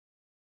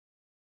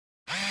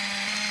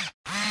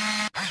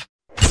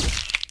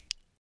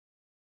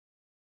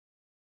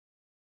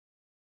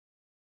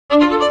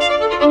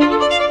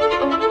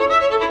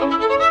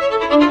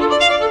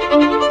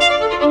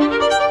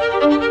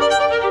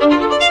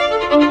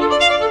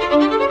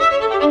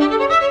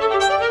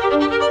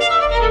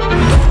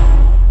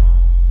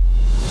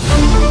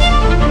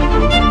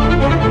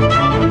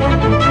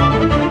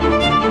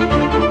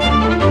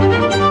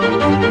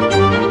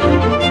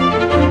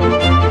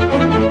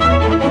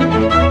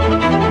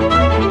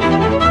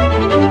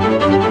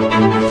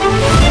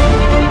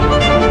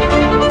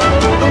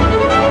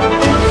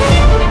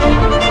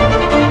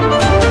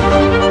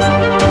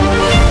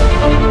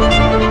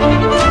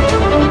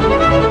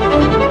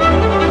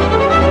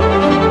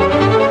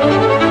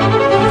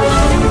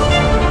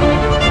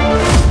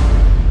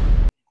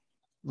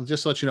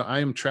just to let you know, I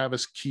am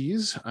Travis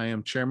Keys. I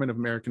am chairman of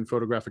American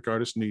Photographic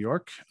Artists New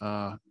York.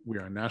 We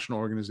are a national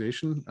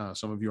organization.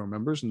 Some of you are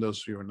members, and those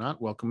of you who are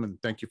not, welcome and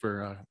thank you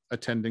for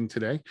attending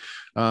today.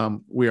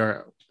 We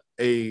are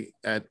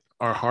at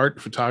our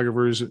heart,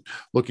 photographers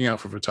looking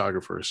out for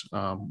photographers.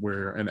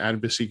 We're an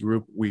advocacy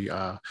group. We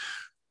a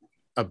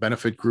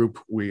benefit group.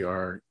 We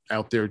are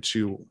out there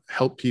to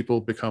help people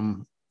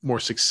become more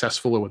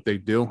successful at what they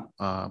do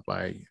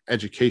by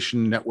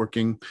education,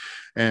 networking,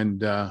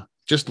 and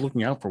just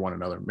looking out for one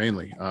another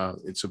mainly.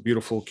 It's a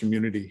beautiful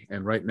community.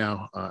 And right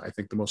now, I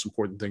think the most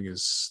important thing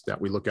is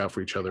that we look out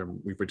for each other, and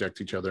we protect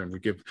each other, and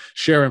we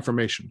share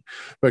information,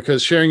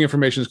 because sharing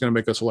information is going to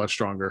make us a lot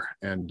stronger.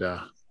 And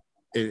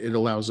it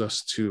allows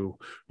us to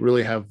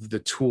really have the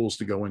tools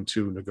to go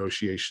into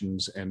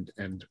negotiations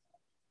and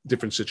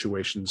different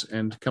situations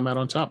and come out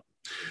on top.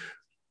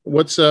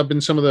 What's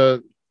been some of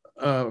the,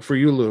 for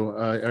you, Lou,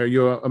 are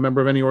you a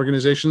member of any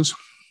organizations?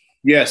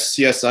 Yes,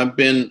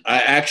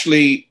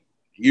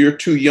 you're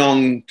too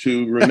young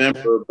to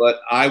remember,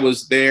 but I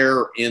was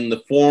there in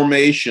the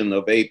formation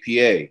of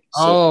APA.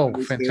 So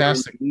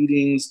fantastic.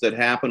 Meetings that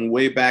happened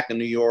way back in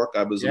New York.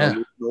 I was an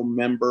original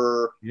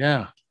member,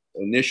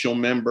 initial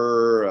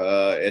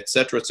member, et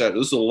cetera, et cetera.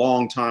 This is a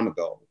long time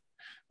ago.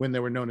 When they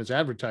were known as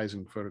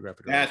advertising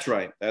photographic artists. That's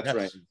right. That's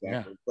right.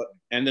 Exactly.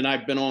 And then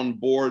I've been on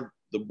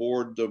the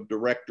board of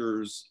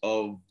directors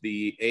of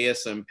the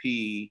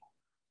ASMP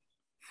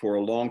for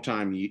a long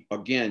time,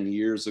 again,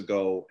 years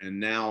ago. And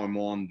now I'm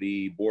on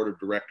the board of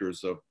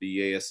directors of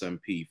the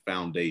ASMP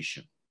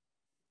Foundation.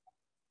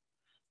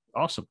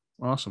 Awesome.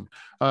 Awesome.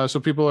 So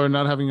people are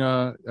not having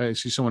I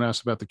see someone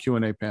asked about the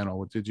Q&A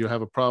panel. Did you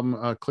have a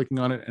problem clicking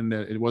on it and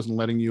it wasn't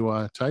letting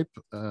you type?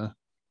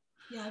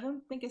 Yeah, I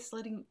don't think it's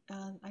letting,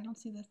 I don't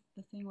see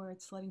the thing where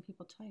it's letting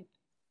people type.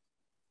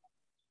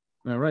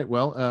 All right.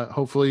 Well,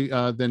 hopefully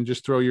then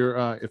just throw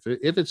your, if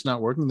it's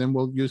not working, then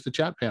we'll use the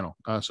chat panel.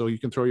 So you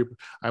can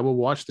I will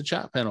watch the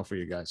chat panel for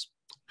you guys.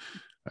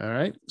 All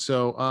right.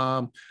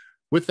 So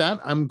with that,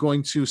 I'm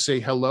going to say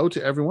hello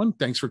to everyone.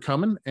 Thanks for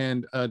coming.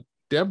 And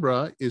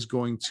Deborah is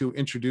going to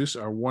introduce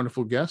our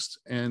wonderful guest.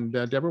 And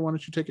Deborah, why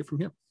don't you take it from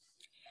here?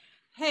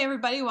 Hey,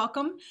 everybody.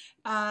 Welcome.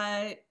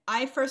 I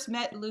first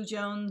met Lou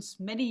Jones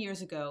many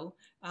years ago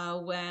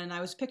when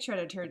I was picture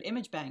editor at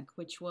Image Bank,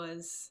 which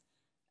was,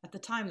 at the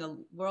time, the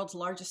world's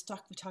largest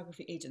stock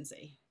photography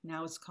agency.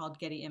 Now it's called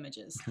Getty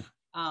Images.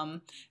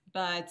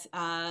 But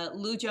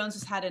Lou Jones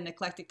has had an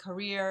eclectic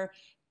career,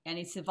 and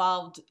he's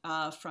evolved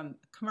from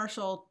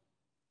commercial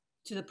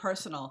to the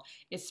personal.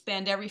 It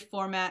spanned every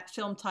format,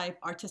 film type,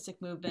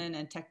 artistic movement,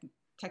 and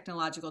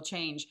technological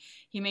change.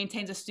 He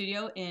maintains a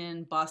studio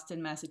in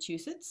Boston,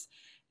 Massachusetts,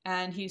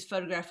 and he's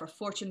photographed for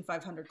Fortune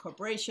 500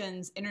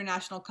 corporations,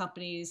 international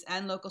companies,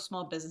 and local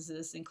small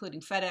businesses,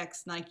 including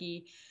FedEx,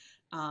 Nike,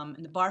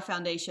 and the Barr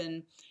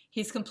Foundation.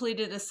 He's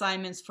completed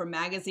assignments for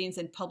magazines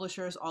and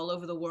publishers all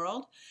over the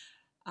world,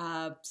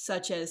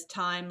 such as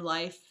Time,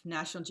 Life,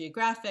 National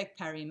Geographic,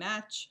 Paris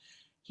Match.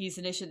 He's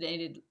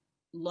initiated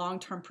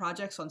long-term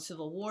projects on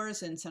civil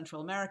wars in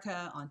Central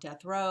America, on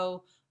death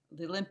row,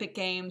 the Olympic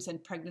Games,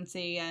 and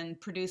pregnancy,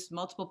 and produced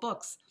multiple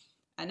books.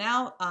 And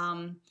now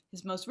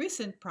his most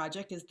recent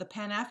project is the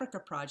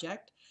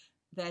panAFRICaproject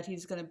that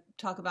he's going to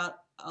talk about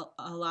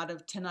a lot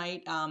of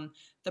tonight.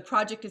 The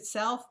project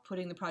itself,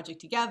 putting the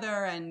project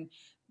together and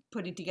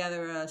putting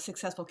together a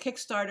successful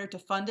Kickstarter to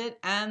fund it,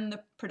 and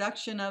the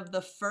production of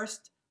the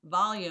first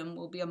volume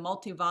will be a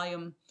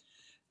multi-volume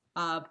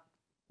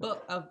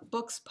book of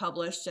books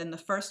published, and the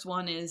first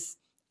one is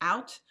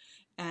out,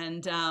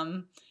 and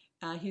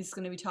he's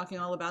going to be talking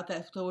all about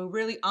that. So we're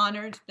really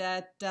honored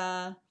that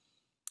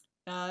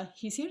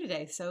he's here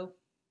today. So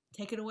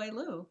take it away,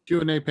 Lou.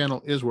 Q&A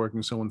panel is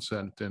working. Someone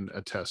sent in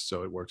a test,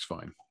 so it works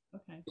fine.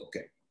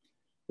 Okay.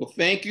 Well,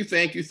 thank you.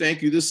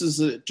 This is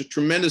a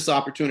tremendous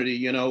opportunity,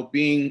 you know,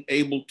 being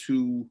able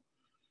to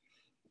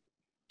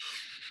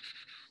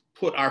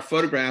put our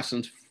photographs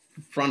in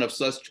front of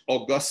such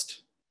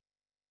august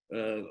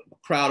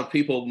crowd of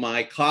people,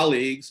 my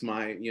colleagues,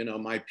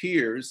 my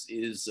peers,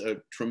 is a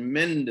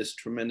tremendous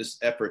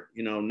effort.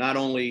 You know, not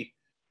only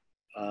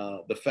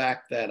the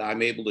fact that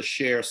I'm able to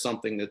share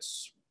something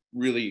that's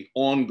really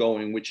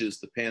ongoing, which is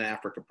the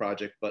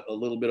panAFRICaproject, but a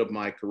little bit of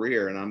my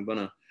career. And I'm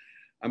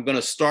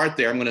gonna start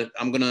there.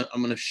 I'm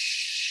gonna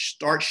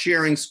start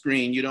sharing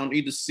screen. You don't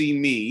need to see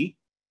me.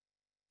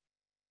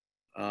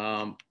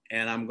 And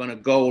I'm gonna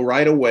go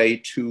right away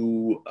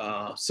to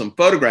some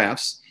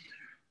photographs.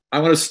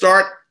 I'm gonna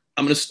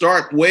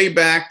start way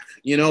back,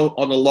 you know,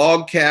 on a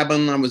log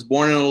cabin. I was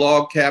born in a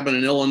log cabin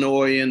in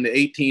Illinois in the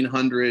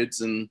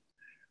 1800s,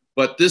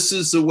 but this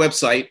is a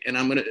website, and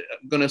I'm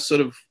gonna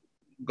sort of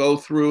go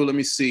through. Let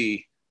me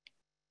see.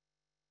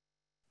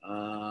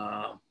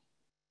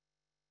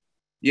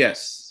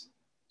 Yes.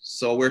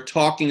 So we're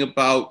talking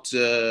about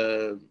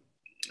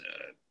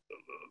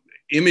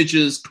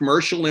images,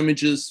 commercial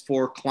images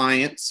for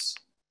clients.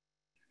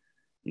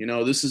 You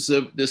know, this is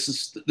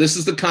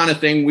the kind of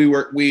thing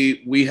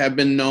we have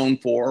been known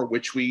for,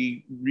 which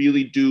we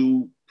really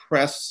do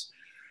press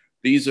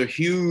These are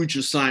huge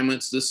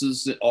assignments. This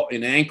is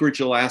in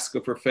Anchorage,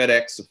 Alaska for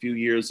FedEx a few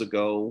years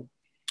ago.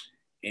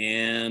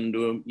 And,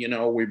 you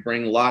know, we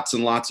bring lots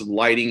and lots of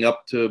lighting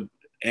up to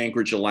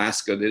Anchorage,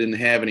 Alaska. They didn't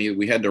have any.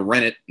 We had to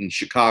rent it in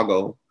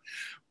Chicago.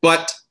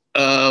 But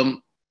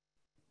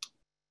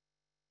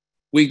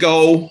we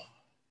go,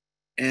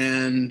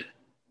 and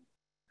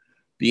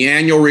the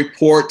annual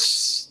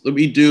reports that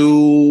we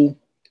do,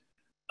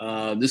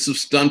 this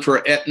is done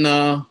for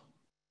Aetna.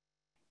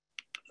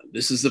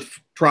 This is the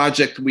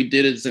project we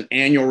did as an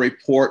annual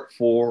report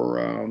for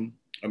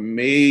a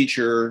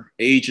major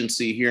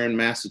agency here in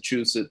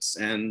Massachusetts.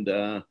 And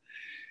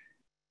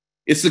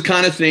it's the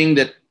kind of thing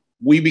that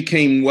we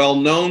became well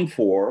known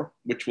for,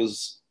 which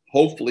was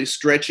hopefully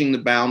stretching the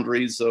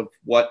boundaries of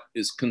what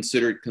is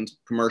considered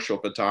commercial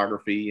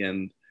photography.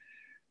 And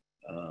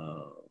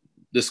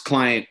this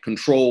client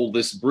controlled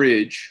this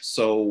bridge.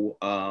 So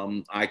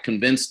I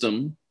convinced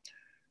them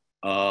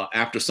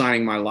after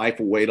signing my life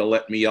away to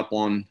let me up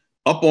on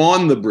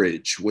the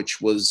bridge,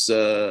 which was,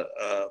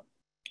 I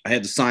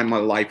had to sign my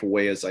life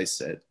away, as I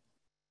said.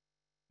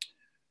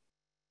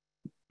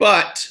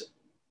 But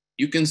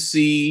you can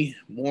see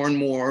more and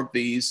more of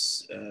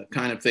these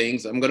kind of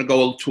things. I'm going to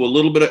go to a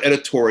little bit of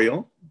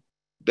editorial.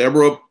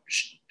 Deborah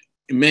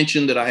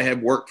mentioned that I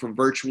have worked for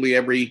virtually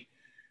every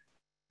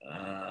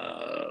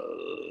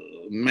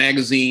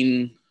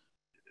magazine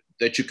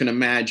that you can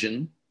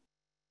imagine.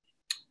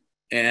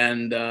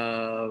 And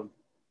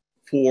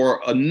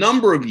for a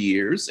number of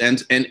years,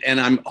 and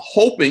I'm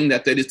hoping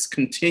that it's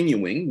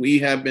continuing. We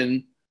have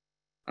been,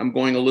 I'm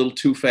going a little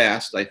too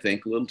fast, I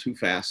think, a little too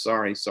fast.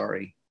 Sorry.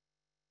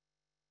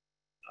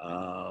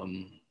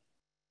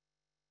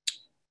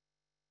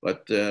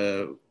 But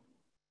the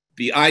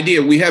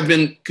idea, we have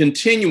been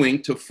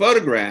continuing to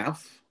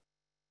photograph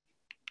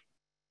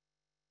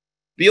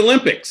the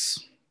Olympics.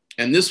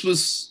 And this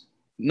was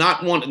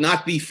not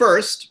the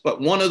first,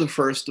 but one of the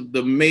first of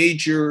the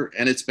major,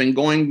 and it's been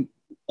going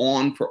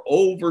on for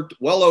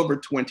well over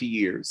 20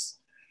 years.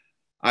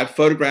 I've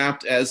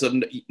photographed as of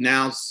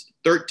now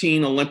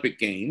 13 Olympic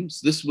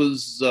Games. This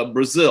was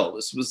Brazil,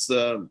 this was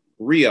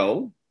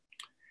Rio.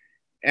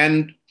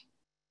 And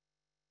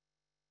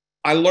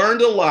I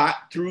learned a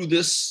lot through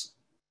this,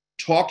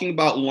 talking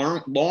about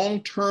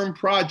long-term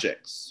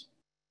projects.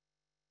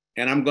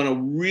 And I'm going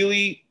to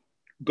really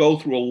go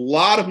through a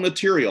lot of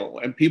material,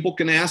 and people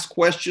can ask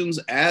questions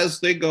as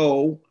they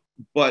go,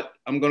 but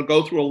I'm going to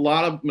go through a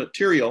lot of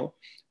material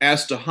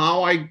as to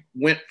how I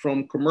went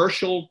from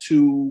commercial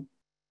to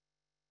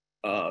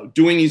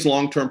doing these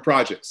long-term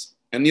projects.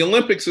 And the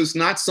Olympics is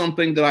not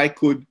something that I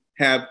could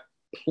have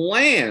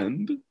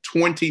planned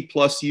 20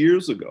 plus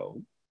years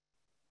ago.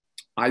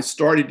 I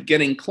started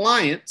getting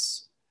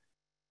clients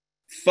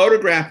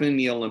photographing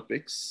the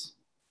Olympics.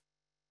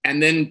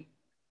 And then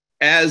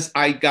as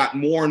I got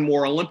more and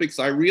more Olympics,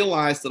 I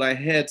realized that I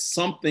had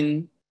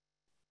something,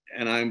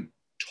 and I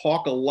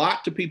talk a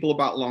lot to people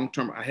about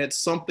long-term, I had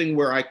something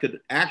where I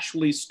could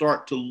actually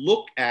start to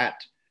look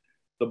at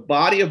the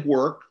body of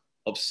work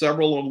of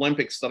several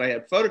Olympics that I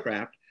had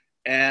photographed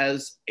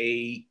as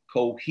a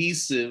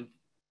cohesive,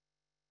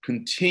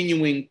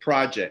 continuing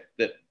project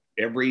that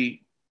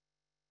every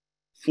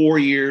 4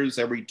 years,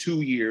 every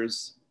 2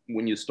 years,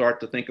 when you start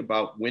to think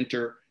about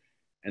winter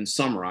and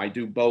summer, I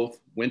do both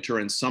winter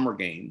and summer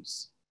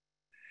games.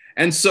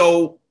 And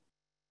so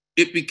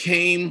it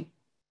became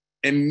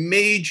a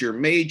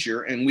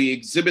major, and we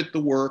exhibit the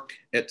work,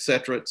 et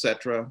cetera, et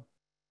cetera.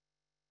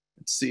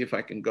 Let's see if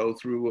I can go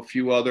through a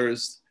few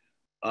others.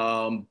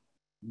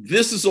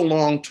 This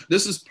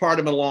is part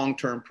of a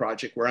long-term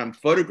project where I'm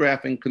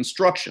photographing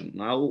construction.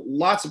 Now,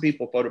 lots of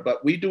people photo,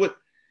 but we do it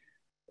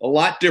a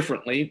lot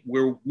differently.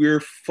 We're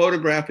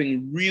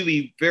photographing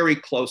really very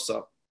close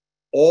up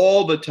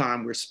all the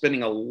time. We're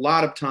spending a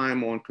lot of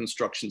time on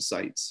construction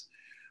sites.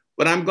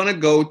 But I'm going to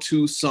go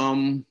to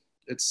some,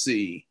 let's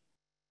see.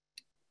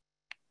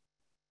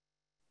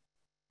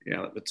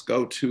 Yeah, let's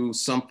go to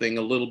something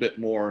a little bit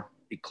more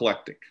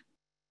eclectic.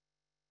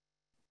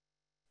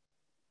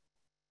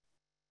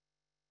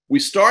 We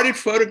started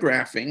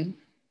photographing,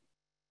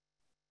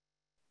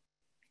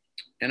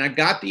 and I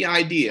got the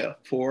idea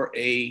for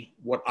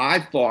what I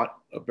thought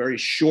a very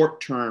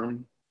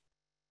short-term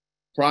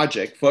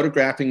project,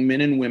 photographing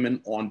men and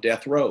women on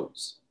death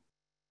rows.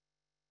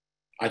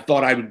 I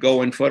thought I would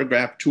go and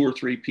photograph 2 or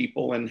 3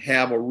 people and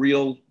have a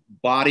real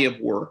body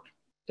of work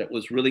that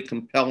was really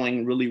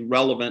compelling, really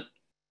relevant.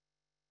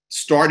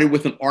 Started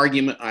with an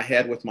argument I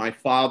had with my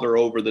father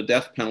over the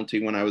death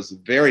penalty when I was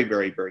very,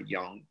 very, very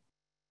young.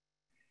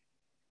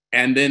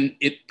 And then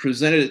it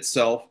presented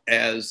itself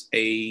as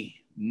a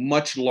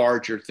much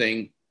larger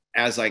thing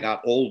as I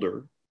got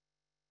older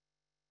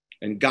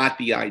and got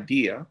the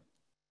idea.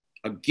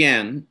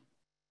 Again,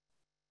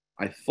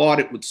 I thought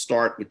it would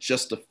start with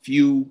just a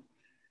few,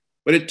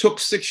 but it took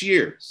 6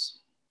 years.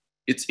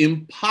 It's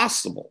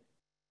impossible.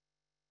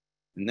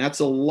 And that's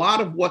a lot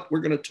of what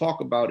we're going to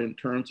talk about in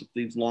terms of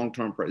these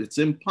long-term projects. It's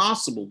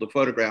impossible to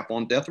photograph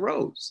on death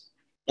rows,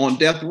 on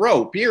death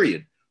row,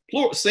 period,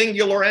 plural,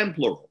 singular and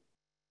plural.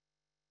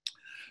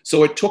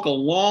 So it took a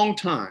long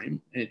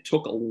time, and it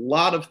took a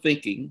lot of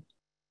thinking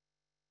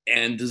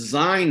and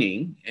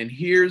designing. And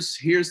here's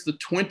the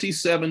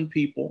 27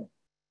 people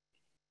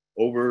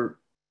over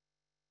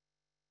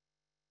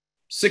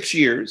 6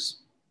 years.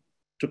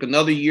 Took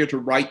another year to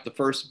write the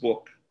first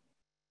book.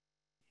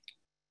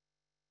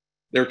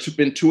 There have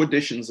been 2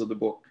 editions of the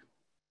book.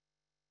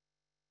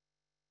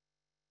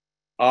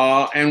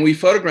 And we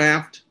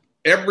photographed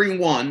every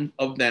one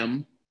of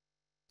them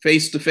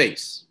face to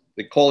face.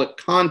 They call it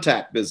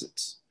contact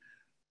visits,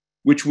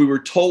 which we were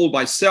told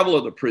by several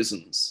of the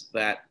prisons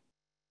that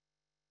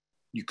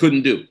you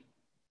couldn't do.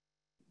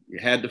 You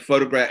had to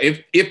photograph,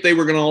 if they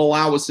were going to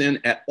allow us in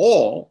at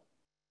all,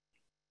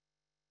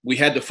 we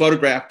had to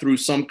photograph through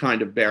some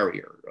kind of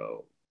barrier,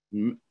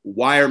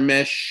 wire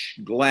mesh,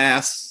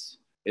 glass,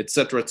 et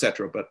cetera,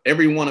 but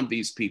every one of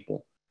these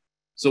people.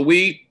 So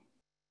we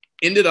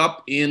ended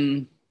up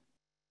in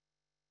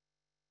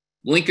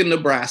Lincoln,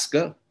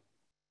 Nebraska.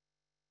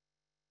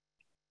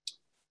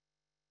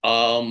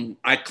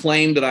 I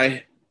claimed that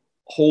I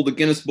hold the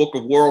Guinness Book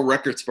of World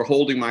Records for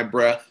holding my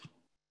breath.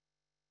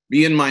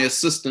 Me and my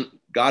assistant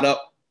got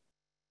up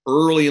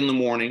early in the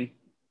morning,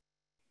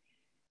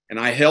 and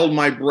I held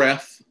my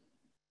breath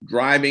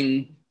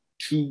driving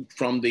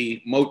from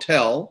the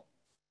motel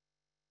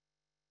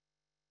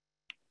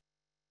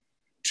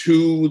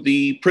to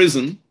the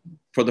prison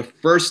for the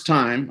first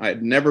time.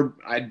 I'd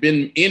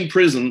been in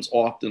prisons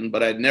often,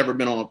 but I'd never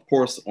been on a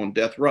course on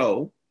death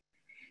row.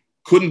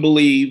 Couldn't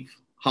believe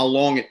how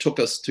long it took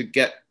us to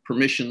get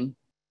permission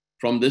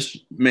from this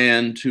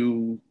man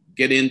to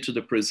get into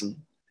the prison.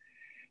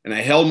 And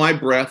I held my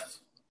breath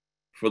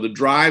for the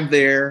drive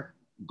there,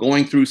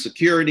 going through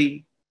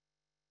security,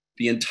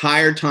 the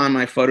entire time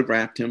I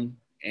photographed him,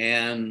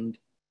 and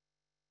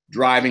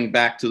driving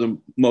back to the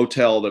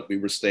motel that we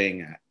were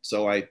staying at.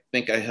 So I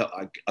think I held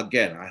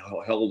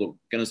the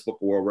Guinness Book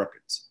of World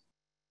Records.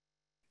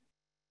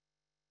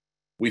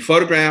 We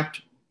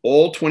photographed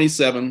all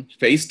 27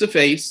 face to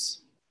face,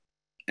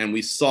 and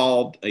we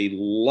solved a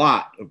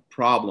lot of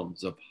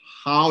problems of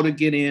how to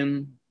get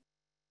in,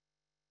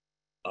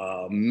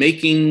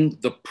 making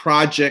the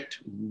project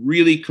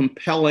really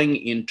compelling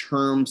in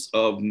terms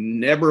of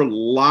never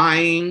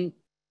lying.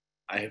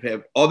 I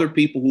have other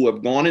people who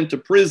have gone into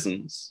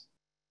prisons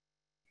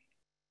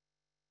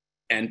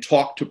and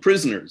talked to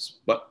prisoners,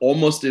 but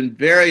almost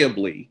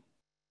invariably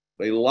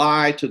they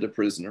lie to the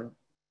prisoner,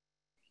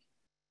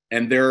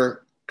 and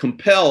they're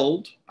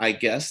compelled, I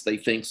guess they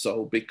think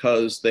so,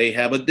 because they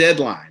have a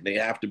deadline. They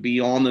have to be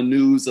on the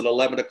news at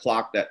 11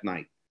 o'clock that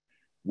night.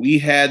 We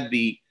had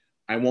the,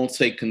 I won't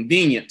say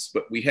convenience,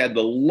 but we had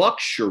the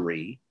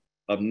luxury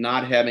of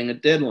not having a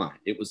deadline.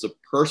 It was a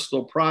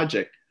personal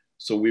project,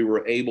 so we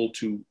were able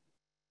to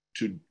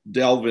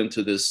delve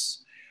into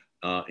this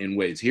in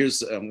ways.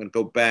 I'm going to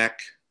go back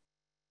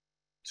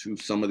to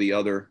some of the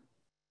other.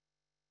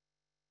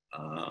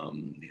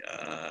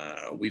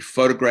 We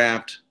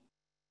photographed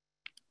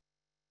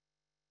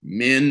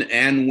men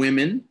and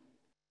women.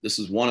 This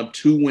is one of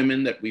 2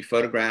 women that we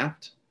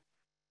photographed.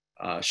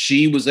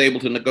 She was able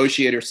to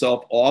negotiate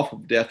herself off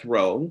of death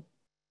row.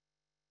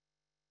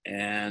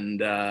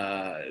 And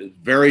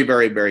very,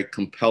 very, very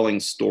compelling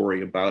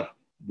story about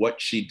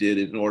what she did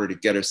in order to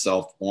get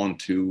herself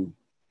onto,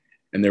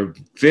 and there are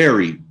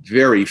very,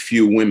 very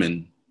few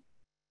women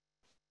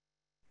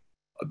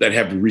that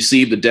have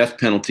received the death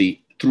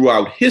penalty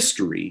throughout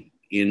history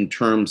in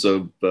terms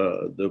of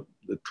the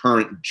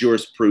current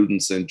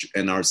jurisprudence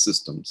and our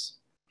systems.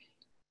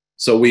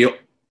 So we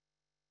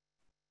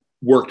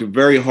worked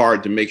very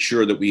hard to make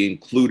sure that we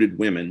included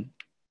women.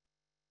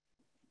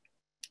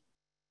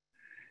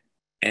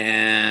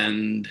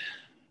 And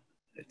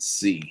let's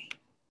see.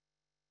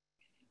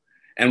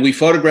 And we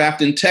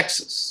photographed in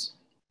Texas.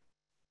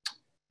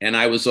 And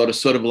I was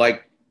sort of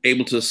like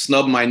able to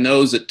snub my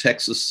nose at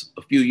Texas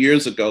a few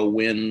years ago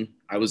when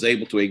I was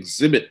able to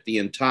exhibit the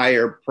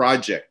entire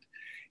project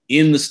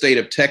in the state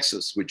of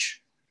Texas,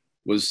 which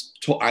was,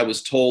 I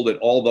was told that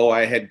although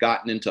I had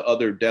gotten into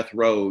other death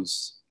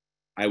rows,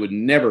 I would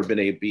never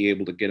be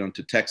able to get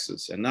into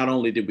Texas. And not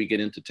only did we get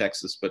into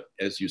Texas, but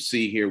as you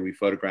see here, we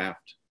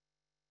photographed,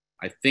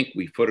 I think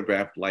we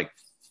photographed like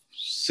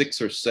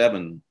 6 or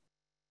 7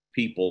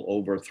 people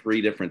over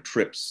 3 different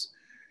trips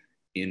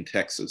in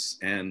Texas.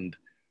 And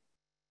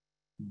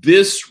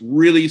this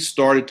really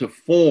started to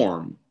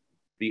form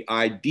the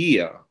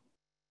idea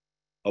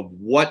of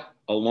what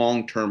a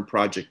long-term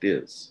project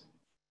is.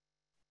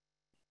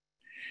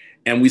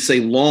 And we say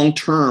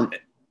long-term,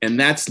 and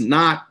that's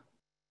not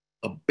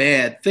a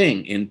bad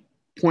thing. In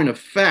point of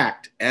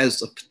fact, as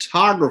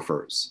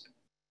photographers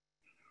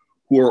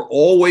who are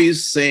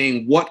always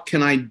saying, what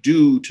can I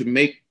do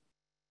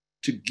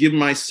to give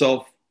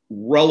myself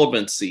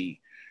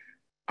relevancy?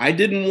 I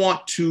didn't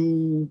want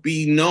to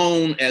be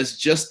known as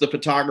just the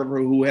photographer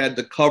who had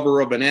the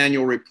cover of an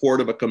annual report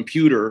of a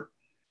computer,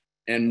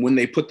 and when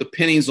they put the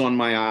pennies on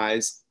my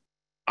eyes,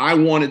 I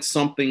wanted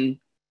something,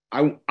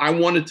 I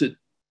wanted to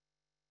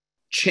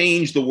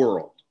change the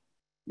world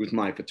with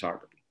my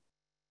photography.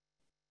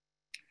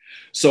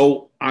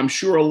 So I'm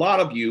sure a lot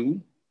of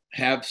you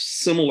have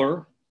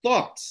similar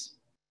thoughts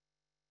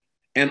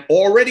and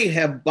already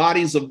have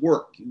bodies of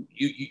work.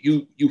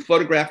 You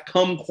photograph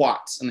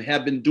kumquats and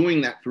have been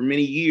doing that for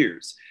many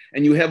years,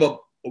 and you have a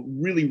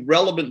really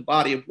relevant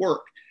body of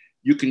work.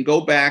 You can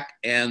go back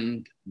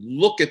and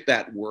look at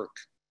that work,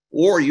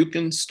 or you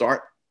can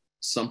start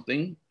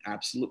something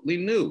absolutely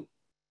new.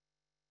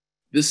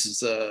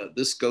 This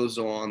goes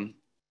on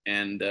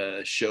and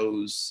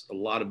shows a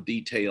lot of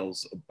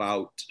details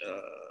about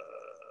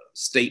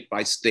state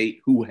by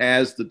state, who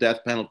has the death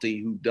penalty,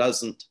 who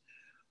doesn't,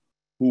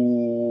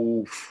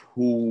 who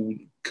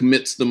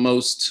commits the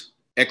most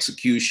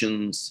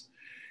executions.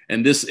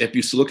 And this, if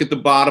you look at the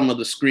bottom of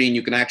the screen,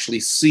 you can actually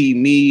see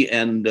me,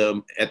 and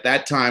at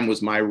that time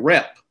was my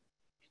rep.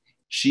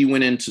 She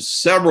went into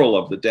several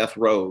of the death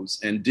rows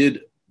and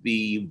did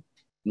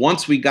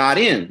once we got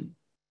in,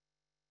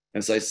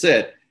 as I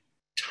said,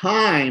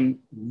 time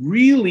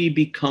really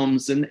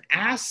becomes an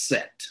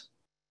asset.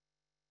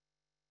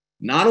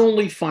 Not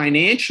only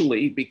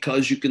financially,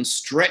 because you can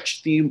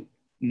stretch the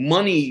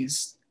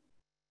monies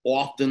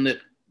often, that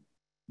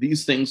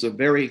these things are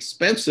very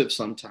expensive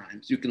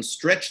sometimes. You can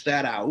stretch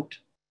that out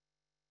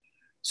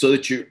so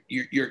that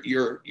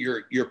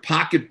your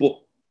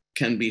pocketbook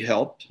can be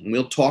helped. And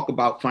we'll talk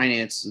about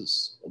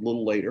finances a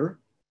little later.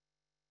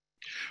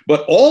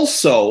 But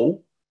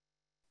also,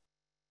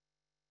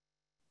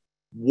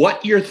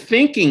 what you're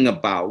thinking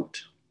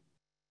about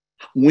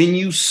when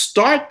you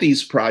start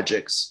these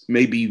projects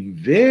may be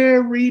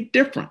very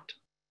different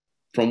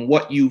from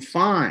what you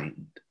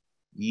find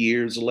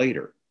years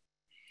later.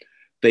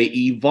 They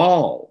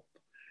evolve.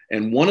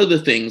 And one of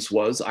the things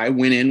was I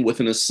went in with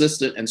an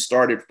assistant and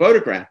started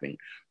photographing,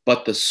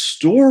 but the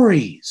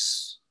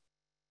stories,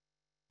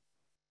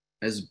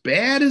 as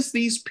bad as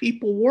these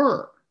people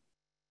were,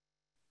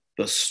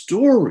 the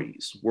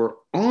stories were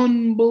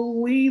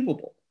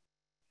unbelievable.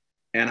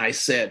 And I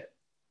said,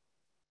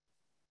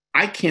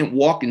 I can't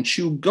walk and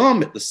chew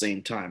gum at the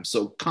same time.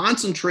 So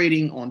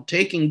concentrating on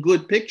taking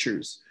good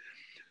pictures.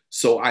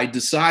 So I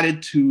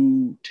decided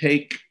to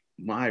take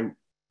my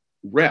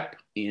rep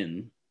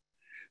in.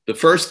 The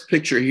first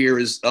picture here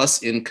is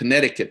us in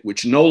Connecticut,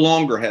 which no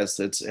longer has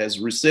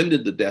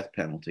rescinded the death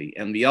penalty.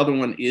 And the other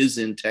one is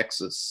in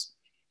Texas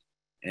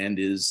and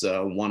is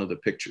one of the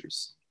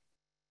pictures.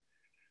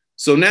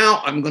 So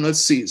now I'm going to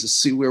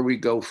see where we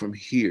go from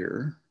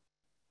here.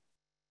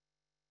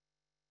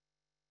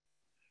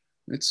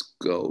 Let's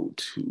go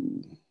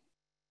to,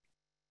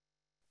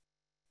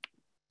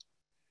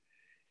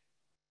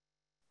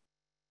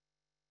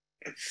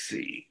 let's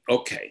see.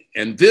 Okay,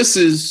 and this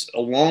is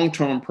a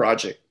long-term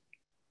project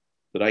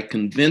that I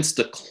convinced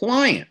a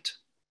client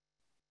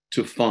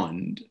to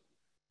fund,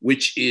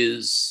 which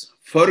is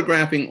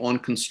photographing on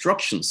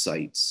construction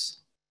sites.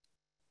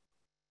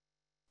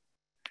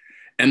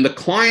 And the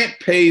client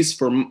pays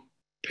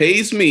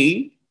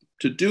me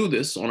to do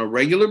this on a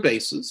regular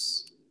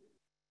basis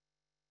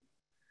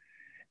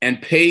and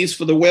pays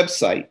for the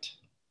website.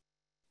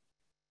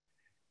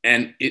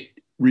 And it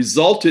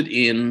resulted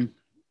in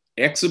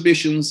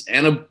exhibitions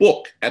and a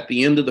book at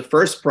the end of the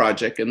first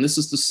project. And this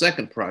is the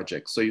second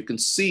project. So you can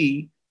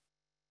see,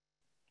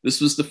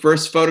 this was the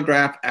first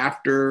photograph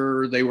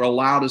after they were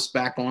allowed us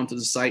back onto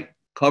the site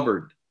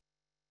covered.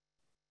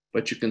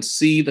 But you can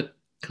see the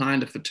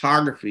kind of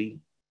photography.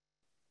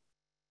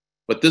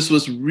 But this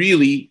was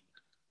really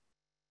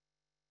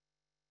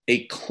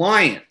a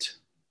client-based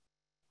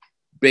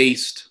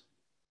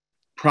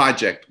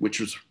project, which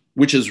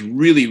has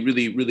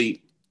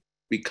really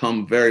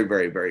become very,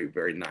 very, very,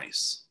 very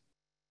nice.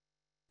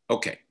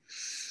 Okay,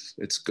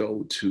 let's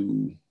go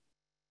to,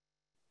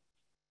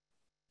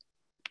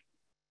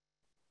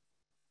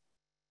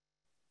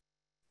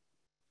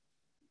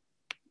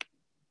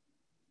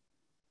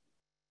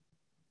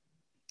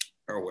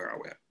 or where are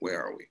we?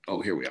 Where are we?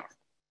 Oh, here we are.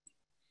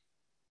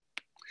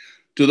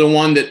 To the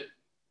one that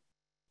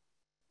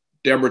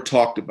Deborah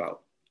talked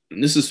about.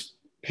 And this is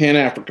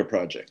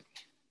panAFRICaproject.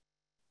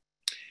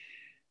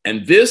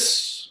 And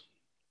this,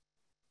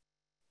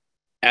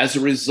 as a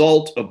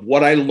result of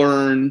what I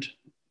learned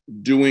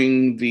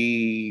doing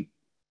the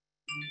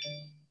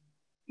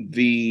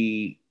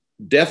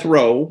death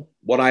row,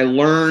 what I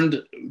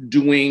learned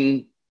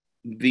doing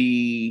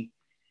the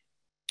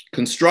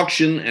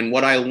construction, and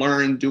what I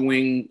learned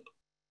doing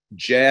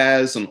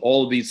jazz and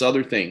all of these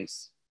other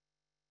things,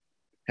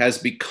 has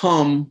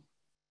become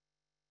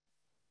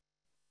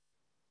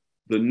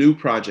the new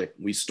project.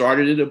 We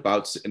started it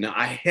about, now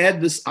I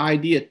had this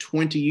idea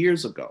 20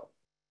 years ago.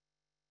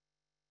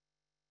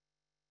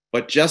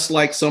 But just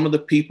like some of the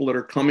people that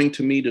are coming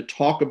to me to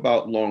talk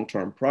about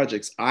long-term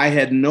projects, I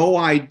had no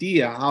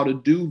idea how to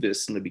do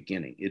this in the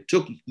beginning. It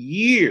took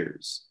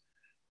years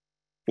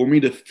for me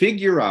to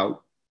figure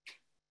out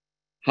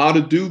how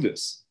to do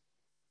this.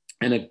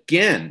 And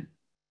again,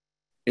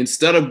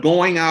 instead of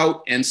going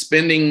out and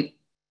spending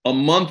a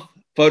month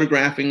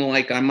photographing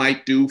like I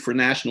might do for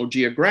National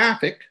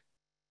Geographic,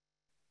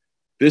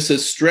 this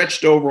has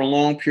stretched over a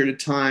long period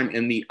of time,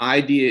 and the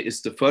idea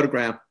is to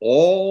photograph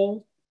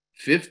all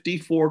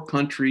 54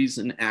 countries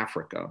in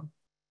Africa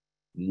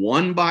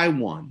one by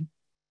one.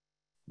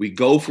 We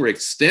go for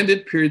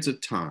extended periods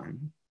of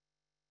time,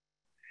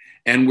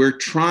 and we're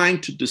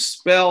trying to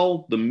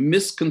dispel the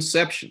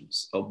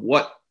misconceptions of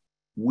what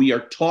we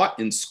are taught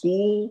in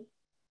school,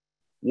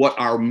 what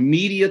our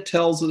media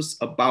tells us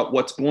about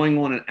what's going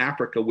on in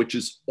Africa, which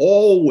is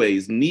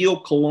always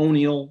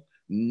neo-colonial,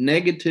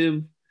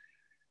 negative,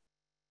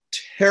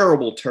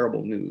 terrible,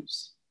 terrible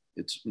news.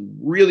 It's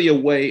really a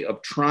way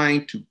of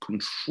trying to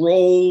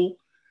control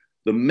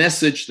the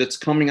message that's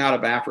coming out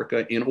of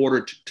Africa in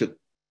order to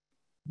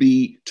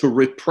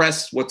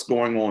repress what's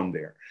going on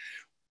there.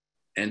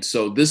 And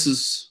so this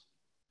is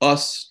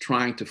us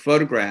trying to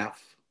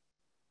photograph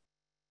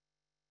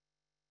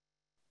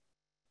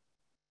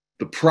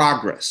the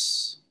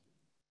progress,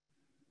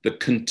 the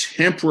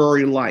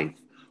contemporary life,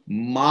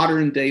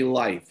 modern day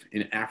life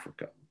in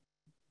Africa.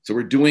 So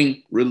we're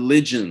doing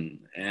religion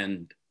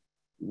and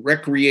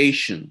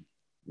recreation.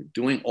 We're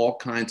doing all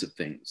kinds of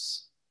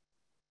things.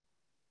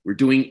 We're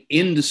doing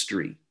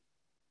industry,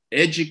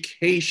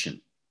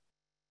 education.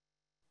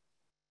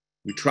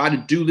 We try to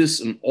do this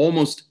in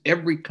almost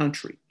every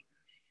country.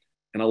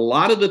 And a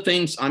lot of the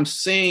things I'm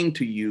saying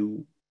to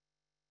you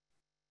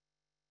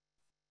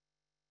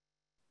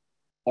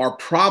are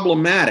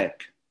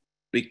problematic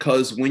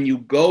because when you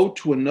go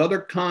to another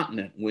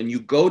continent, when you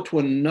go to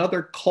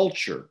another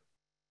culture,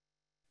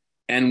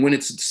 and when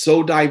it's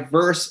so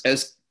diverse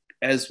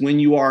as when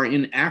you are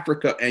in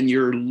Africa and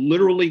you're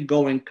literally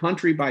going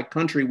country by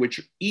country, which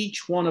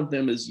each one of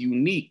them is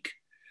unique,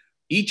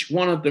 each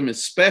one of them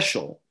is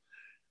special.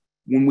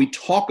 When we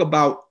talk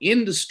about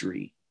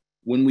industry,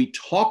 when we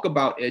talk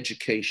about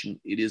education,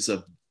 it is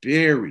a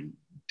very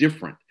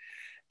different.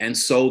 And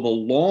so the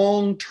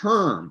long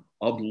term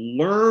of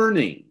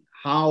learning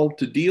how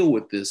to deal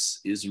with this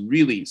is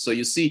really, so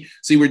you see,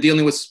 we're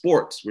dealing with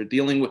sports, we're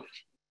dealing with,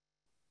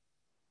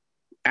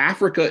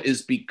 Africa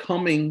is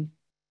becoming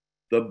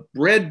the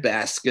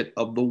breadbasket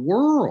of the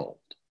world.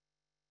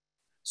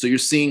 So you're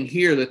seeing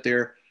here that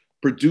they're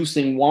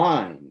producing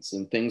wines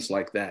and things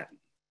like that.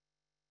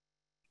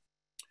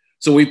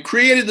 So we've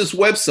created this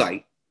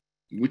website,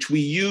 which we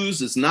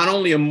use as not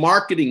only a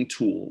marketing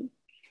tool,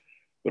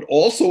 but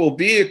also a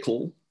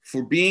vehicle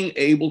for being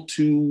able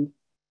to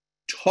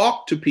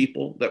talk to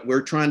people that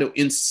we're trying to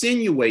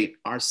insinuate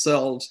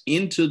ourselves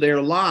into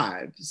their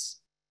lives.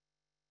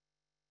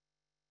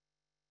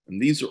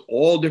 And these are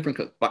all different,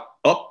 but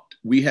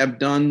we have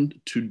done,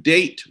 to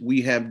date,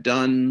 we have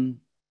done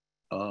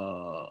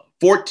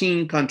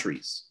 14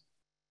 countries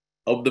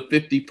of the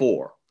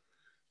 54.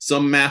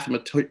 Some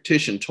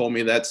mathematician told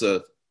me that's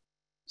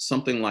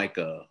something like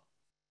a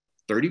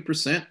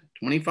 30%,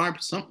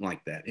 25%, something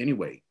like that.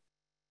 Anyway,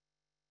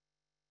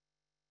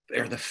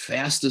 they're the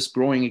fastest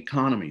growing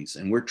economies.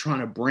 And we're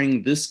trying to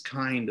bring this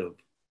kind of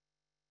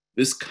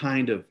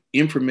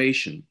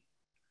information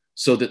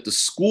so that the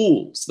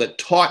schools that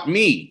taught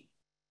me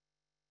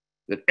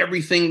that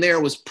everything there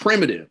was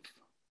primitive,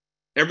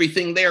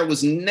 everything there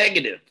was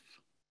negative,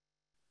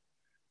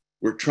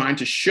 we're trying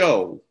to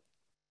show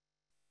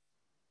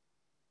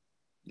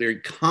their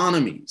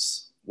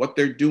economies, what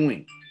they're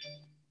doing.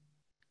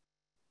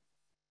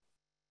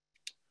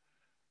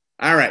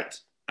 All right,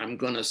 I'm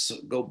gonna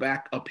go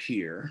back up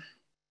here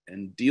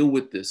and deal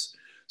with this.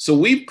 So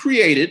we've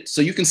created,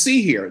 so you can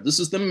see here, this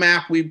is the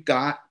map we've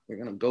got. We're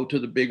gonna go to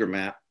the bigger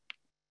map.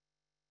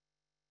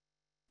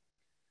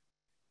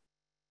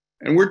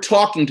 And we're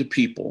talking to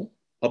people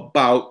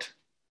about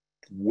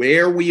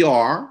where we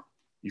are.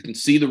 You can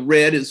see the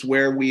red is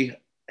where we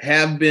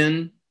have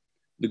been.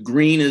 The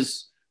green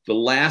is the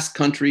last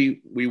country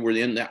we were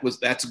in.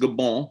 That's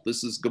Gabon.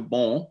 This is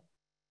Gabon.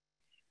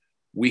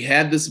 We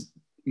had this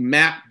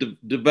map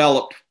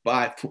developed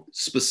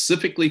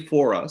specifically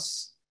for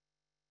us.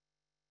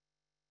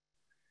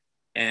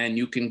 And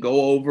you can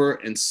go over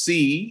and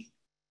see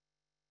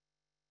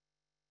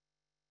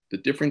the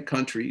different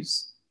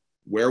countries,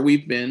 where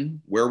we've been,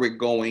 where we're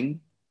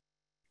going,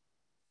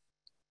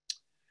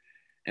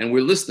 and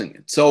we're listing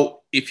it.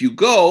 So if you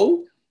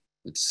go,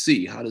 let's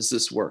see, how does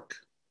this work?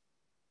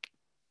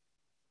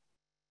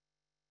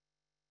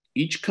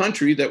 Each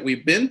country that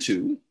we've been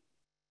to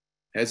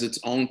has its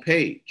own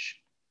page.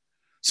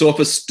 So if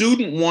a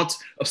student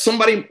if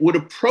somebody would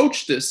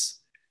approach this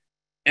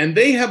and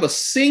they have a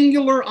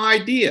singular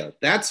idea,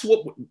 that's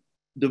what,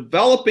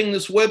 developing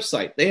this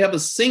website, they have a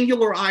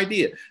singular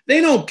idea.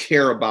 They don't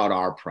care about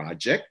our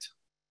project.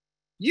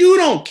 You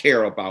don't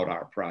care about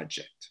our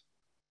project.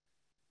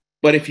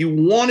 But if you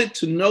wanted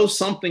to know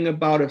something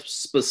about a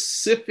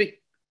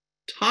specific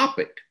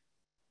topic,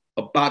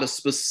 about a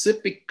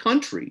specific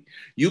country,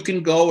 you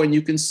can go and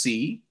you can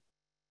see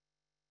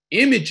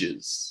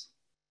images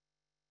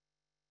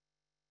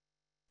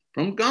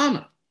from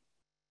Ghana.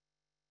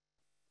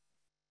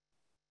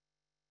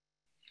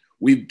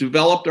 We've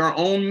developed our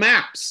own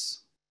maps.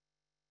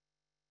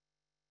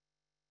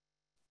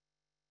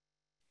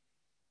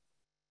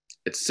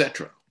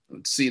 Etc.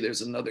 Let's see,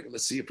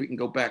 let's see if we can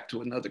go back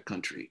to another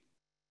country.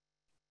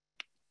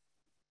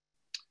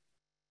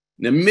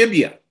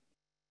 Namibia.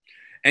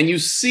 And you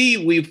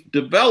see we've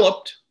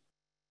developed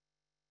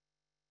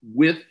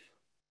with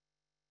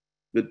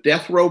the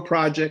Death Row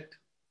Project,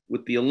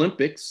 with the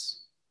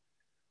Olympics,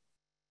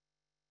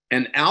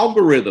 an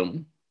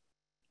algorithm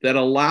that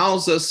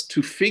allows us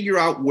to figure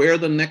out where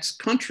the next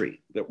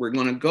country that we're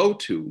going to go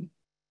to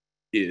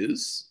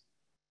is.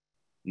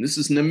 And this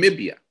is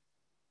Namibia.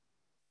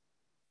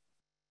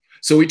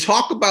 So we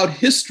talk about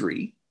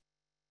history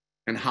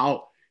and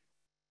how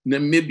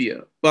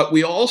Namibia, but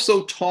we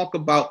also talk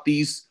about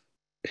these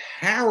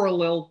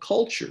parallel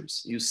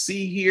cultures. You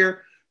see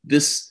here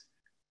this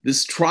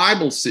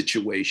tribal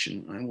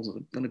situation. I was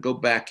going to go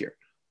back here.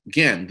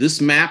 Again,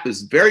 this map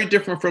is very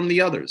different from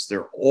the others.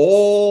 The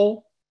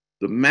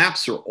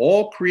maps are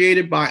all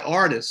created by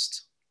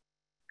artists.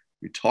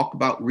 We talk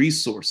about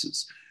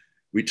resources.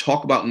 We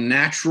talk about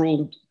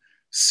natural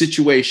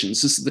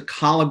situations. This is the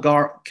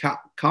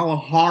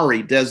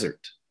Kalahari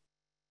Desert.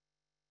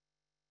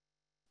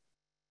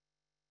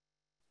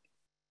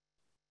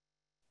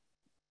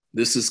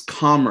 This is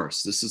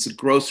commerce. This is a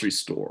grocery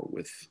store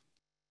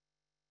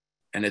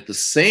and at the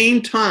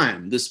same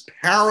time, this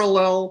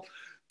parallel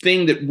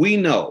thing that we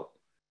know,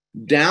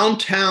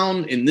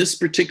 downtown, in this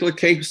particular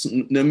case,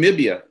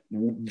 Namibia,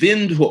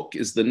 Windhoek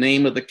is the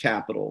name of the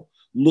capital,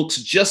 looks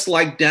just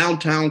like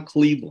downtown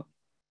Cleveland.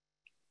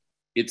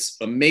 It's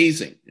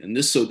amazing. And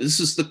this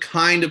is the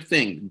kind of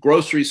thing,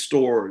 grocery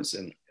stores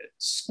and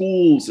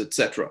schools,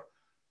 etc.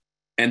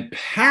 And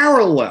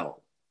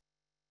parallel,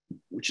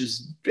 which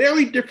is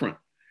very different,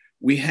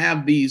 we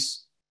have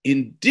these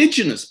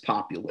indigenous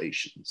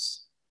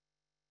populations.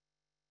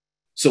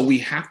 So we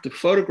have to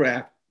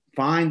photograph,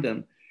 find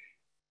them,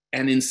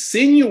 and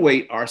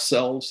insinuate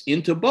ourselves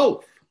into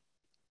both,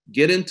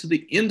 get into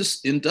the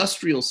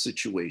industrial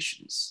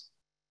situations.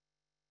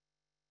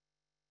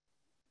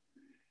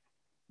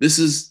 This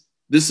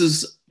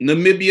is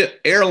Namibia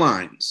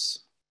Airlines,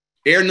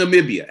 Air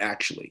Namibia,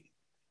 actually.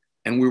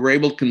 And we were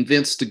able to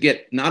convince to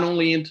get not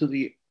only into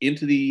the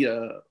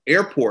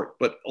airport,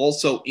 but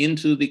also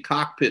into the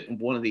cockpit of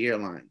one of the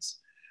airlines.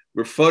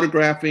 We're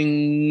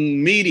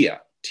photographing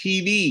media,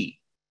 TV,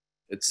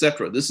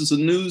 etc. This is a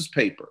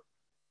newspaper.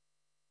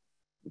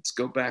 Let's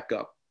go back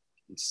up.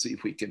 Let's see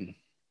if we can.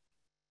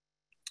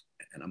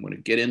 And I'm going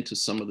to get into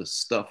some of the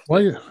stuff.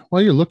 While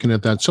you're looking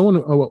at that,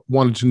 someone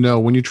wanted to know,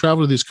 when you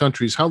travel to these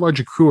countries, how large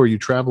a crew are you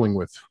traveling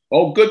with?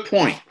 Oh, good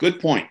point. Good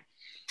point.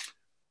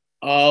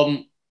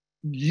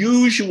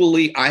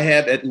 Usually I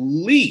have at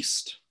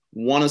least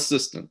one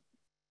assistant,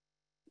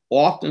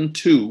 often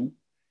two,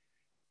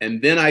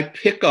 and then I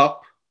pick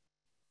up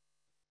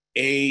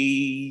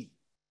a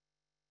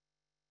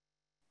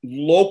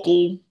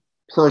local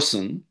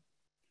person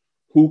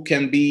who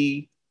can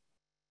be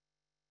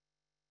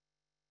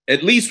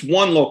at least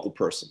one local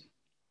person,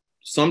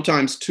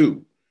 sometimes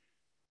two.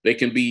 They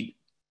can be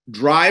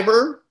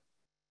driver,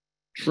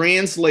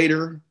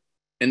 translator,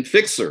 and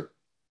fixer.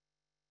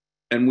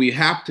 And we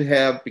have to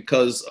have,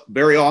 because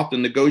very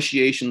often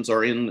negotiations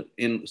are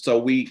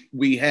so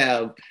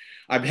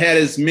I've had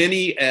as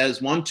many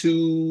as 1,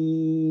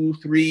 2,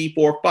 3,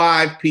 4,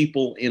 5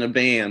 people in a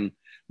van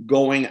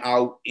going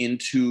out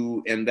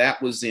into, and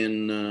that was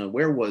in,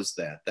 where was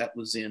that? That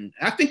was in,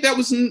 I think that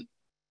was in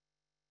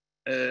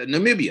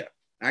Namibia.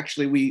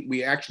 Actually,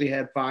 we actually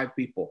had 5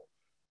 people.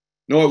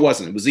 No, it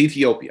wasn't. It was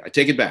Ethiopia. I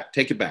take it back.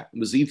 It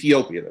was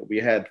Ethiopia that we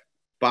had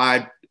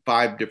five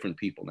different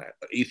people now.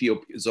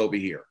 Ethiopia is over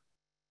here.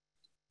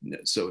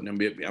 So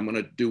Namibia, I'm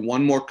going to do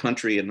one more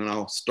country and then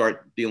I'll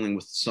start dealing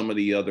with some of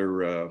the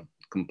other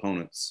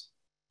components.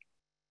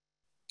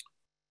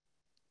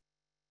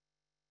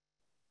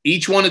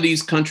 Each one of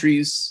these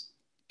countries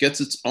gets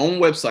its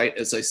own website,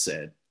 as I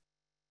said,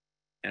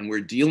 and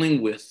we're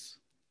dealing with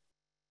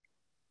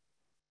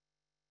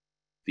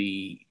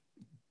the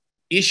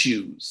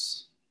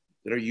issues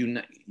that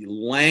are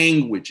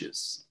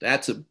languages.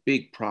 That's a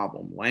big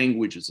problem.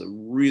 Language is a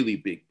really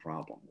big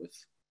problem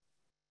with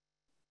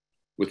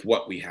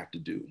what we have to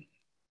do.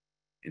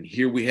 And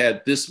here we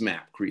had this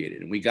map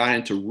created, and we got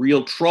into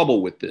real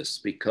trouble with this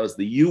because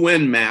the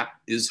UN map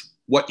is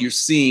what you're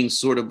seeing,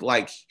 sort of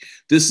like,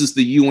 this is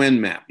the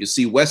UN map. You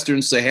see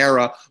Western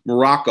Sahara,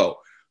 Morocco,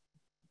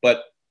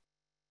 but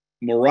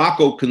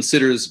Morocco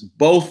considers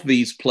both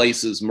these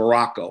places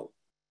Morocco.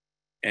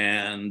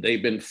 And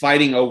they've been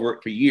fighting over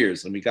it for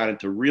years. And we got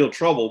into real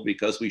trouble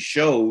because we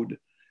showed,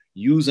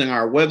 using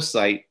our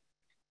website,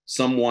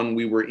 someone,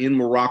 we were in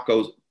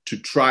Morocco to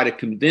try to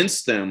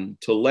convince them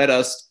to let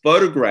us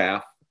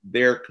photograph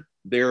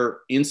their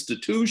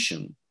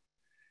institution.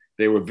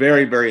 They were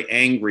very, very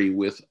angry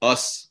with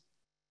us.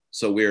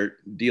 So we're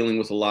dealing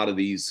with a lot of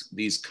these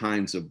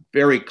kinds of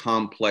very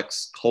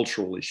complex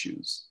cultural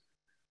issues.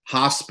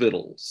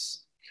 Hospitals.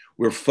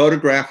 We're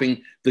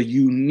photographing the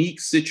unique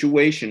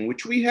situation,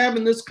 which we have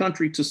in this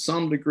country to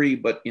some degree,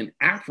 but in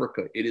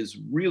Africa, it is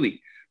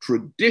really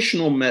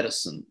traditional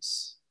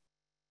medicines,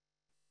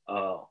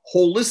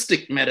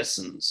 holistic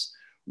medicines,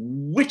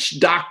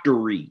 witch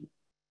doctory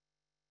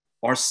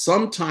are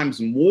sometimes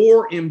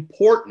more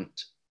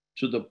important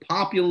to the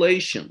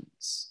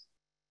populations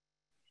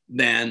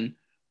than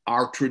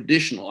our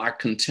traditional, our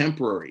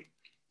contemporary.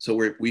 So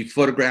we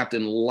photographed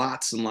in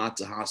lots and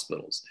lots of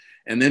hospitals.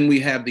 And then we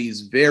have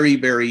these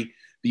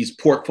these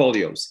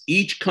portfolios.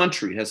 Each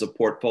country has a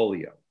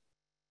portfolio.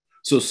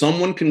 So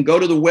someone can go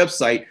to the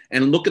website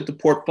and look at the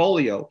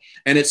portfolio,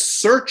 and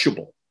it's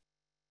searchable.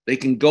 They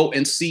can go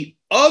and see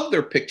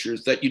other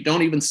pictures that you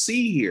don't even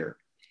see here.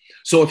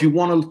 So if you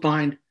want to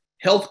find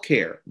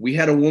healthcare, we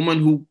had a woman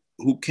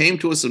who came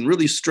to us and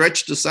really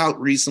stretched us out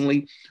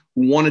recently,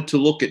 who wanted to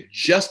look at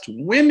just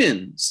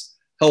women's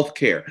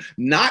healthcare,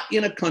 not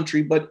in a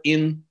country, but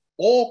in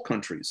all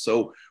countries.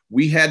 So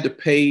we had to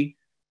pay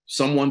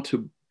someone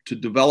to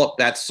develop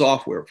that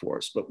software for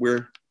us, but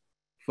we're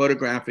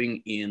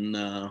photographing in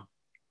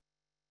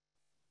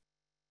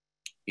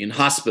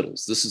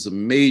hospitals. This is a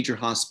major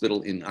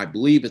hospital I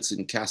believe it's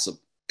in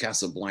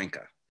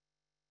Casablanca.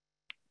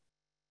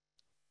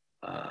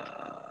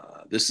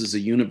 This is a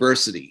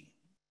university,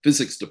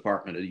 physics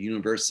department at a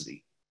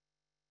university.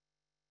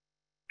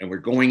 And we're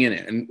going in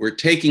it and we're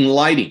taking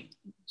lighting.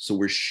 So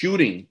we're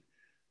shooting.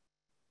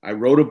 I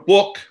wrote a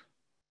book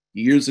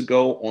years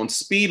ago on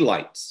speed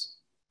lights.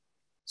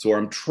 So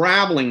I'm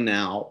traveling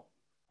now.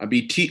 I'm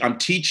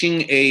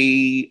teaching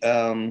a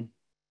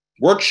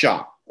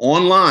workshop,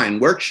 online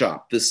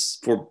workshop, this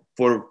for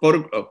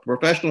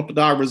professional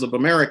photographers of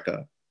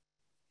America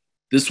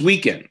this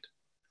weekend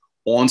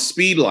on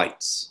speed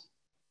lights.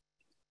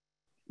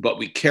 But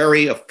we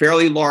carry a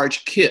fairly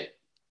large kit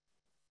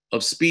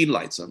of speed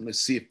lights.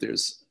 Let's see if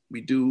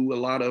we do a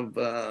lot of,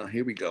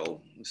 here we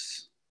go.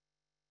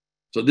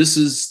 So this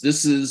is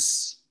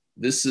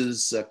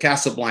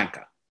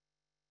Casablanca.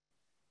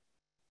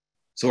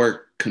 So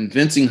we're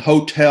convincing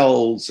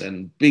hotels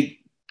and big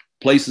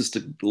places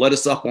to let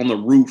us up on the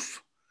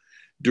roof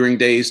during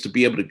days to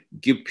be able to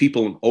give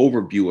people an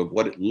overview of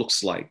what it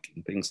looks like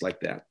and things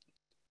like that.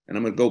 And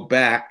I'm gonna go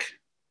back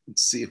and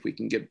see if we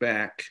can get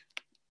back.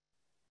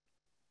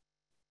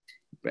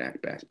 Back.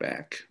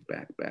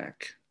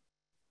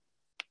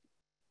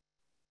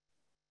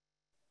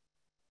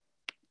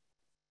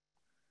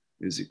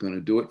 Is it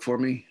gonna do it for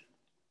me?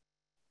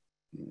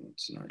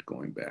 It's not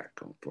going back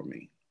for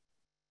me.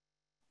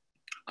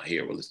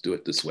 Here, well, let's do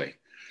it this way.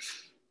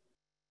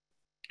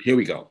 Here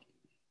we go.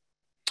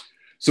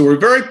 So we're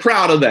very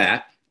proud of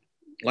that.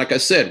 Like I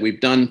said, we've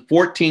done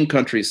 14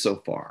 countries so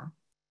far,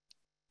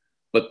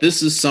 but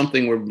this is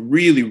something we're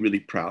really,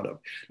 really proud of.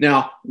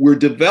 Now, we're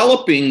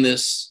developing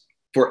this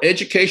for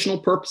educational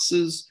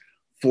purposes,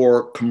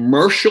 for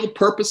commercial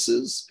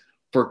purposes,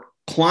 for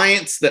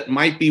clients that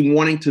might be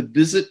wanting to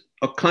visit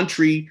a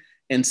country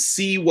and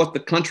see what the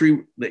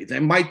country, they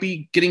might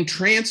be getting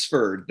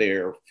transferred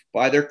there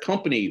by their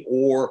company,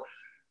 or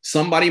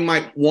somebody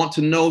might want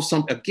to know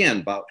again,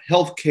 about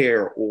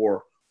healthcare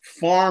or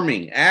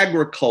farming,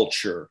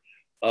 agriculture,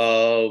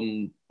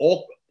 all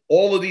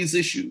of these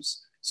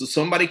issues. So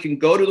somebody can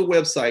go to the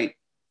website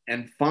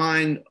and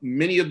find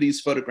many of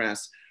these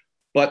photographs.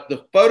 But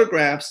the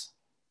photographs,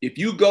 if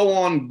you go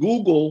on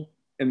Google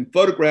and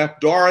photograph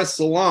Dar es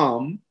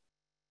Salaam,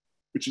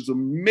 which is a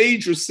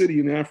major city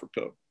in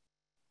Africa,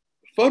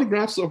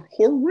 photographs are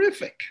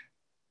horrific.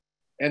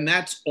 And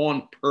that's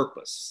on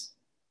purpose.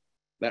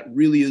 That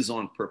really is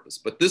on purpose.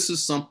 But this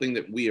is something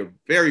that we are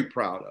very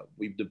proud of.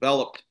 We've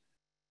developed.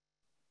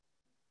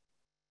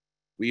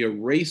 We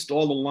erased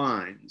all the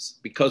lines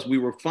because we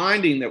were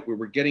finding that we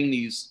were getting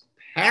these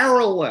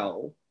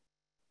parallel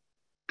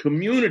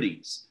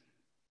communities,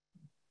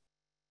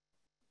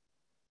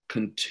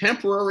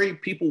 contemporary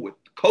people with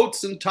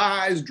coats and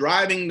ties,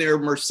 driving their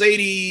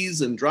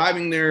Mercedes and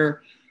driving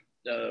their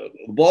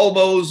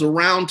Volvos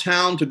around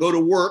town to go to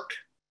work,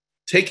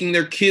 taking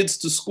their kids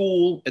to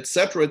school, et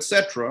cetera, et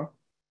cetera.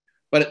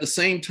 But at the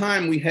same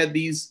time, we had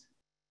these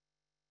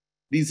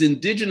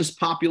indigenous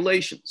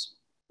populations,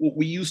 what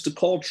we used to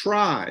call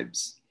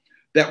tribes,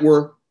 that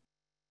were,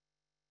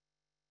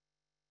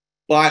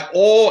 by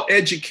all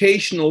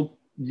educational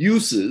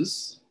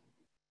uses,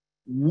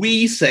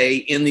 we say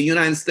in the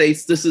United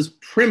States, this is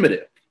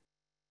primitive.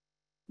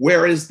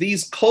 Whereas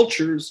these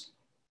cultures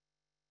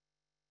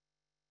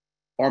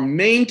are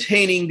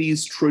maintaining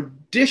these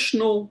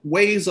traditional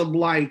ways of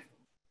life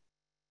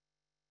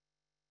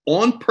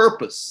on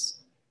purpose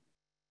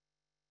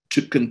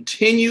to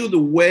continue the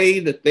way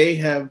that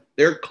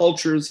their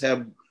cultures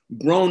have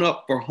grown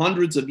up for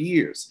hundreds of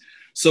years,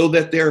 so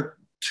that they're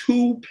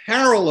two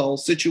parallel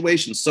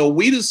situations. So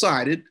we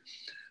decided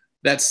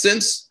that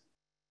since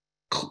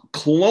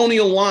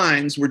colonial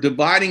lines were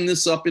dividing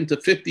this up into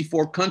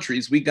 54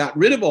 countries, we got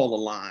rid of all the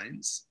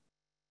lines.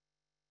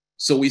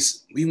 So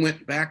we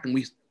went back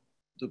and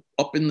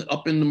up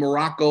in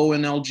Morocco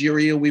and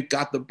Algeria, we've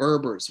got the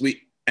Berbers.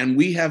 We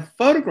have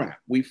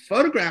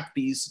photographed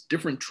these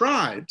different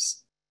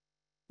tribes.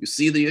 You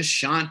see the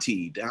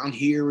Ashanti down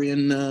here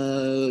in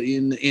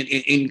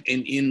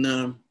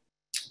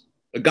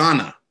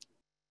Ghana.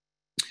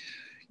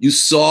 You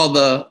saw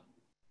the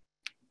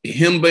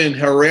Himba and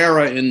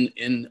Herrera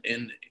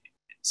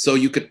so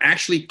you could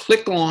actually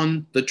click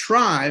on the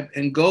tribe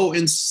and go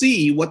and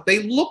see what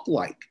they look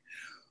like.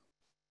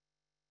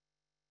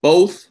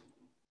 Both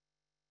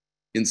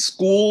in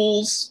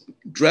schools,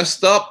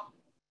 dressed up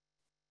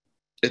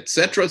et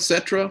cetera, et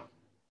cetera.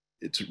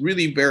 It's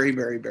really very,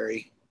 very,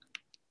 very.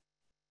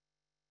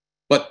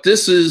 But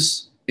this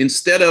is,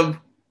 instead of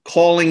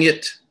calling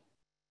it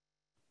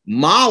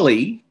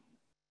Mali,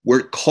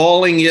 we're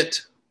calling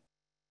it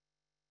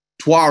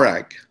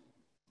Tuareg.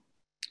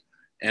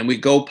 And we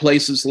go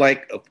places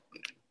like,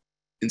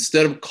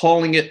 instead of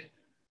calling it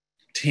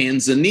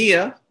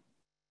Tanzania,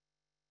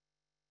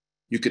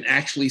 you can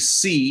actually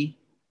see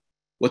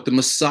what the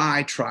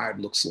Maasai tribe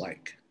looks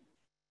like,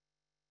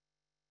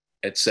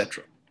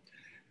 etc.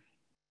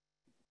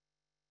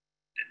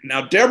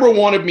 Now, Deborah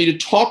wanted me to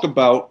talk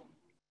about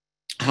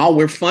how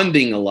we're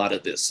funding a lot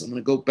of this. I'm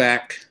going to go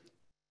back.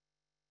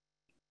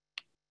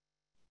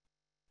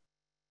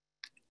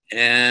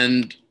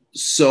 And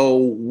so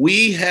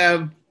we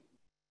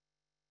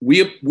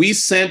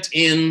sent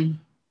in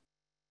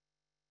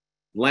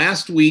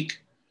last week,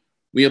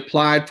 we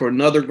applied for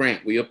another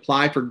grant. We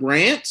applied for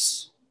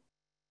grants,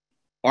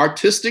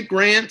 artistic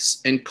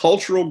grants and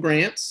cultural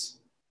grants,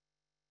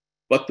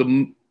 but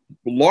the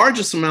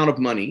largest amount of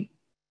money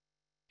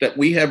that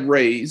we have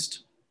raised,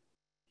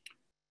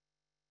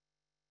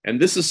 and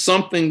this is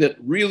something that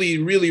really,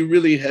 really,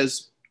 really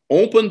has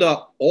opened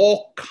up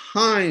all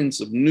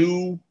kinds of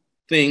new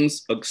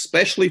things,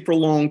 especially for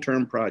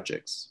long-term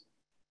projects.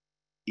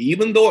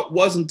 Even though it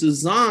wasn't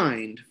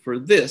designed for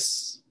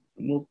this,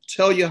 and we'll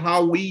tell you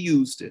how we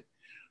used it,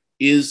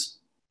 is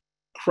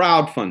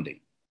crowdfunding.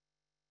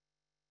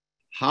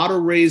 How to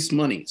raise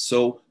money.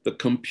 So the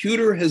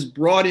computer has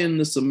brought in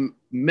this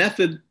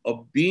method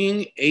of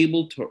being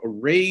able to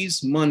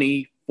raise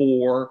money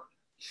for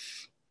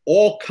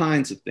all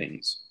kinds of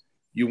things.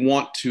 You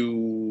want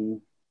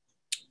to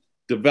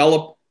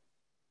develop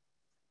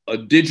a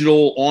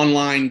digital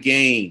online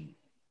game,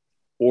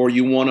 or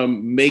you want to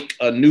make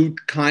a new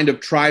kind of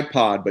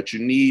tripod, but you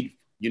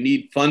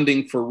need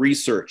funding for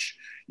research.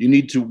 You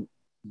need to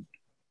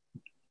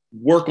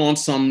work on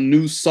some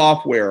new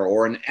software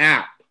or an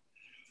app.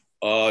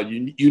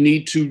 You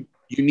need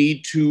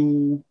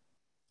to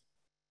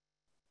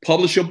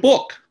publish a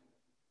book.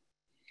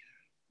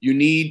 You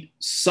need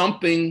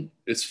something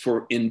that's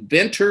for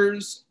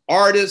inventors,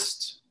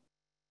 artists,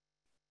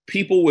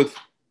 people with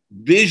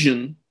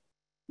vision.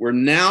 We're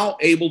now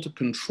able to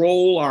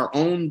control our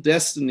own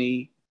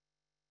destiny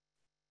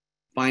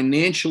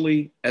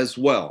financially as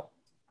well.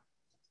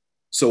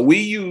 So we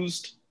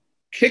used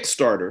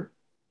Kickstarter,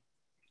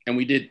 and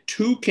we did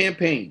 2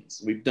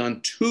 campaigns. We've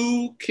done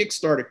 2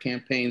 Kickstarter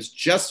campaigns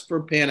just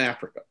for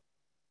Pan-Africa.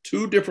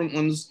 2 different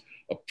ones,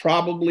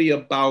 probably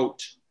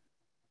about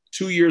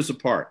 2 years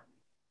apart.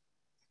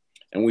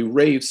 And we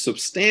raised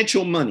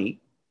substantial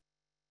money.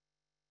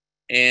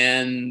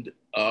 And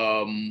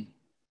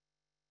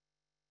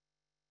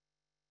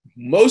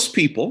most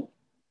people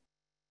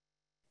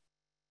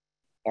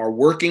are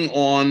working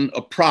on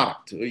a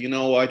product. You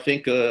know, I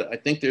think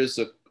there's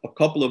a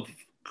couple of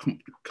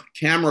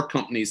camera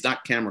companies,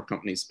 not camera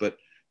companies, but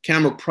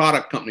camera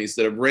product companies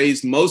that have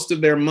raised most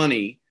of their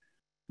money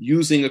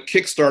using a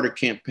Kickstarter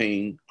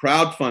campaign,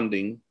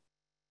 crowdfunding,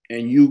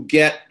 and you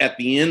get, at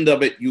the end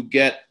of it, you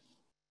get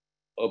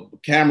a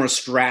camera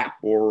strap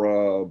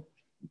or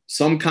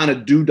some kind of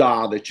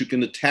doodah that you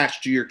can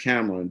attach to your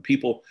camera, and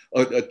people,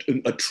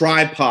 a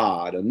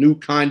tripod, a new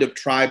kind of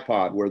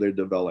tripod where they're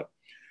developed.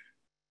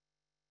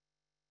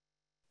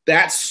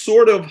 That's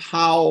sort of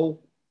how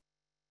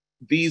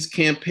these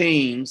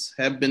campaigns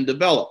have been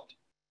developed.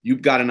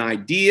 You've got an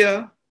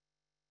idea,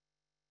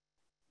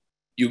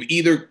 you've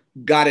either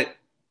got it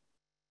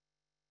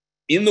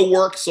in the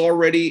works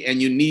already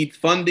and you need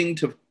funding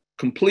to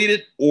complete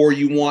it, or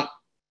you want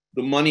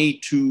the money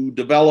to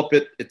develop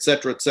it, et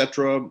cetera, et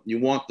cetera. You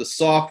want the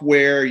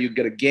software, you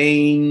get a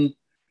game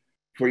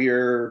for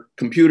your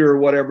computer or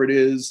whatever it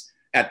is.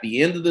 At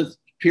the end of the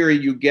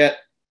period, you get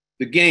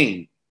the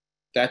game.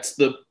 That's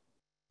the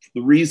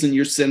reason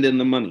you're sending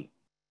the money.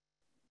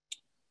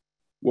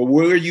 Well,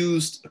 we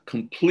used a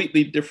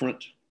completely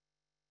different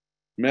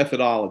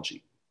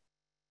methodology.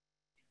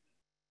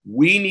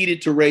 We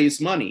needed to raise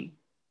money,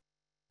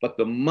 but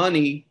the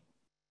money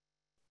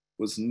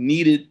was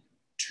needed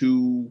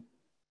to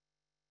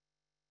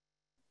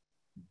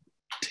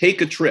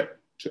take a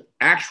trip, to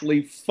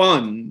actually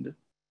fund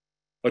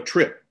a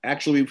trip.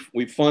 Actually,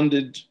 we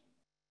funded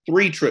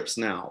 3 trips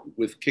now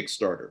with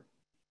Kickstarter.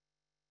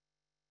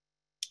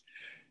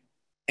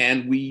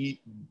 And we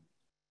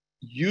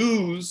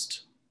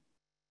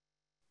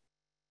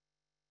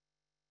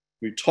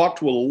talked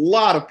to a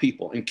lot of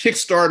people, and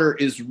Kickstarter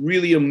is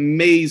really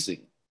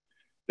amazing.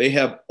 They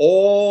have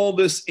all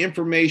this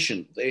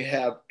information. They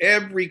have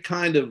every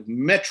kind of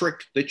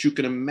metric that you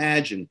can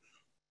imagine.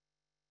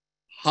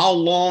 How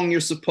long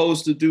you're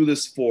supposed to do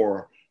this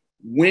for,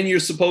 when you're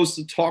supposed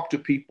to talk to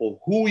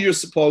people, who you're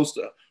supposed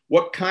to,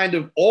 what kind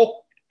of,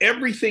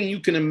 everything you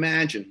can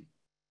imagine.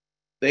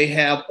 They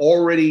have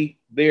already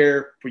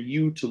there for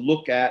you to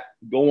look at,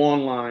 go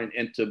online,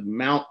 and to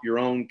mount your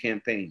own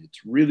campaign.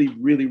 It's really,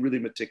 really, really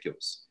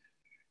meticulous.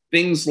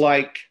 Things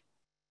like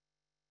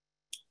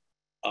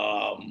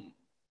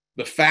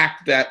the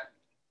fact that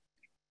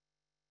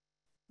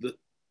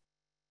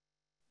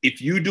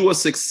if you do a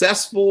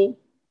successful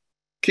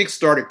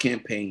Kickstarter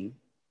campaign,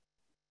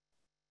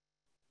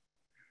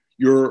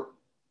 you're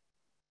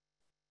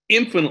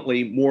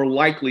infinitely more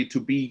likely to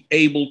be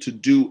able to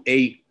do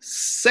a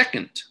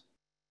second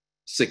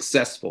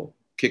successful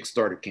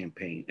Kickstarter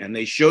campaign. And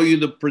they show you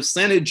the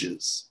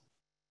percentages.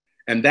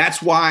 And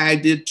that's why I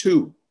did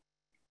two.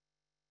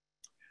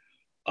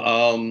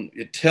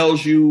 It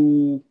tells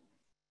you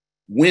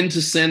when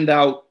to send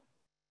out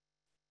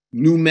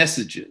new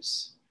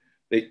messages.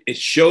 It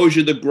shows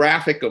you the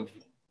graphic of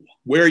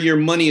where your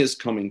money is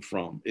coming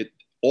from.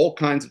 All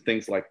kinds of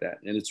things like that.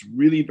 And it's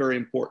really very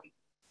important.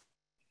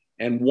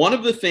 And one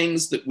of the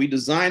things that we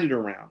designed it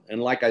around,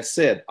 and like I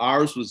said,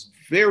 ours was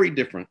very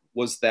different,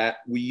 was that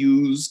we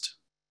used,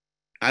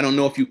 I don't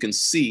know if you can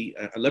see,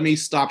 let me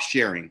stop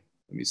sharing.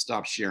 Let me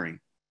stop sharing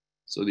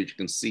so that you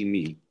can see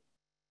me.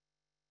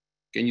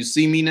 Can you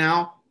see me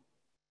now?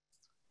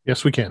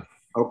 Yes, we can.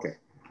 Okay.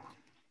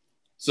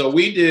 So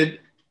we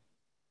did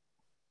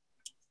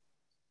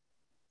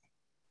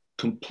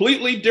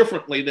completely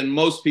differently than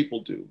most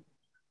people do.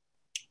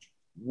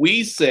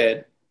 We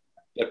said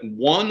that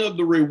one of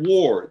the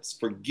rewards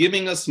for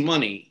giving us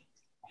money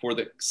for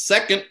the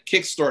second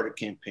Kickstarter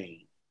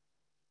campaign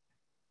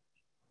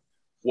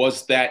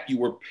was that you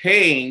were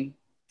paying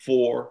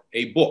for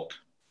a book.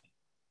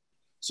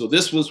 So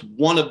this was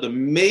one of the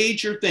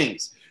major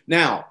things.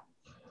 Now,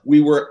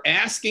 we were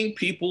asking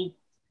people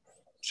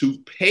to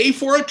pay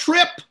for a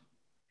trip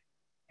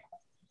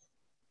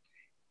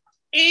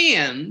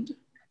and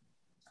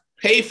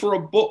pay for a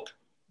book,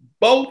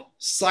 both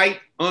sight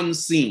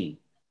unseen.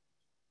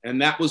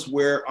 And that was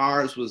where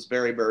ours was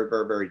very, very,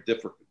 very, very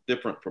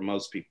different from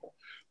most people.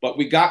 But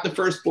we got the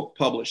first book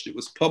published. It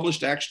was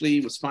published, actually,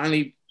 it was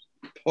finally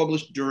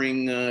published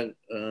during the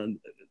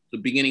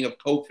beginning of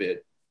COVID.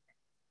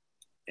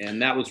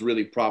 And that was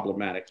really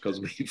problematic because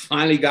we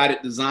finally got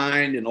it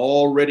designed and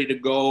all ready to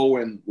go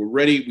and we're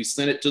ready. We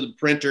sent it to the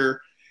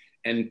printer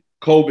and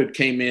COVID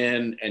came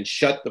in and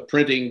shut the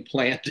printing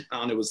plant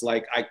down. It was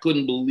like, I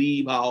couldn't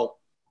believe how,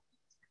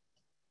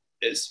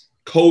 as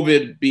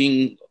COVID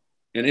being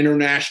an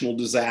international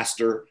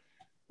disaster,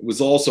 it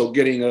was also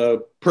getting a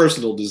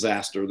personal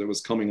disaster that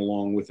was coming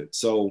along with it.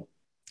 So,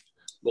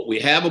 but we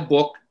have a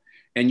book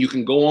and you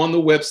can go on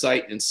the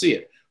website and see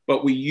it.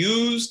 But we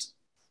used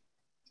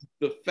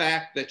the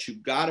fact that you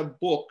got a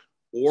book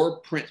or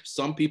print.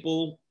 Some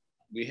people,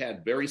 we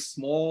had very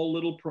small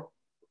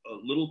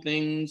little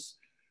things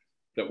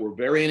that were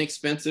very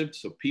inexpensive.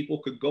 So people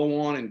could go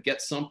on and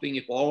get something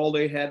if all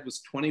they had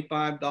was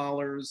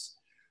 $25.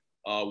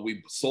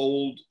 We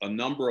sold a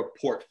number of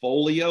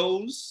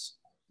portfolios.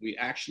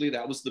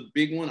 That was the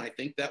big one. I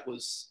think that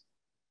was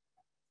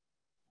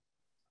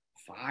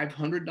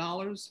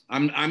 $500.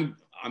 I'm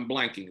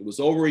blanking. It was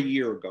over a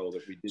year ago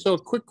that we did. So a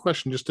quick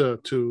question, just to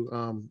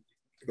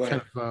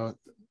kind of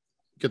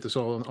get this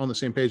all on the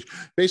same page.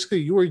 Basically,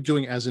 you were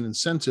doing as an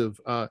incentive,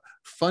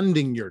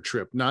 funding your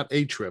trip, not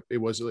a trip. It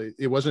wasn't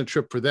a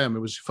trip for them. It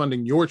was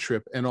funding your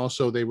trip, and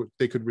also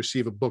they could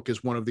receive a book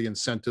as one of the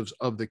incentives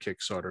of the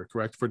Kickstarter.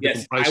 Correct? For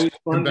different price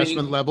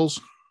investment levels.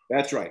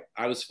 That's right.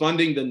 I was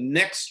funding the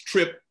next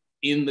trip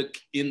in the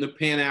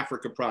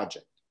panAFRICaproject.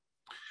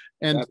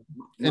 And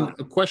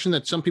a question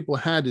that some people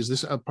had is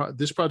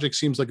this project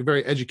seems like a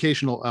very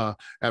educational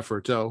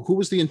effort. Who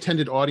was the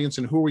intended audience,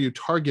 and who were you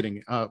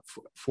targeting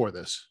for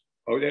this?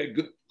 Okay,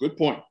 good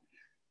point.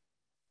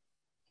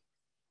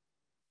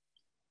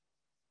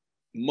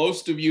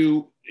 Most of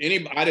you,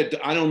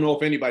 I don't know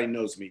if anybody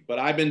knows me, but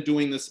I've been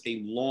doing this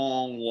a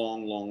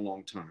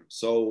long time.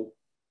 So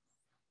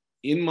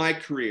in my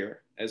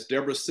career, as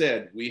Deborah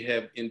said, we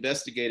have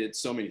investigated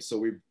so many. So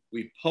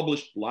we've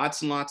published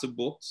lots and lots of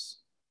books.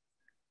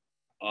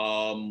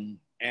 And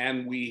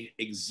we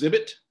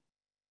exhibit.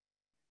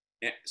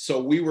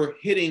 So we were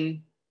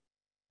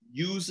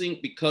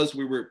because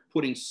we were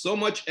putting so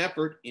much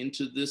effort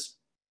into this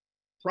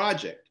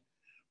project,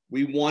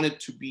 we wanted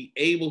to be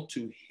able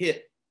to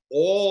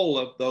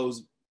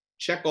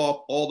check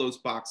off all those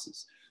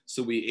boxes.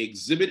 So we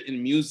exhibit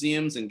in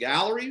museums and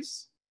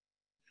galleries.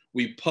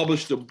 We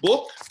published a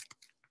book.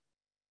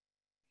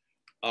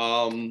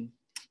 And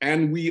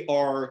we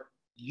are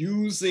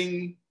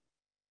using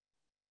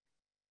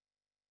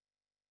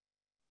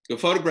the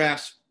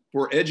photographs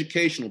for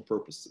educational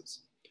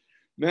purposes.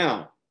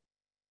 Now,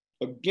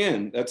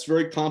 again, that's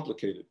very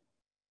complicated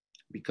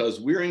because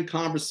we're in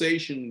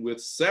conversation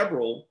with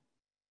several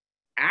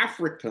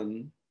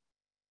African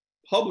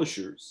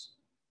publishers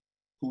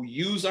who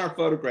use our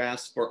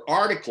photographs for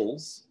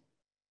articles.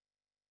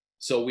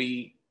 So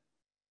we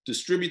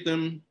distribute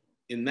them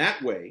in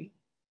that way.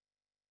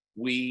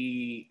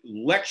 We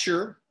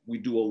lecture. We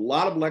do a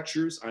lot of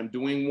lectures. I'm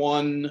doing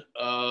one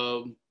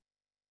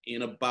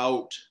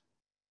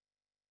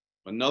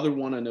another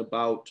one in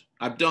about,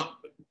 I've done,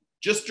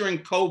 just during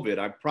COVID,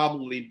 I've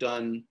probably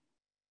done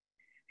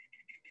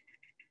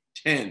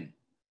 10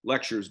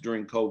 lectures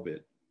during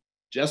COVID,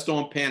 just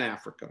on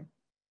Pan-Africa.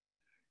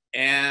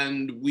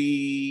 And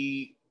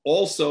we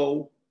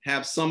also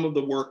have some of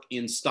the work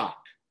in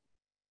stock.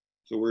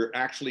 So we're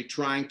actually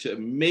trying to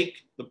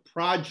make the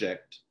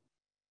project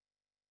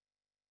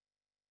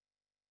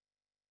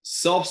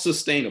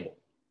self-sustainable,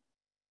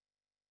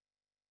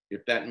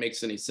 if that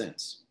makes any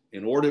sense.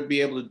 In order to be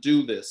able to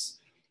do this,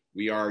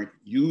 we are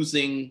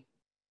using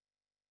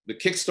the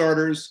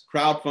Kickstarters,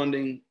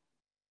 crowdfunding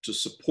to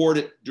support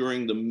it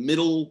during the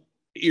middle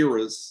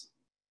eras.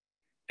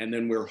 And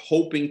then we're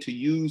hoping to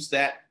use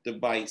that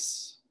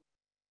device.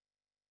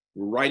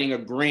 We're writing a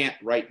grant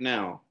right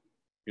now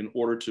in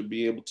order to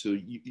be able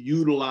to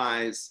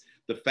utilize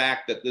the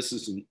fact that this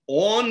is an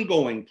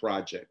ongoing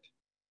project.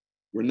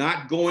 We're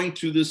not going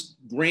to this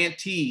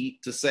grantee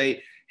to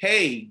say,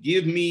 hey,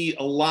 give me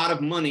a lot of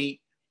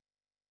money,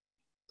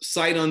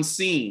 sight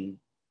unseen.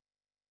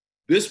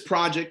 This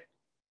project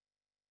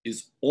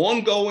is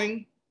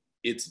ongoing,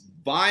 it's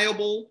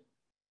viable,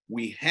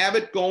 we have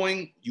it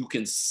going, you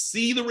can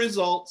see the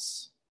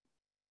results,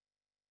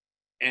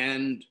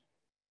 and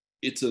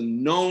it's a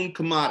known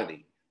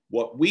commodity.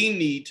 What we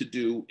need to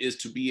do is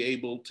to be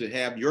able to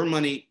have your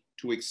money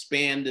to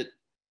expand it,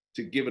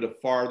 to give it a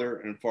farther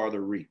and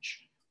farther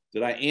reach.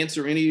 Did I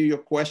answer any of your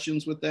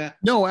questions with that?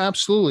 No,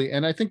 absolutely.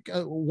 And I think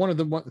one of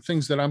the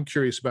things that I'm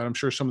curious about, I'm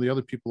sure some of the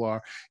other people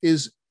are,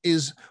 is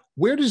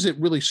where does it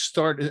really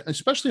start,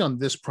 especially on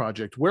this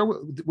project? Where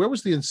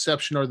was the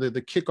inception or the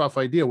kickoff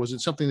idea? Was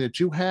it something that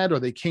you had, or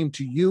they came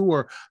to you,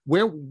 or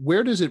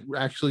where does it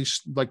actually,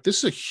 like, this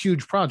is a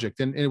huge project,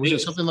 and was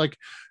it something like,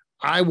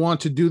 I want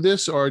to do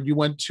this, or you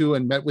went to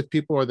and met with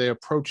people, or they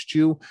approached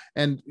you?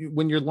 And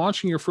when you're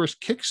launching your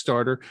first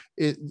Kickstarter,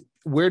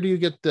 where do you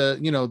get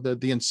the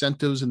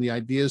incentives and the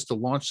ideas to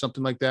launch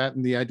something like that?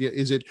 And the idea,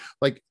 is it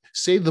like,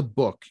 say the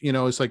book,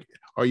 it's like,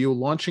 are you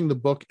launching the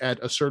book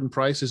at a certain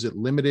price? Is it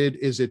limited?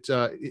 Is it,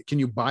 can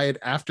you buy it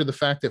after the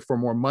fact that for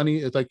more money?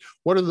 It's like,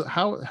 what are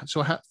how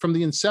from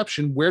the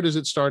inception, where does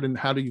it start, and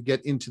how do you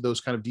get into those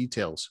kind of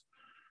details?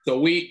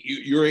 So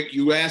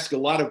you ask a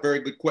lot of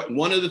very good questions.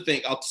 One of the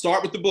things, I'll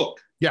start with the book.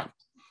 Yeah.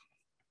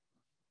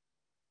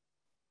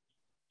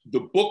 The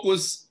book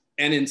was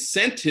an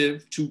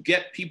incentive to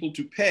get people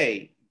to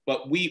pay,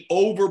 but we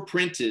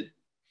overprinted.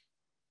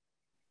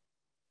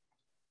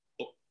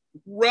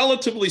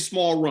 Relatively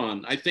small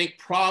run. I think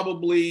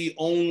probably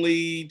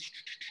only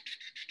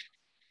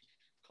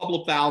a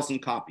couple of thousand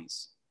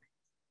copies.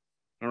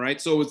 All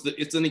right. So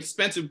it's an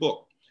expensive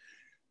book.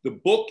 The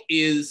book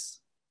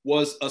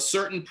was a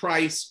certain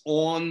price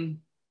on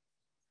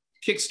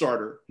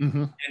Kickstarter,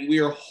 and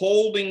we are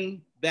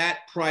holding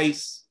that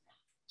price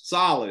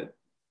solid.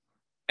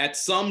 At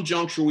some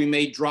juncture, we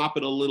may drop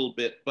it a little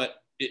bit, but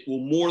it will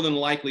more than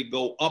likely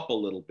go up a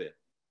little bit.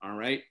 All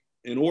right.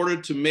 In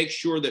order to make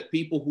sure that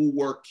people who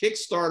were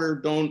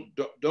Kickstarter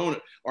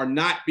don't are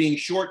not being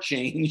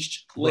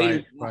shortchanged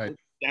later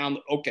down.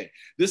 Okay,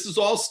 this is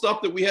all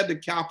stuff that we had to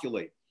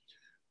calculate.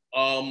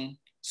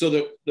 So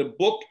the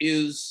book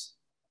is,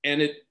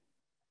 and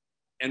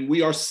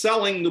we are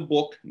selling the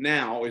book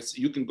now.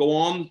 You can go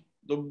on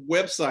the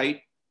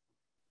website.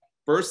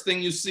 First thing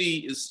you see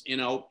is,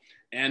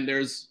 and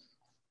there's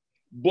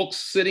books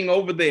sitting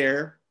over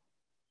there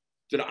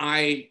that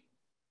I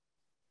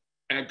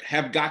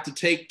have got to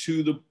take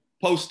to the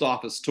post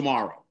office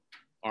tomorrow.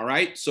 All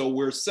right. So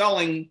we're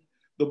selling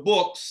the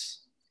books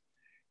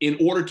in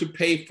order to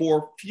pay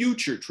for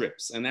future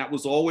trips. And that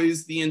was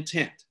always the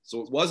intent.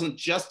 So it wasn't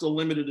just a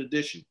limited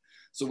edition.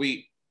 So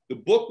the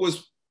book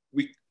was,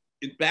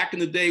 back in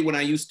the day when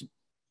I used to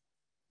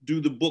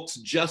do the books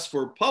just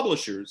for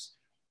publishers,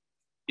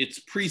 it's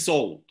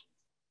pre-sold.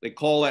 They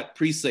call that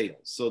pre-sales.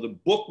 So the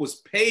book was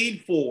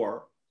paid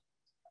for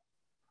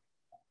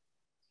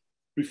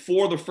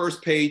before the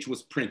first page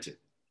was printed.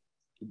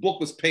 The book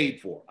was paid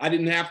for. I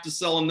didn't have to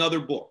sell another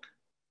book.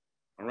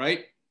 All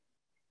right.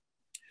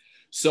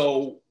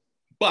 So,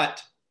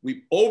 but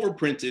we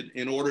overprinted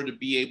in order to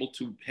be able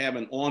to have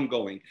an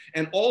ongoing,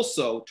 and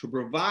also to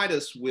provide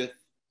us with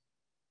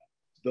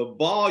the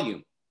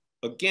volume.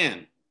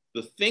 Again,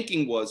 the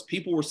thinking was,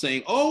 people were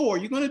saying, oh, are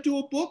you going to do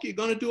a book? You're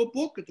going to do a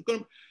book?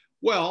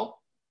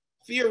 Well,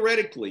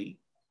 theoretically,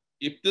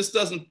 if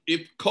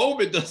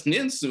COVID doesn't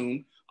end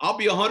soon, I'll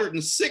be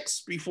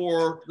 106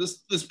 before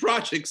this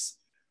project's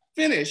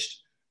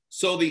finished.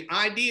 So the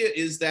idea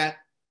is that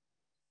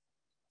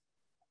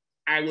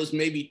I was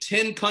maybe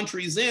 10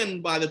 countries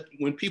in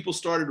when people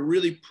started to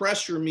really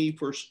pressure me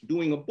for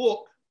doing a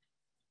book.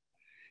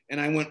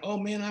 And I went, oh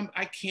man,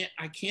 I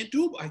can't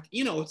do it.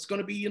 It's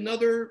going to be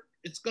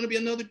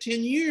another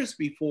 10 years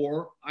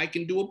before I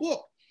can do a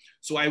book.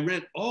 So I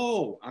went,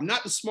 oh, I'm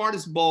not the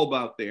smartest bulb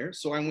out there.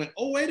 So I went,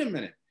 oh, wait a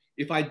minute.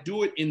 If I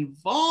do it in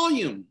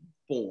volume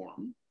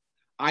form,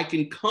 I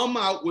can come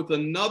out with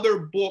another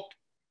book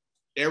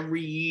every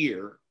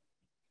year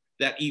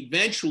that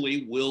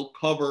eventually will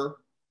cover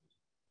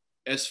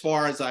as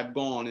far as I've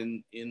gone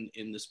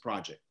in this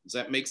project. Does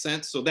that make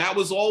sense? So that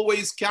was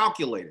always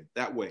calculated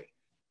that way.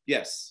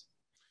 Yes.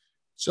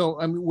 So,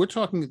 we're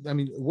talking,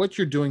 what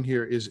you're doing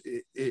here is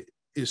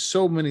is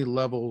so many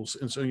levels.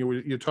 And so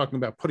you're talking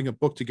about putting a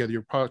book together.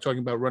 You're talking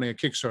about running a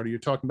Kickstarter. You're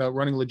talking about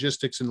running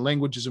logistics and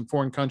languages in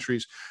foreign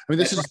countries. I mean,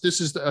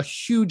 this is a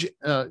huge,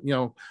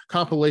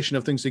 compilation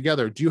of things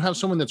together. Do you have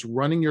someone that's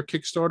running your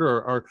Kickstarter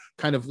or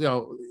kind of,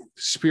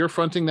 spear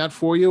fronting that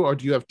for you? Or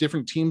do you have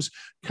different teams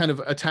kind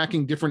of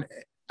attacking different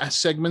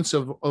segments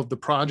of the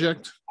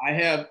project?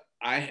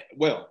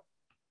 Well,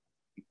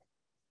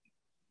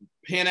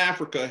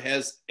 Pan-Africa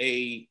has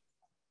a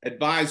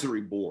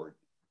advisory board.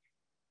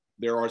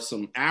 There are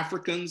some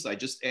Africans. I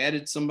just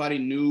added somebody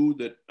new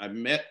that I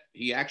met.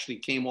 He actually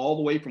came all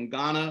the way from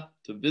Ghana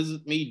to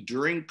visit me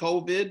during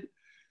COVID.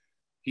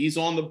 He's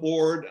on the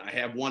board. I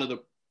have one of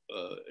the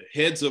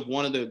heads of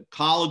one of the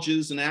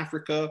colleges in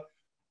Africa.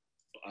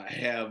 I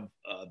have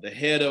the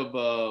head of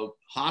a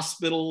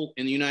hospital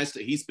in the United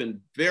States. He's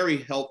been very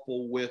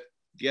helpful with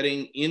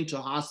getting into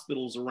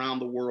hospitals around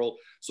the world.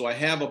 So I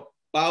have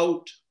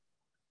about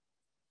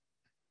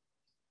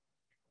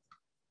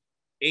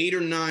 8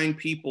 or 9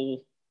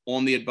 people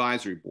on the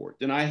advisory board.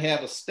 Then I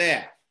have a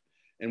staff,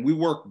 and we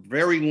work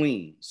very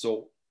lean.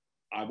 So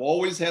I've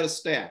always had a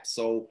staff.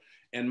 So,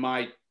 and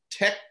my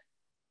tech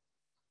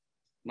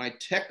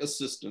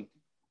assistant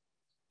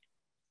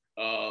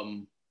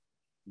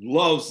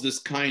loves this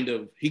kind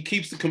of, he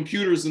keeps the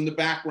computers in the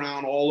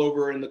background all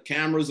over and the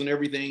cameras and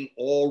everything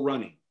all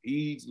running.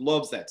 He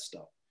loves that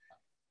stuff.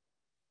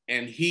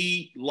 And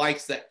he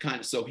likes that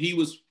kind of, so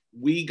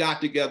we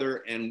got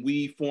together and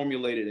we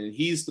formulated, and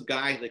he's the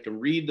guy that can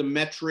read the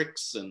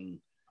metrics and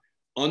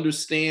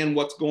understand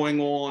what's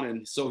going on.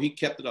 And so he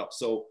kept it up.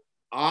 So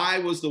I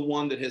was the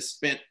one that has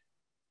spent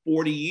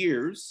 40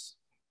 years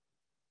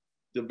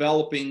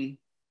developing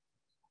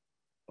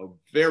a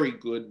very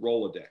good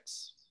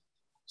Rolodex.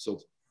 So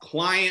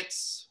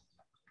clients,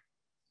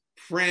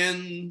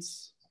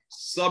 friends,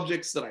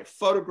 subjects that I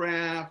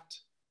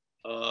photographed,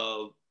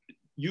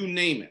 you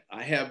name it.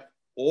 I have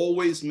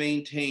always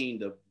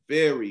maintained a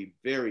very,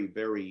 very,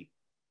 very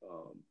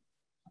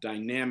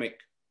dynamic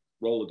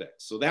Rolodex.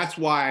 So that's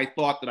why I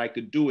thought that I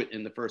could do it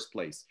in the first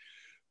place.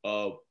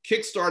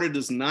 Kickstarter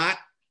does not,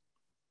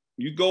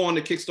 you go on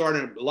the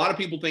Kickstarter, and a lot of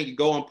people think you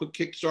go on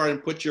Kickstarter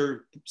and put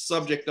your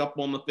subject up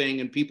on the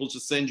thing and people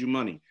just send you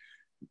money.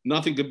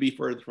 Nothing could be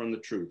further from the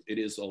truth. It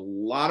is a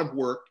lot of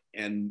work,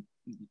 and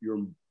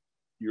your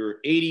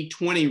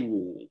 80-20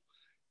 rule,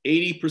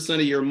 80%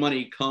 of your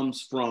money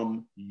comes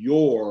from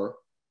your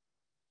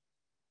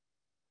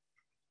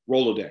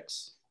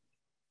Rolodex.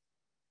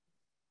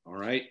 All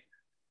right.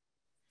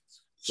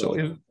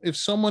 So if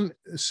someone,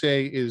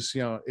 say, is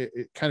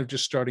kind of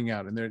just starting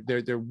out, and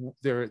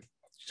they're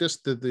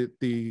just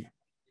the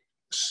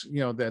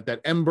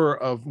that ember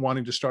of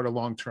wanting to start a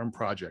long-term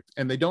project,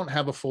 and they don't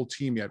have a full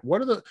team yet,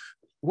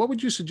 what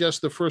would you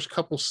suggest the first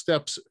couple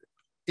steps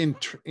in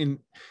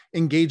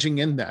engaging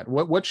in that?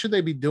 What should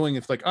they be doing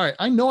if, like, all right,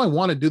 I know I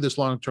want to do this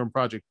long-term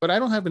project, but I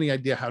don't have any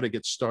idea how to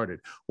get started?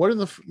 What are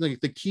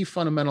the key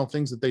fundamental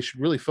things that they should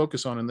really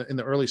focus on in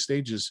the early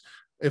stages,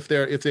 if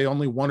they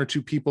only 1 or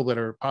 2 people that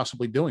are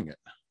possibly doing it?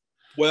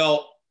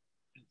 Well,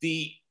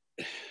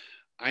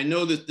 I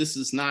know that this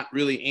is not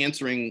really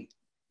answering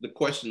the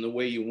question the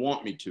way you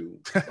want me to.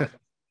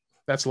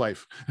 That's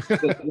life.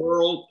 The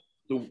world,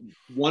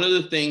 one of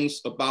the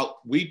things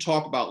we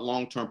talk about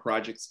long-term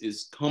projects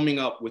is coming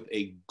up with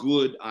a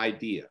good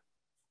idea.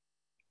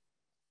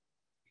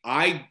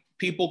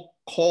 People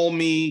call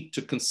me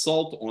to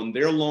consult on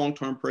their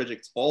long-term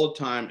projects all the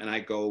time, and I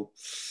go,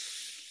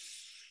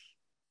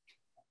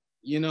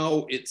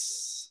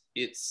 it's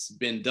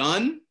been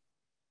done.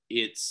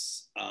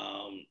 It's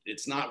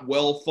not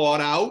well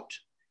thought out,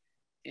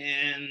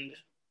 and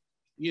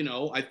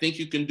I think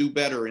you can do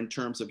better in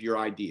terms of your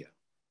idea.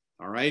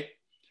 All right.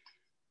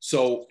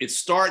 So it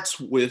starts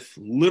with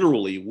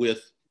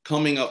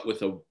coming up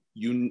with a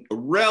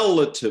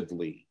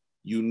relatively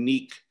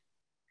unique,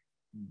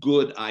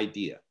 good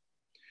idea.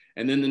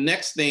 And then the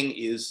next thing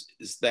is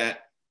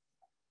that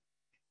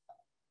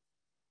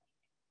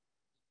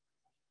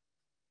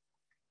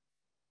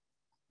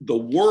the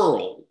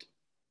world,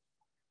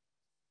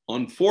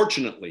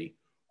 unfortunately,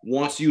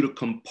 wants you to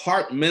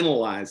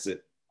compartmentalize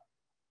it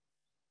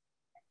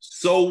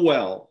so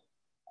well.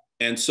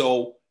 And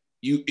so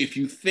if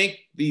you think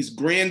these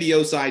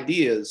grandiose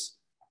ideas,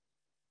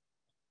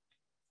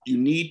 you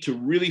need to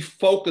really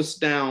focus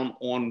down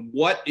on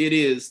what it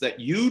is that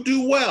you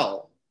do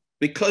well,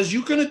 because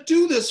you're going to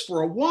do this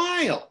for a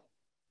while.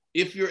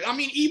 Even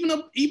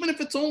if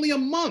it's only a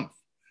month,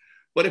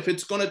 but if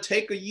it's going to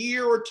take a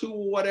year or 2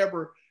 or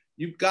whatever,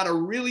 you've got to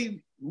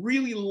really,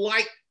 really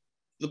like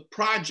the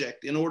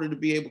project in order to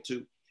be able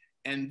to.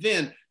 And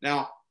then,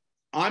 now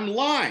I'm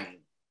lying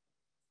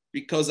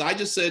because I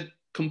just said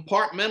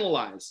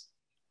compartmentalize.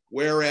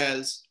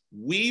 Whereas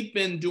we've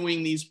been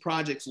doing these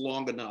projects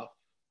long enough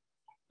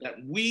that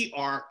we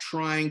are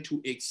trying to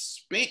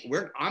expand.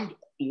 I'm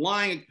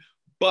lying,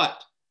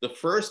 but the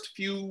first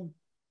few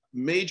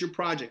major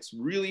projects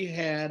really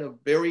had a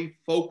very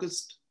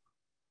focused,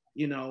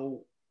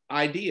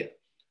 idea.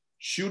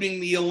 Shooting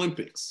the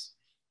Olympics.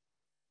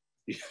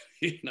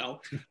 You know,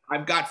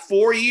 I've got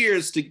 4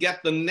 years to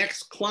get the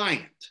next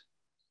client.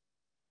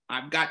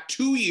 I've got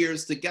 2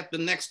 years to get the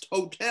next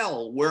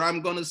hotel where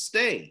I'm going to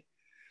stay.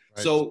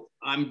 Right. So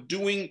I'm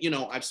doing, you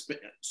know,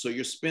 so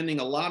you're spending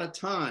a lot of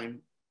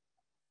time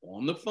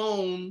on the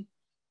phone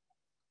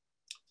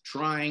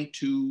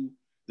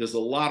there's a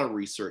lot of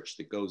research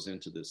that goes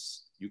into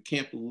this. You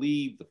can't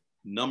believe the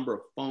number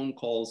of phone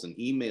calls and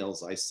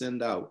emails I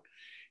send out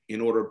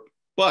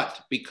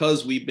but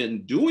because we've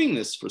been doing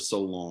this for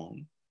so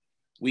long,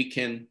 we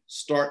can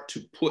start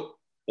to put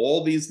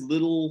all these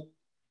little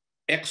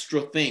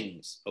extra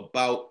things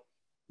about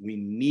we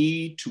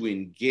need to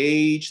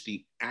engage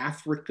the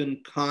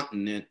African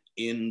continent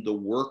in the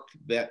work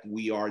that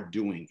we are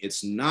doing.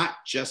 It's not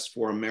just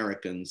for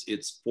Americans,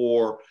 it's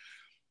for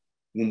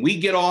when we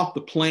get off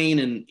the plane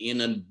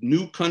in a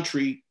new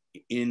country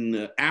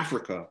in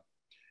Africa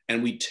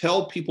and we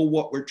tell people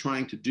what we're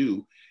trying to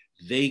do,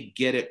 they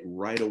get it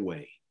right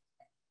away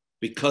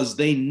because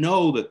they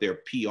know that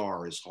their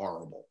PR is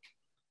horrible.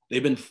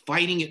 They've been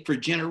fighting it for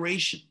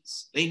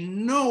generations. They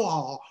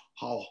know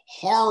how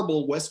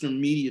horrible Western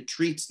media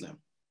treats them.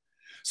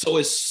 So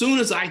as soon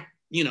as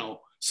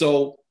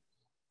so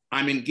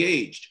I'm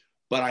engaged,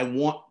 but I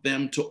want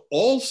them to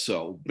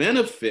also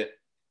benefit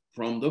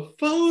from the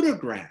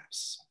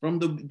photographs, from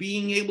the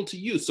being able to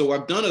use. So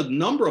I've done a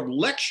number of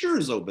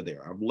lectures over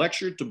there. I've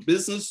lectured to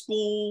business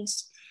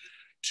schools,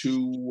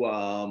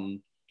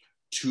 to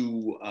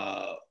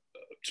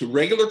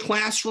regular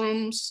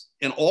classrooms,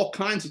 and all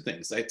kinds of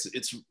things.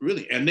 It's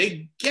really, and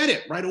they get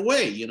it right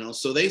away, you know.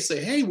 So they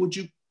say, hey,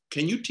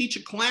 can you teach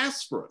a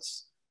class for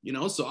us? You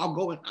know, so I'll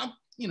go and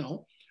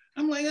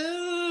I'm like,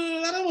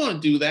 I don't want to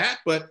do that,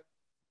 but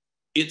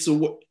it's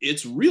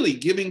really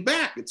giving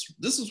back.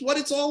 This is what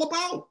it's all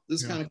about.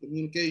 This kind of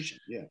communication.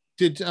 Yeah.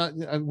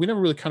 We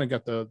never really kind of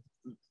got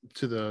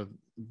to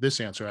this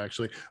answer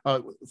actually.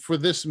 For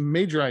this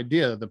major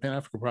idea, the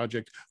Pan-Africa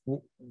Project,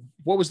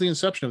 what was the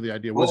inception of the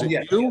idea? Was it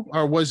you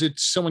or was it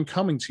someone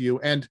coming to you?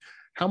 And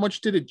how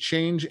much did it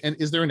change? And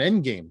is there an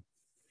end game?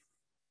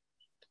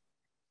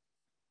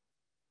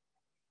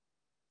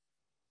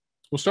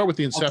 We'll start with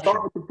the inception. I'll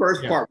start with the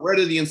first part. Where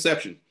did the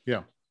inception?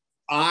 Yeah.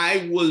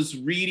 I was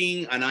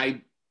reading, and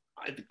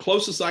the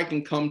closest I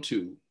can come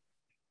to,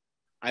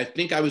 I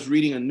think I was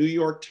reading a New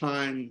York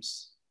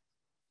Times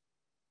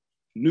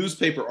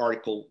newspaper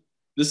article.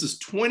 This is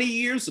 20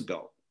 years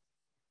ago,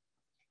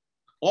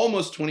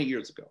 almost 20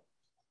 years ago,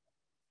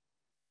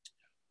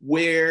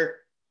 where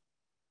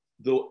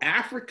the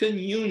African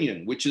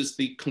Union, which is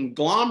the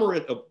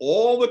conglomerate of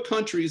all the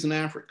countries in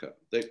Africa,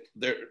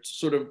 they're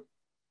sort of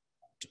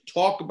to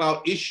talk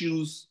about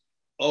issues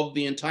of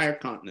the entire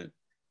continent,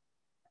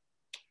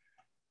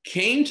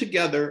 came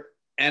together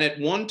and at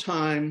one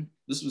time,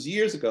 this was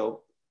years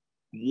ago,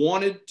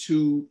 wanted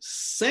to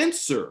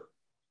censor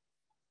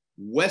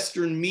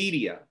Western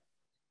media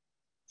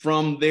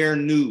from their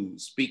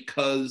news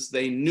because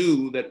they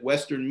knew that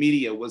Western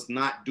media was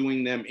not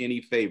doing them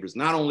any favors.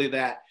 Not only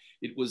that,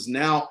 it was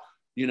now,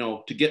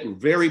 to get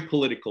very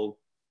political,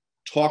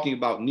 talking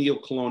about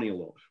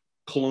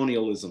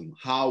colonialism,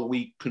 how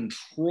we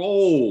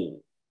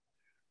control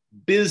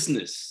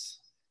business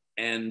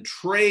and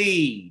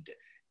trade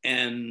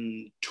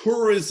and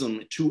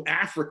tourism to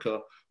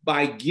Africa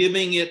by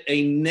giving it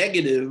a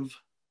negative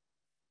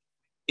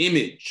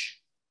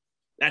image.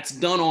 That's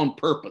done on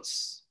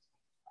purpose.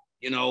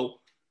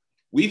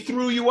 We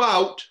threw you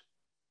out.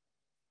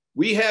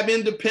 We have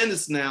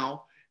independence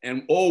now,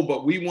 and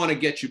but we want to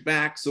get you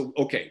back. So,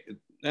 okay,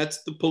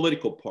 that's the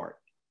political part.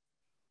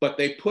 But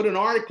they put an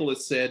article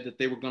that said that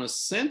they were going to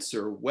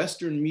censor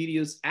Western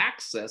media's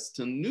access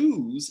to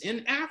news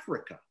in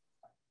Africa.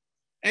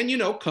 And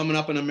coming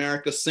up in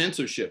America,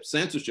 censorship.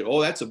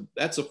 Oh, that's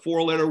a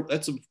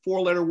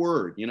four-letter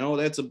word. You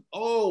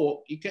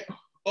can't.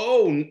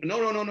 Oh,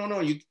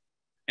 no.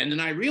 And then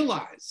I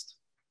realized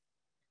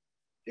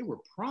they were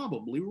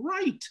probably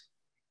right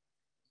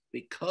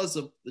because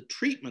of the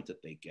treatment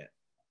that they get.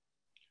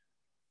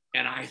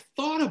 And I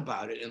thought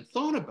about it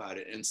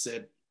and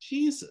said,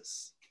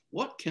 Jesus,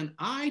 what can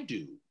I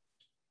do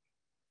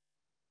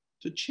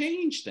to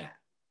change that?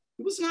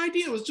 It was an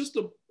idea. It was just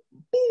a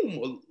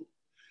boom.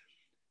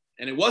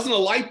 And it wasn't a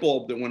light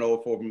bulb that went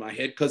off over my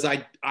head because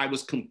I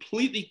was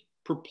completely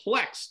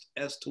perplexed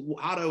as to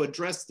how to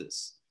address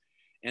this,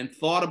 and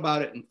thought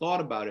about it. And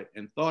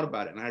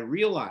I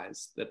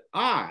realized that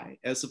I,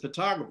 as a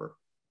photographer,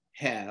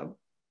 have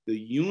the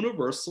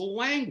universal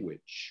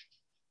language.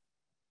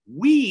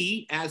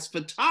 We, as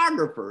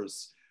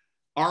photographers,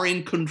 are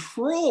in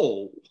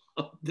control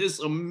of this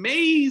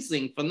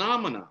amazing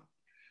phenomenon,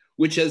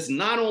 which has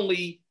not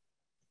only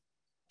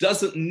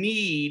doesn't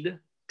need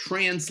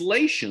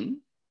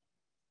translation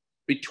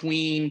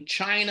between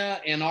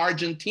China and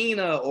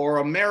Argentina or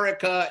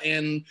America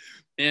and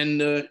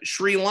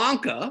Sri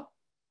Lanka.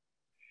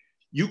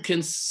 You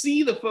can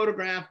see the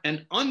photograph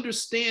and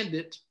understand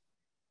it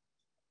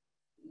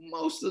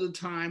most of the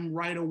time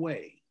right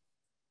away.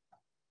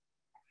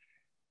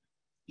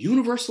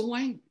 Universal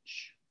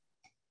language.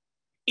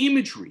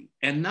 imagery.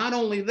 And not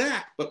only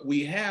that, but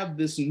we have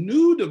this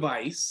new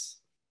device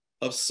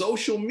of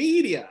social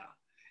media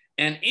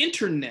and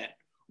internet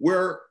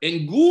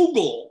and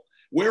Google,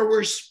 where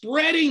we're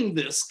spreading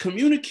this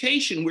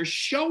communication, we're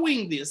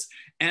showing this,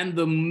 and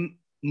the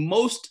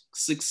most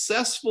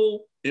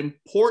successful,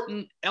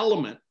 important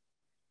element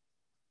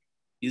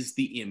is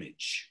the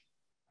image.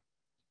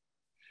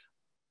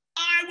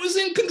 I was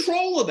in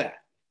control of that.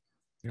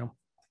 Yeah.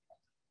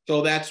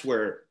 So that's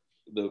where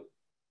the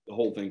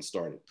whole thing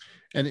started.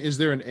 And is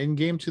there an end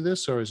game to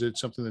this, or is it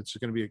something that's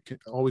going to be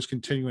always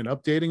continuing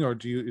updating, or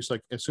it's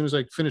like as soon as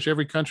I finish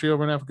every country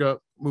over in Africa,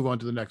 move on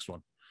to the next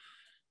one?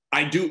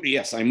 I do,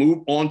 yes. I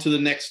move on to the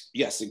next,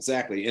 yes,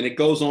 exactly. And it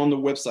goes on the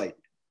website.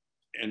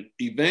 And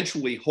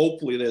eventually,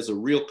 hopefully, there's a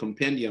real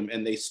compendium,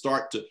 and they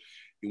start to.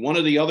 One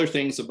of the other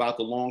things about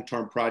the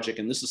long-term project,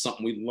 and this is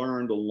something we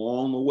learned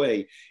along the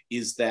way,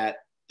 is that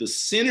the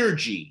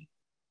synergy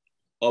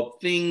of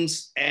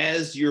things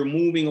as you're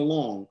moving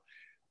along,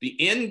 the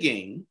end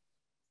game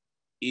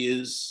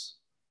is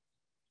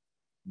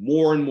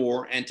more and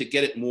more, and to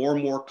get it more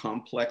and more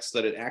complex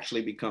that it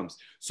actually becomes.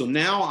 So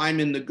now I'm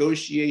in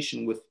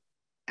negotiation with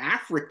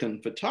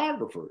African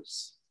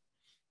photographers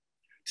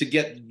to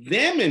get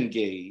them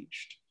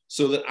engaged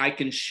so that I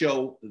can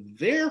show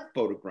their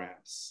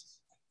photographs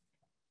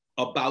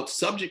about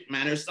subject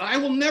matters that I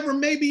will never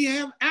maybe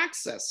have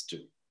access to,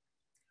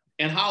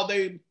 and how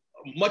they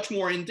much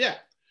more in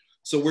depth.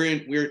 So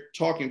we're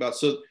talking about,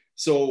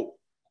 so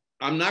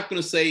I'm not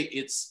going to say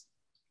it's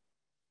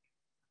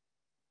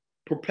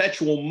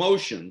perpetual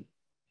motion,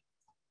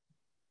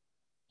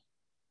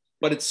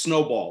 but it's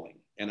snowballing,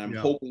 and I'm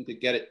hoping to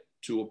get it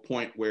to a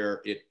point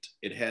where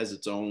it has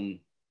its own,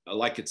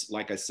 like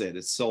I said,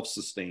 it's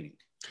self-sustaining.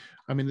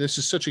 I mean, this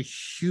is such a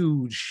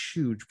huge,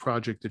 huge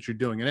project that you're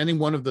doing. And any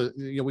one of the,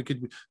 we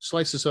could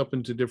slice this up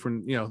into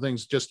different,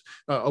 things, just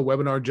a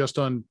webinar just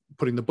on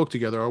putting the book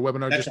together, or a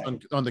webinar just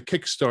on the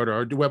Kickstarter,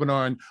 or a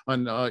webinar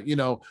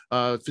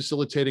on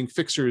facilitating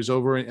fixers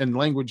over in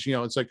language.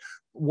 It's like,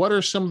 what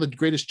are some of the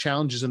greatest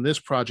challenges in this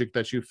project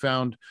that you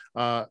found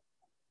for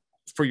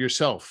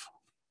yourself?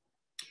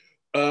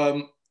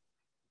 Do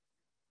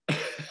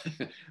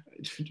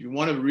you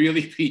want to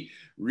really be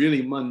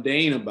really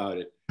mundane about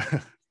it?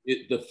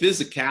 The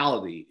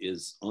physicality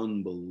is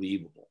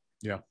unbelievable.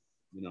 Yeah.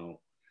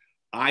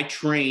 I've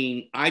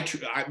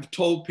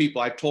told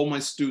my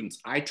students,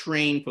 I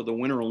train for the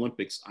Winter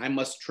Olympics. I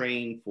must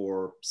train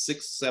for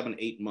 6, 7,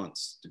 8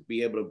 months to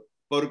be able to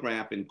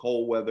photograph in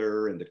cold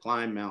weather and to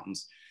climb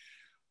mountains.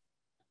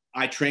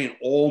 I train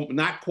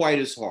not quite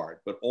as hard,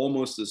 but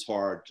almost as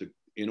hard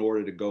in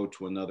order to go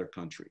to another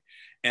country.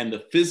 And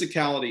the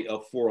physicality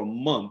of, for a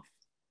month,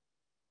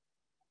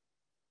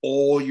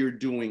 all you're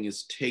doing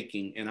is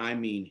taking, and I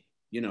mean,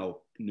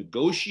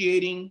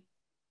 negotiating.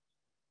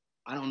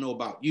 I don't know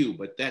about you,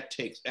 but that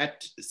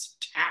is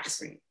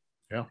taxing.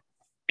 Yeah.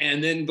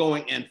 And then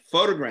going and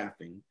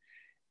photographing,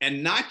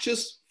 and not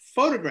just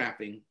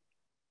photographing,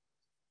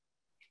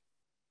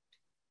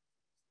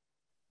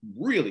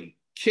 really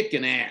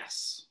kicking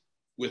ass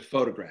with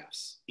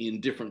photographs in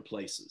different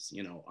places.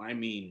 I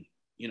mean,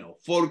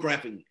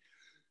 photographing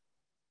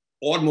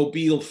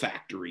automobile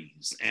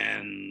factories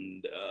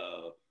and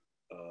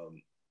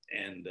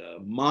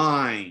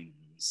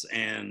mines,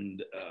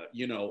 and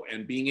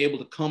and being able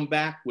to come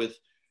back with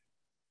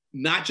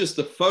not just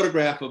the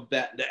photograph of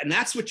that, and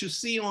that's what you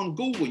see on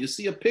Google. You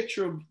see a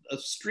picture of a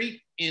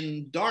street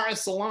in Dar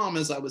es Salaam,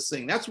 as I was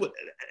saying. That's what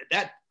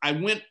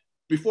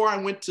before I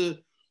went to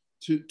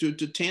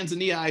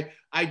Tanzania.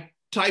 I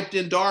typed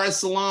in Dar es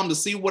Salaam to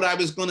see what I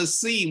was going to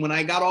see when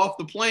I got off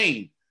the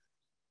plane.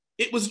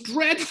 It was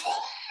dreadful.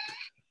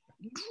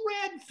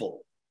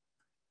 Dreadful.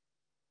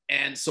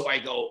 And so I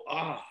go,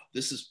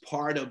 this is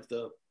part of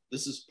the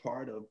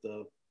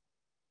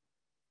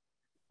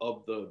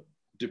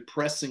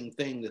depressing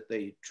thing that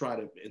they try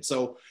to. And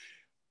so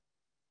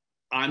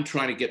I'm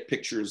trying to get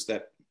pictures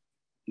that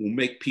will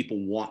make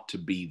people want to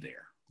be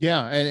there.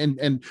 Yeah,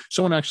 and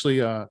someone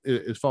actually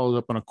it followed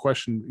up on a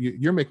question.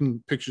 You're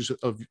making pictures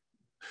of,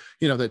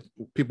 that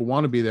people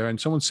want to be there, and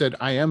someone said,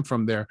 "I am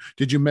from there."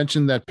 Did you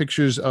mention that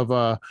pictures of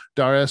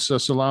Dar es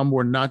Salaam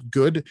were not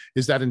good?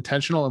 Is that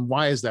intentional, and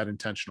why is that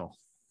intentional?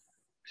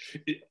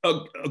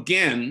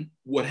 Again,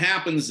 what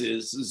happens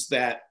is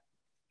that,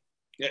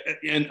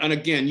 and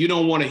again, you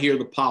don't want to hear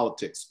the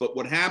politics, but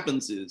what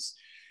happens is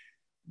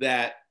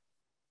that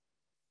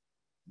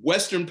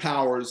Western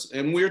powers,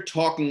 and we're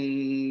talking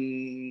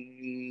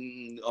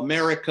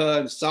America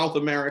and South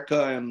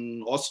America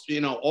and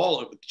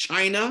all of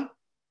China,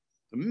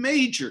 a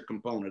major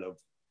component of,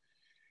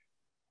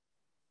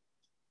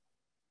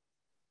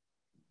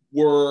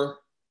 were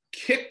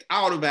kicked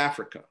out of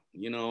Africa.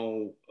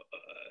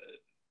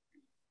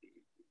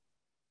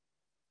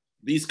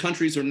 These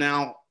countries are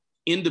now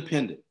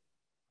independent.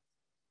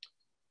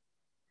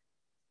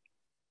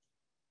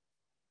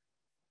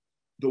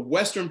 The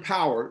Western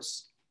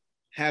powers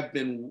have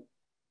been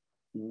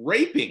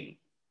raping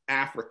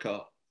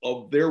Africa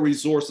of their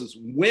resources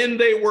when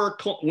they were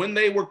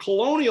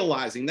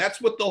colonializing. That's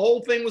what the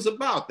whole thing was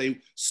about. They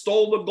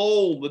stole the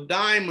gold, the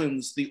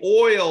diamonds, the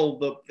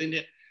oil,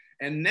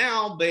 and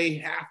now they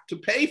have to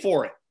pay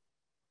for it.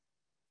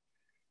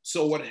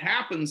 So what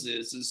happens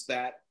is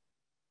that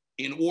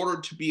in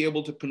order to be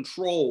able to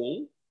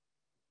control,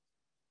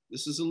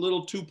 this is a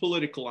little too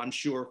political, I'm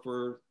sure,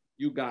 for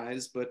you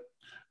guys, but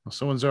well,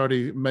 someone's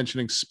already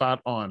mentioning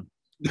spot on.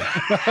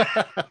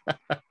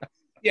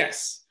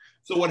 Yes.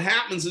 So what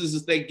happens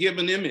is they give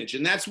an image,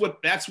 and that's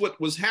what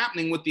was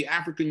happening with the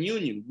African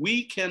Union.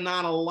 We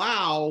cannot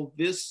allow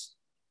this.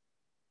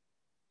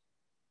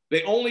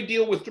 They only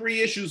deal with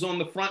 3 issues on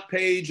the front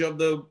page of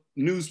the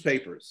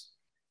newspapers: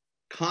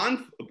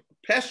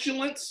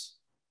 pestilence,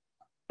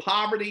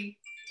 poverty,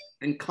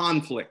 and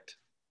conflict.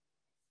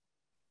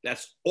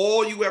 That's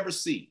all you ever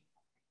see.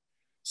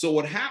 So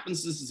what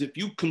happens is if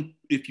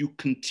you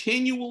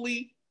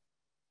continually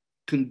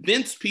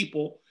convince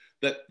people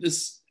that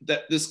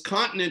this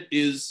continent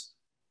is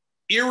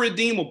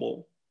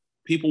irredeemable,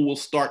 people will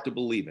start to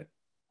believe it.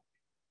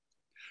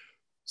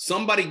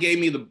 Somebody gave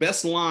me the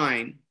best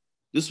line.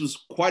 This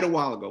was quite a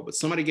while ago, but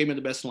somebody gave me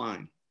the best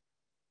line.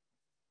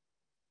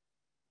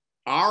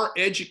 To our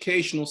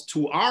educational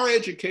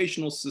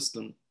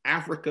system,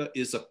 Africa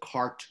is a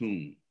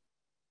cartoon.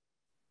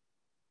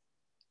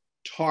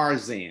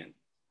 Tarzan,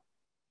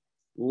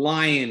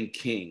 Lion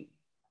King,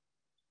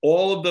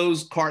 all of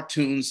those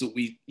cartoons that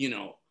we,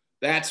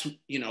 that's,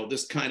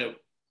 this kind of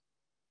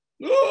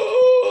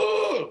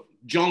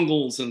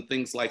jungles and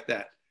things like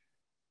that.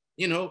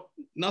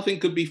 Nothing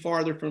could be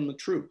farther from the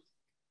truth.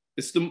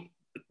 It's the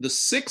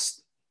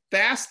 6th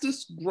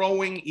fastest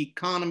growing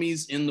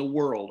economies in the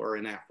world are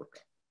in Africa.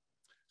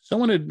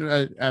 Someone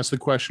had asked the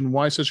question,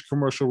 why such a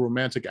commercial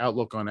romantic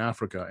outlook on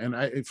Africa?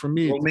 And for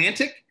me,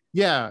 romantic?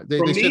 Yeah, they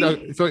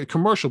said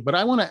commercial, but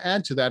I want to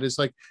add to that is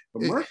like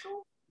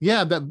commercial.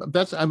 Yeah,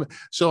 that's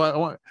so I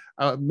want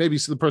maybe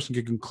so the person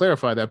can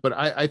clarify that, but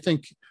I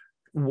think,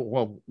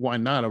 well, why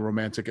not a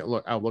romantic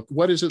outlook?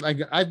 What is it like?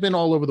 I've been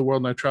all over the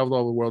world and I've traveled all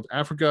over the world.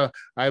 Africa,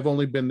 I've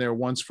only been there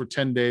once for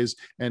 10 days,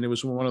 and it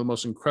was one of the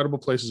most incredible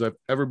places I've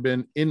ever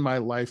been in my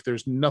life.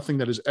 There's nothing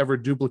that has ever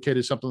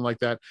duplicated something like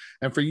that.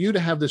 And for you to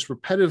have this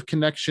repetitive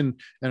connection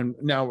and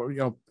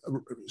now,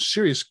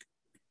 serious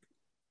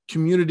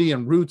community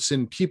and roots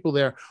and people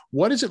there,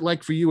 what is it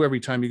like for you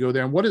every time you go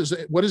there, and what does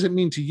it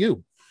mean to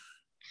you?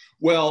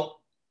 Well,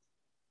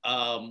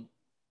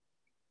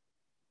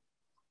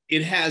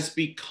 it has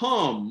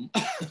become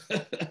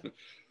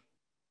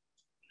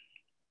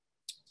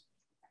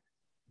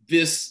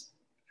this.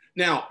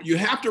 Now, you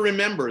have to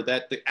remember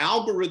that the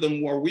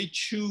algorithm where we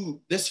choose,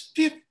 there's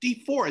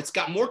 54, it's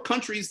got more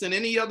countries than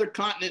any other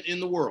continent in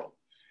the world.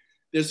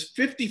 There's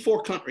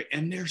 54 countries,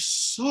 and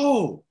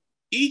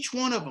each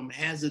one of them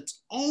has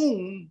its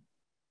own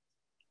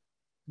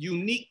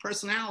unique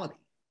personality.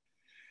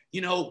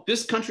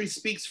 This country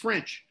speaks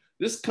French.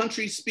 This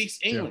country speaks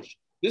English.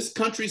 Yeah. This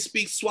country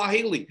speaks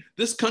Swahili.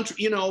 This country,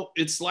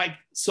 it's like,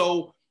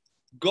 so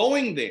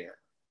going there,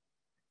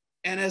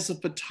 and as a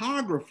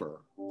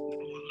photographer,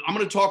 I'm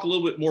going to talk a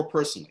little bit more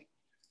personally.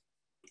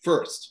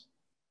 First,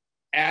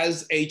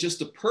 as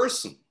just a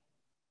person,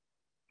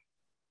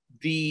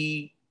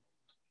 the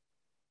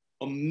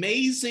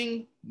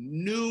amazing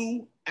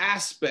new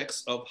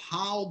aspects of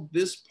how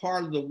this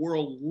part of the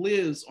world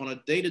lives on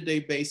a day-to-day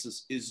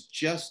basis is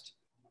just,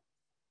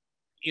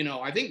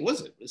 I think,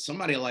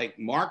 somebody like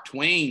Mark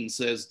Twain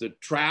says that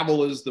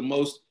travel is the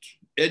most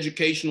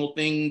educational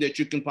thing that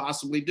you can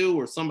possibly do,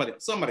 or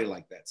somebody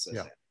like that says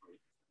that.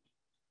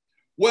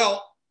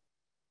 Well,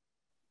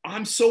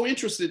 I'm so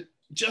interested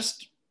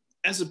just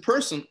as a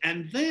person.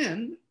 And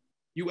then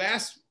you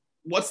ask,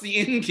 what's the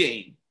end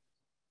game?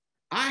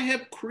 I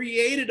have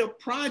created a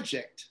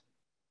project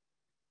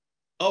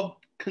of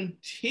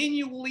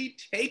continually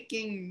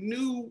taking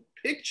new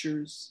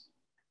pictures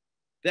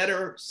that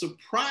are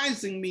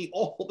surprising me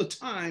all the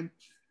time,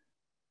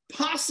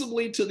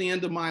 possibly to the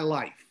end of my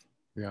life.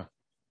 Yeah.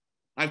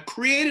 I've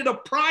created a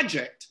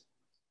project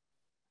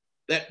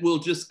that will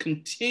just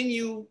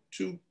continue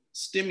to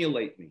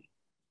stimulate me.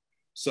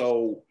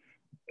 So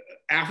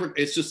Africa,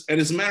 it's just,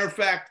 and as a matter of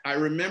fact, I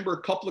remember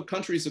a couple of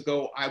countries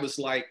ago, I was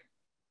like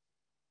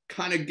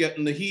kind of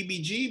getting the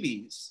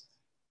heebie-jeebies.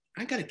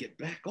 I got to get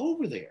back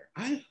over there.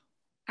 I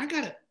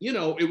got to,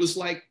 it was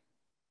like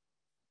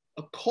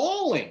a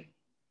calling,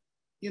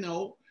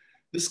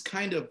 this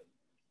kind of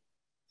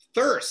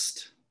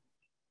thirst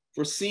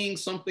for seeing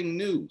something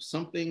new,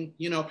 something,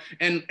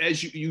 and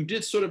as you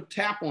did sort of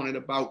tap on it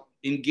about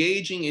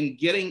engaging and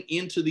getting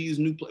into these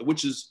new places,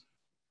 which is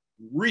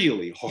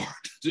really hard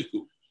to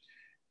do.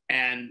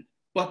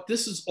 But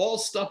this is all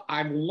stuff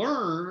I've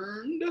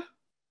learned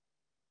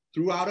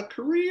throughout a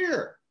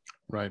career.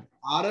 Right.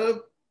 How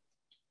do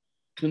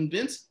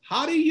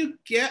you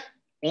get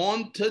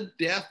onto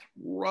death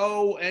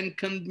row and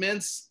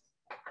convince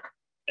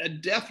a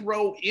death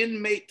row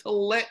inmate to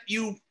let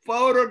you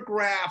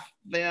photograph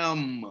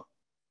them?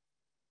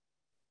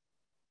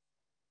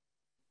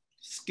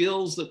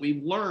 Skills that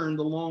we've learned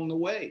along the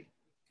way.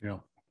 Yeah.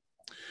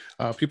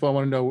 People, I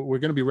want to know, we're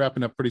going to be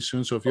wrapping up pretty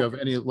soon. So if you have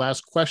any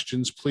last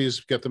questions, please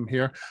get them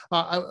here.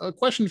 A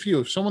question for you,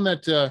 if someone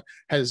that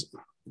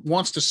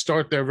wants to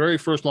start their very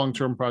first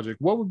long-term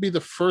project, what would be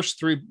the first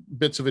 3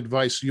 bits of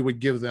advice you would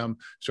give them?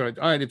 So,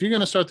 all right, if you're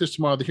going to start this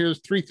tomorrow, here's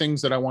 3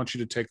 things that I want you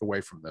to take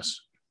away from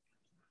this.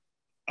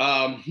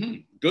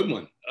 Good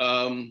one.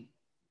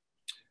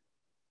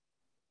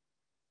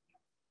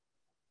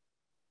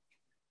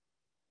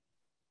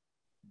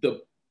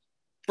 The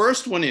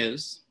first one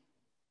is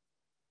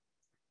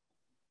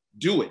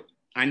do it.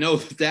 I know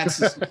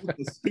that's a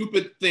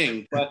stupid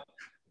thing, but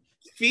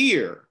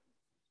fear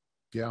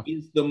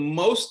is the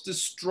most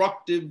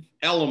destructive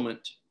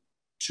element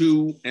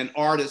to an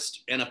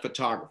artist and a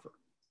photographer.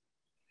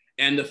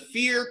 And the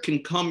fear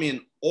can come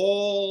in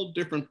all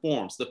different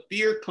forms. The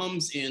fear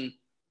comes in,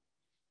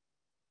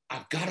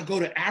 I've got to go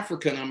to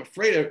Africa and I'm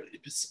afraid of,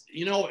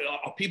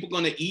 are people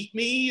going to eat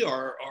me,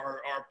 or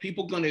are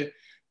people going to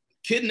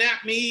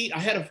kidnap me? I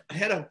had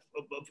a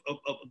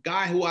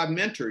guy who I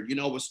mentored,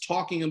 was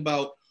talking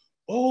about,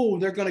 oh,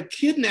 they're going to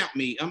kidnap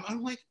me.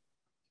 I'm like,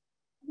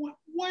 what?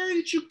 Where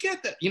did you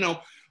get that?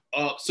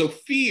 So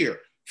fear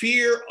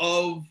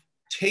of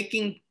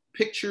taking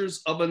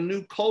pictures of a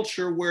new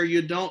culture where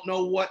you don't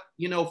know what,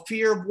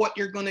 fear of what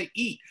you're going to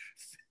eat.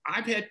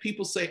 I've had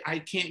people say, I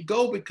can't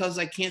go because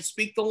I can't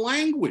speak the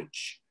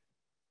language.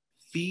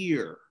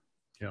 Fear.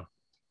 Yeah.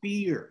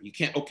 Fear. You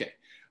can't. Okay.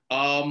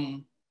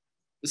 The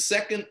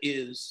second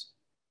is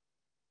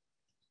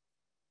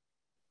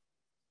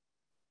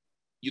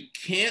you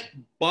can't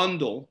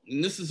bundle,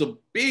 and this is a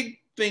big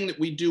thing that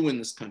we do in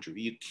this country.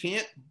 You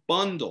can't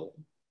bundle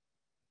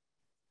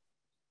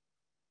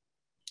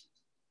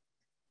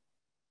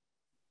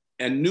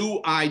a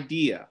new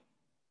idea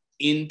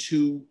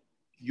into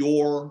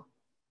your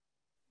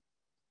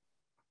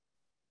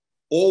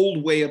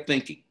old way of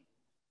thinking.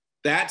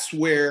 That's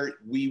where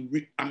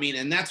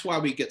and that's why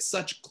we get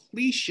such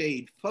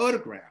cliched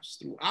photographs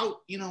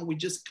throughout. We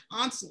just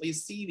constantly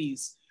see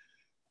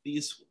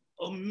these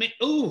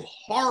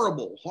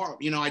horrible.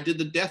 I did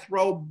the Death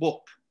Row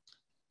book,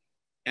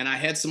 and I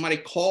had somebody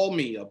call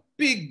me, a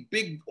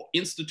big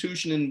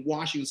institution in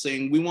Washington,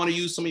 saying, we want to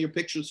use some of your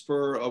pictures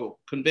for a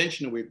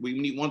convention.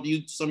 We want to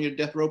use some of your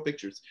death row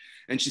pictures.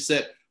 And she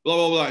said, blah,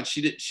 blah, blah. And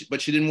but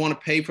she didn't want to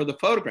pay for the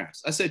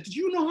photographs. I said, do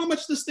you know how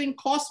much this thing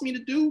cost me to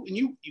do? And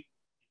you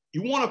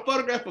want a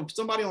photograph of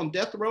somebody on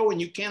death row and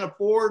you can't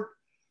afford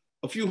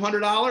a few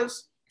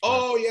 $100s?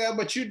 Oh yeah,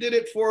 but you did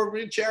it for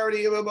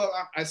charity. Blah, blah.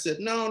 I said,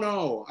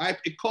 no,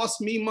 it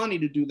cost me money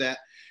to do that.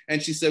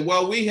 And she said,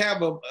 well, we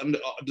have a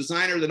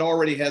designer that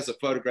already has a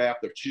photograph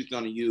that she's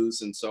going to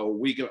use. And so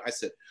we go, I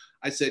said,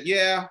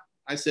 yeah.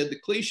 I said, the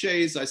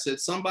cliches, I said,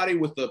 somebody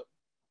with the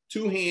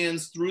 2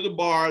 hands through the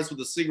bars with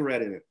a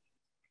cigarette in it.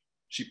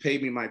 She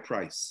paid me my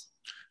price.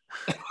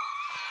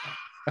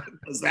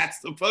 Because that's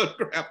the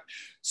photograph.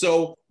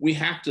 So we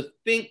have to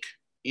think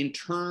in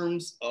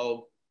terms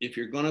of, if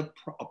you're going to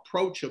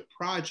approach a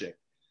project,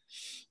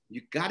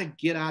 you got to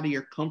get out of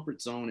your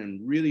comfort zone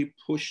and really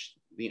push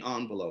the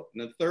envelope.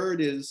 And the third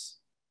is,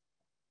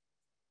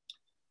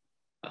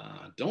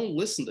 don't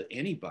listen to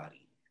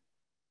anybody.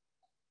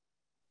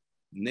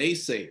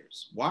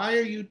 Naysayers. Why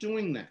are you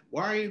doing that?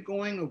 Why are you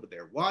going over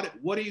there? Why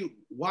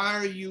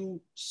are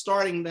you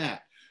starting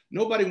that?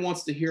 Nobody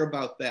wants to hear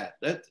about that.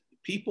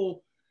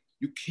 People,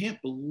 you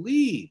can't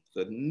believe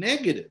the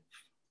negative.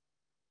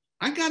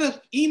 I got an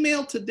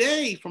email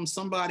today from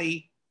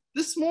somebody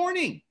this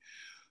morning.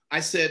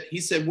 He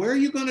said, where are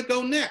you going to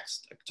go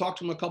next? I talked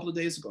to him a couple of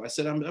days ago. I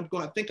said, I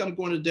think I'm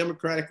going to the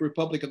Democratic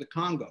Republic of the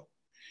Congo.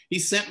 He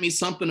sent me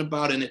something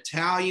about an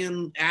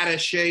Italian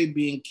attaché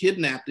being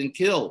kidnapped and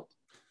killed.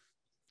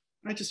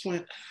 I just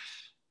went,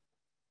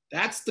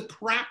 that's the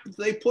crap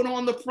they put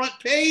on the front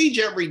page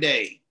every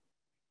day.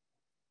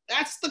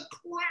 That's the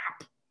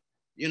crap,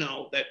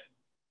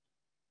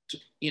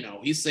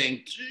 he's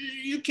saying,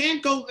 you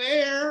can't go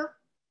there.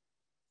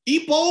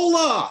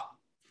 Ebola,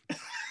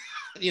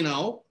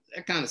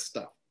 that kind of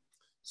stuff.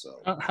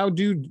 So how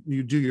do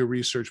you do your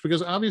research?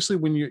 Because obviously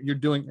when you're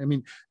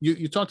doing,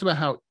 you talked about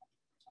how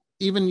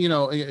even,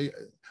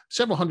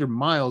 several hundred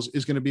miles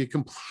is going to be a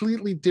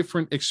completely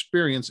different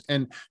experience.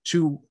 And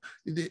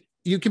the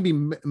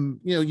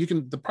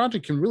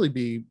project can really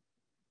be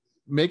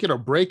make it or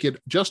break it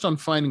just on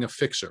finding a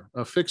fixer.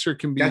 A fixer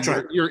can be,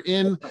 right. You're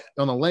in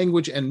on the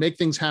language and make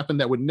things happen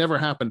that would never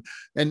happen.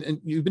 And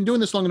you've been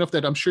doing this long enough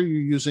that I'm sure you're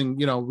using,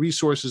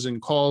 resources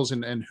and calls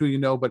and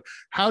who but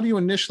how do you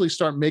initially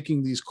start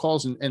making these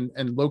calls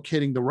and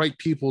locating the right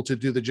people to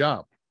do the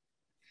job?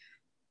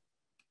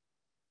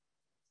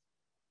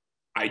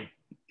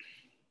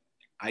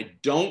 I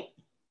don't,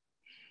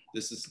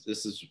 it's a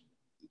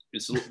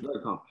little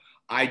very common.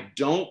 I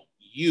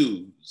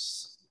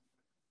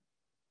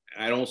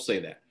don't say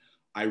that.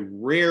 I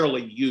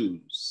rarely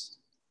use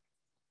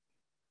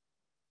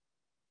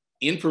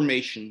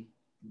information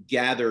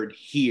gathered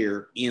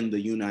here in the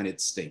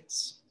United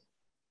States.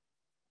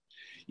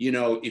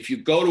 If you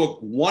go to a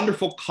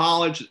wonderful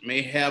college that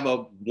may have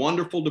a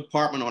wonderful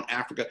department on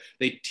Africa,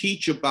 they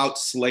teach about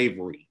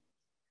slavery.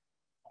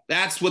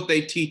 That's what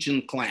they teach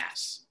in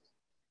class.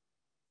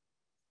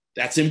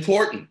 That's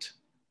important.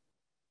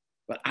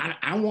 But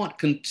I want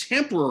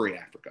contemporary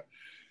Africa.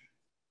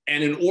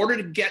 And in order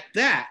to get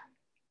that,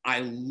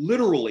 I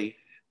literally,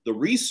 the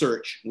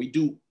research, we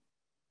do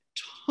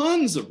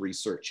tons of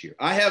research here.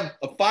 I have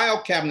a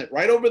file cabinet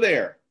right over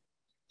there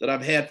that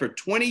I've had for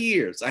 20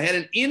 years. I had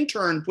an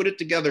intern put it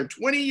together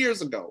 20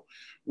 years ago,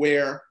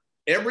 where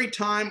every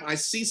time I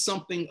see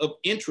something of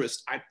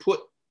interest, I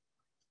put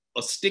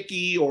a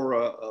sticky or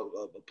a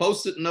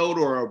Post-it note,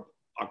 or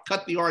I'll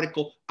cut the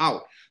article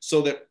out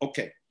so that,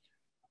 okay,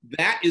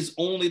 that is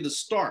only the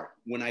start.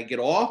 When I get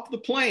off the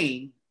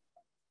plane,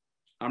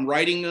 I'm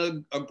writing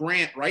a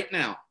grant right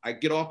now. I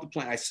get off the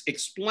plane. I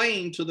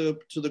explain to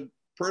the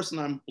person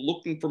I'm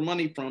looking for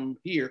money from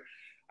here.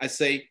 I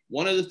say,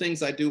 one of the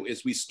things I do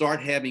is we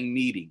start having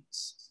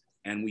meetings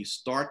and we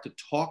start to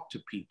talk to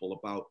people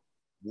about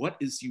what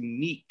is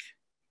unique.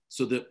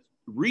 So the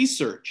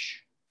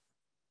research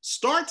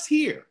starts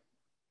here,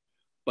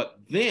 but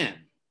then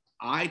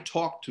I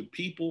talk to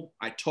people,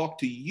 I talk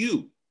to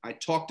you, I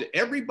talk to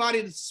everybody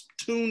that's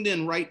tuned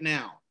in right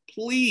now.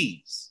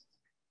 Please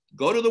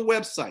go to the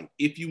website.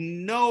 If you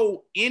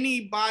know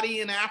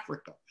anybody in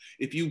Africa,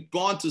 if you've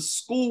gone to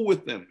school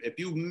with them, if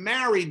you've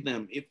married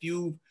them, if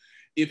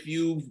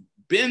you've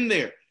been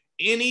there,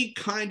 any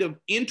kind of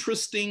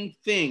interesting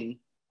thing,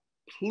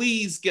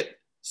 please get,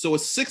 so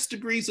it's 6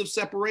 degrees of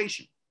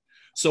separation.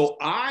 So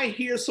I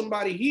hear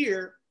somebody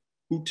here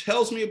who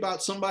tells me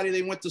about somebody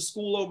they went to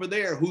school over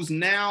there, who's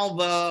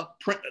now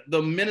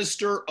the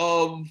Minister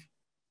of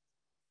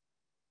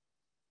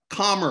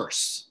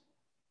Commerce.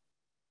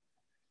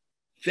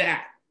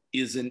 That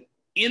is an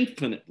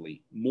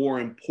infinitely more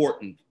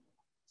important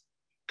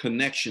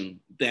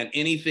connection than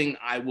anything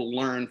I will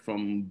learn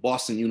from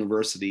Boston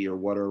University or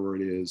whatever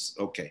it is.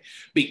 Okay,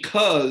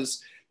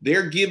 because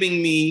they're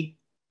giving me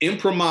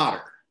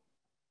imprimatur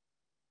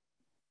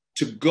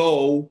to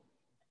go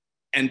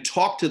and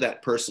talk to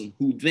that person,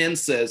 who then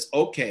says,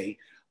 okay,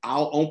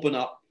 I'll open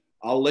up,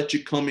 I'll let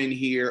you come in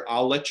here,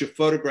 I'll let you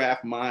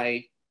photograph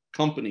my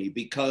company,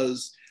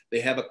 because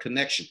they have a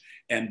connection.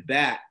 And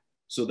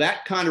so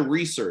that kind of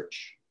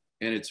research,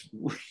 and it's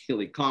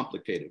really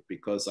complicated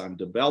because I'm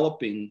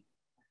developing,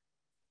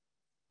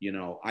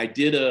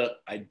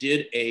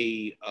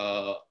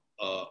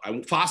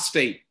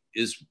 phosphate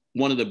is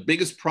one of the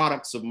biggest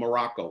products of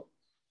Morocco.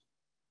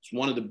 It's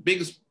one of the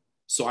biggest,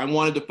 so I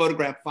wanted to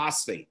photograph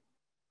phosphate.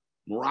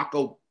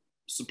 Morocco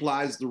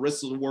supplies the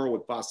rest of the world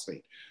with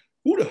phosphate.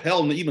 Who the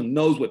hell even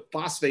knows what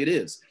phosphate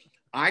is?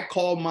 I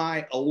call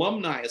my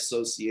alumni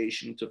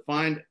association to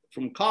find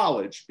from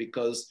college,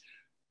 because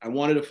I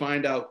wanted to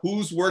find out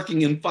who's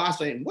working in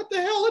phosphate and what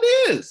the hell it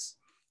is.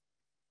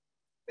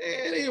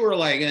 And they were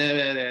like,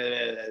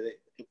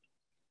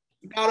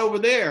 got over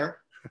there,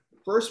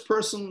 first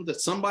person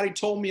that somebody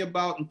told me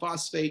about in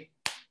phosphate,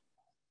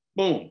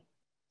 boom.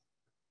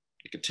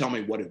 They could tell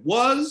me what it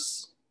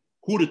was,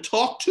 who to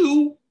talk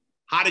to,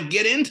 how to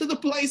get into the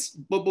place,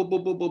 boop, boop,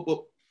 boop, boop, boop,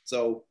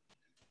 boop.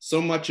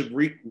 So much of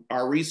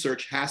our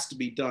research has to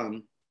be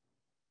done.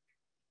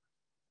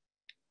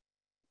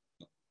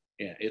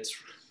 Yeah, it's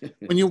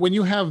when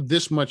you have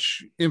this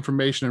much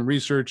information and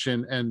research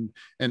and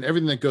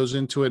everything that goes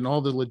into it and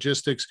all the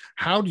logistics,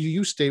 how do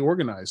you stay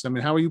organized? I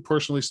mean, how are you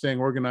personally staying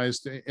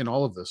organized in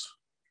all of this?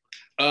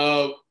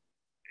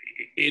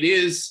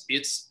 It's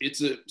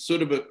a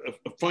sort of a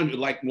fun,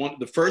 like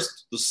the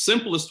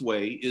simplest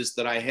way is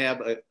that I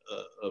have a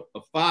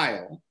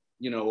file,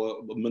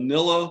 a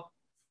manila,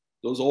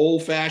 those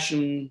old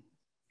fashioned,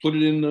 put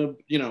it in the,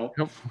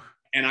 Yep.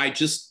 And I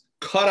just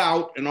cut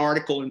out an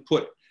article and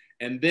put it.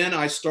 And then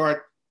I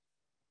start,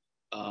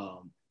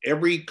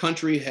 every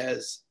country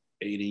has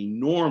an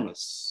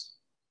enormous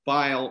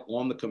file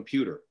on the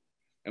computer.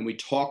 And we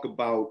talk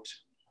about,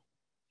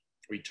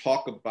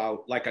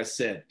 like I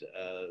said,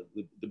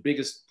 the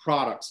biggest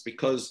products,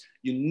 because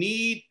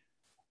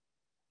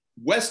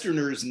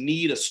Westerners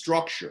need a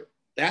structure.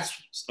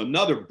 That's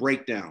another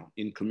breakdown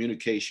in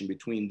communication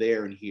between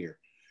there and here.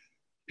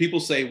 People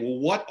say, well,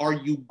 what are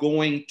you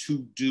going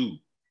to do?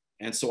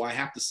 And so I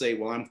have to say,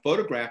 well, I'm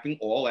photographing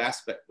all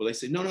aspects. Well, they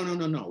say,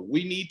 no.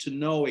 We need to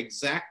know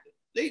exactly.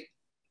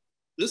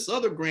 This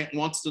other grant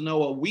wants to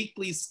know a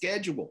weekly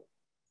schedule.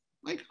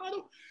 Like,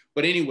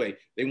 but anyway,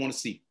 they want to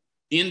see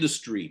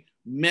industry,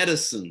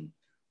 medicine,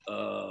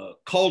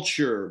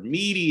 culture,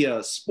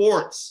 media,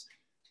 sports.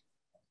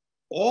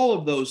 All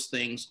of those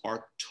things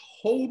are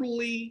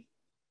totally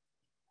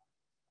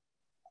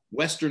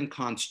Western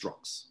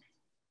constructs.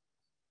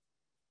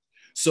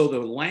 So the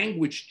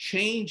language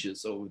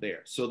changes over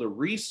there. So the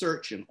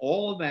research and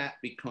all of that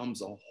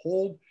becomes a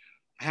whole,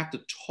 I have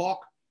to talk.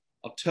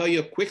 I'll tell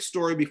you a quick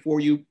story before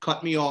you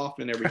cut me off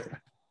and everything.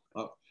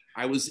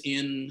 I was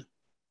in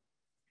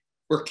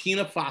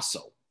Burkina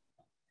Faso,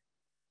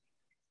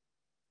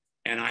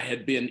 and I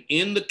had been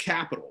in the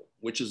capital,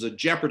 which is a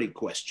Jeopardy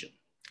question.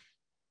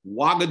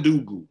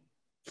 Ouagadougou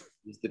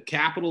is the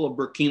capital of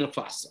Burkina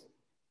Faso.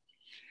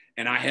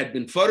 And I had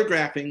been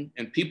photographing,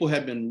 and people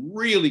had been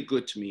really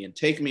good to me and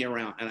taking me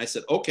around. And I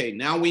said, okay,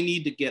 now we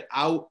need to get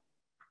out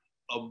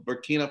of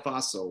Burkina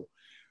Faso.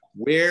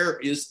 Where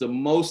is the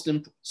most,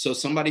 so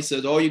somebody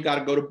says, oh, you got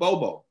to go to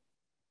Bobo.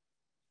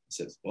 I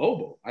said,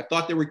 Bobo? I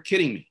thought they were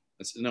kidding me.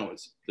 I said, no,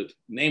 it's the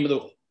name of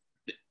the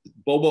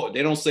Bobo.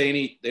 They don't say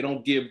any, they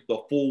don't give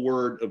the full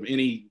word of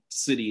any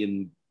city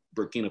in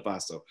Burkina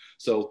Faso.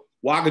 So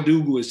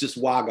Ouagadougou is just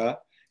Ouaga,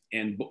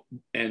 and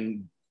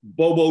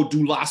Bobo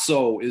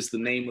Dioulasso is the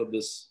name of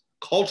this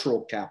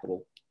cultural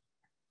capital.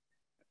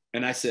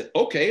 And I said,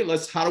 okay,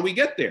 how do we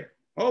get there?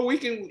 Oh, we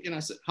can, and I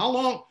said,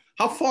 how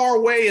far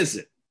away is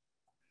it?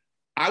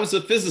 I was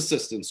a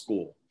physicist in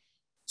school,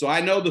 so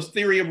I know the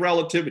theory of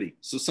relativity.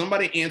 So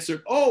somebody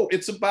answered, oh,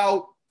 it's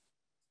about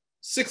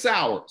 6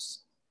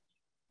 hours,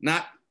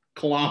 not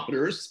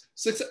kilometers.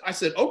 I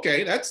said,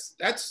 okay,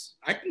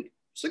 I can,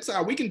 6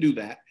 hours, we can do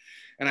that.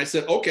 And I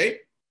said, okay,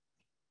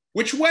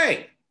 which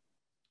way?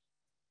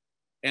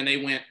 And they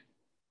went,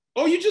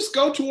 oh, you just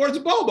go towards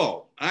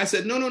Bobo. I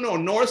said, no,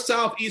 north,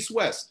 south, east,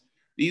 west.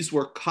 These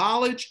were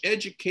college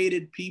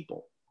educated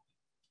people.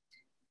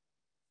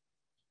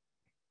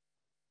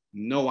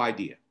 No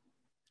idea.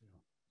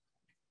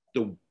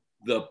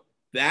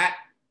 That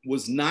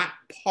was not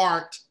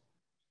part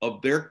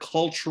of their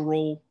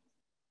cultural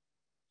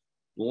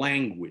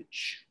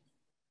language.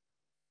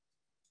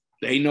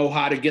 They know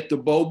how to get to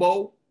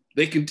Bobo.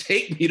 They can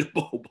take me to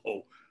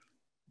Bobo.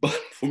 But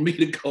for me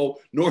to go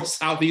north,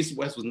 south, east,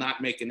 west was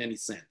not making any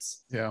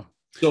sense. Yeah.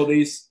 So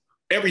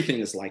everything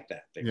is like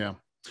that there. Yeah.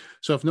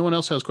 So if no one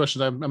else has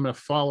questions, I'm going to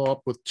follow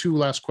up with 2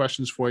 last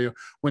questions for you.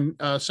 When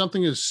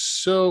something is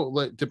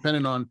so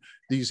dependent on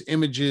these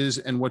images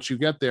and what you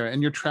get there,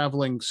 and you're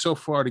traveling so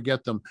far to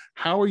get them,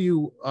 how are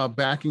you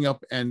backing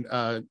up and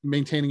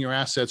maintaining your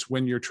assets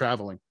when you're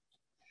traveling?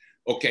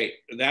 Okay,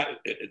 that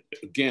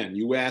again,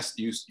 you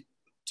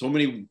so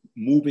many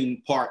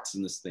moving parts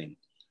in this thing.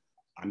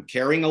 I'm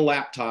carrying a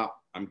laptop.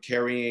 I'm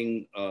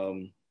carrying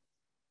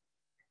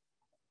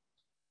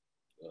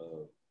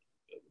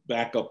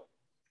backup.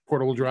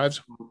 Portable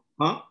drives?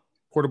 Huh?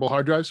 Portable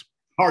hard drives?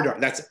 Hard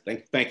drive, that's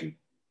it. Thank you.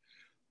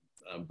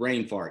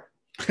 Brain fart.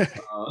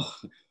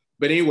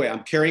 But anyway,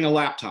 I'm carrying a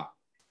laptop.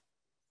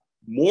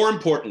 More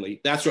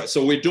importantly, that's right.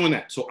 So we're doing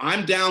that. So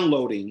I'm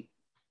downloading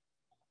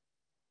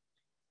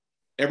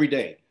every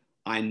day.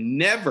 I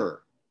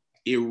never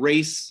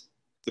erase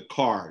the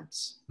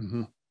cards.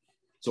 Mm-hmm.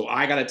 So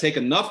I got to take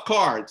enough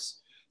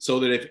cards so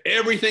that if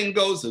everything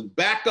goes and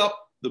back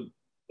up, the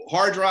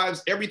hard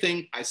drives,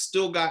 everything, I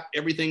still got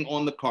everything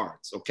on the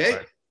cards, okay?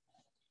 Right.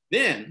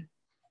 Then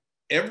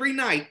every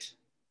night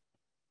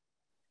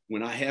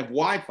when I have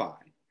Wi-Fi,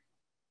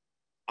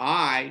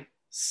 I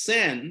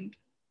send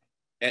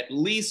at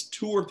least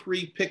 2 or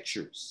 3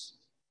 pictures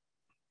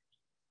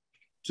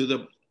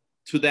to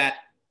that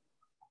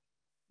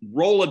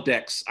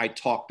Rolodex I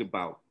talked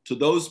about, to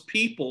those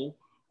people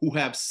who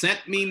have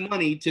sent me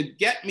money to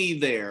get me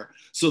there.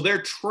 So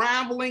they're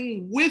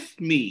traveling with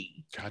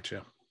me.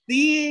 Gotcha.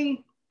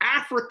 Seeing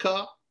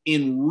Africa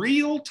in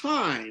real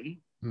time,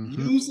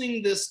 mm-hmm.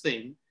 using this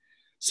thing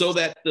so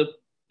that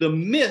the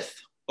myth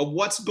of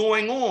what's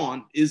going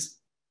on is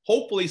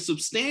hopefully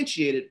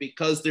substantiated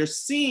because they're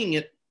seeing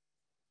it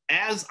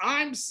as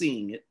I'm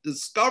seeing it,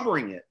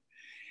 discovering it.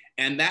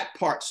 And that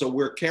part, so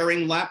we're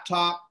carrying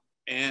laptop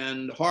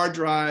and hard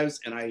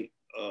drives, and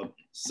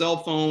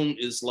cell phone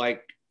is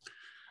like,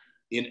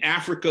 in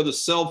Africa, the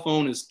cell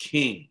phone is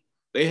king.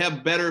 They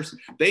have better,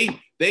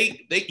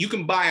 you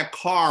can buy a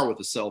car with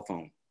a cell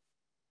phone.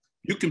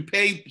 You can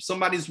pay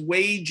somebody's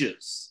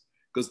wages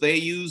because they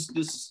use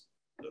this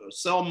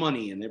cell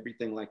money and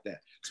everything like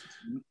that.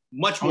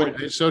 Much more.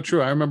 It's so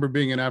true. I remember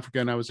being in Africa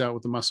and I was out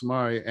with the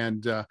Maasai,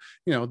 and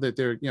that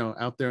they're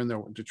out there in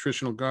their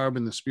traditional garb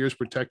and the spears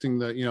protecting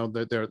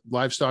their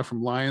livestock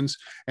from lions.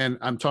 And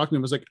I'm talking to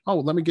them, I was like, oh,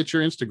 let me get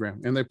your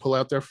Instagram, and they pull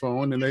out their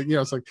phone and they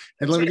it's like,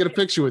 and let me get a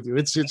picture with you.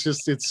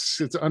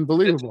 It's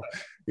unbelievable.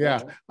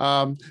 Yeah.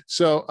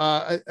 So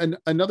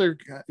another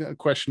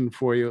question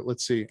for you.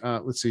 Let's see.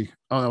 Oh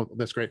no,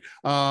 that's great.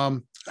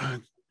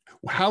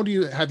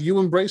 Have you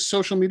embraced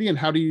social media, and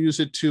how do you use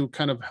it to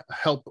kind of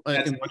help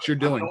in what you're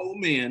doing? Oh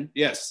man,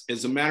 yes.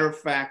 As a matter of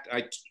fact,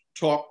 I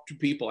talk to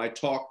people.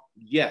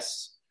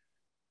 Yes.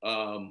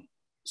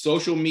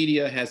 Social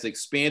media has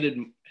expanded,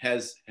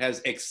 has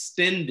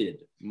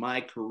extended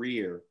my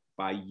career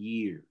by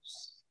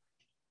years.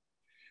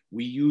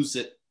 We use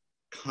it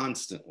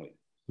constantly.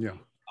 Yeah.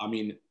 I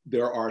mean,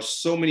 there are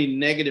so many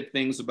negative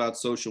things about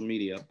social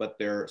media, but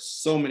there are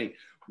so many.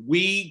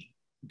 We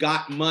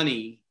got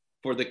money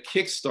for the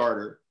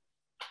Kickstarter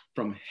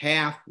from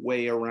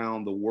halfway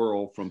around the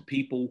world, from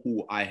people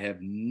who I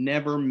have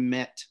never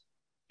met.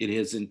 It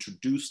has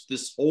introduced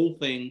this whole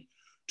thing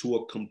to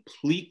a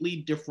completely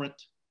different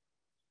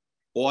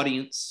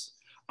audience.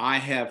 I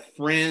have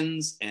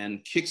friends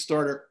and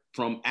Kickstarter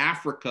from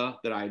Africa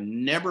that I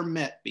never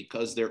met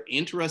because they're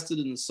interested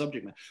in the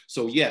subject matter.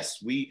 So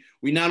yes, we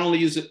not only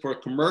use it for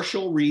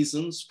commercial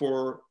reasons,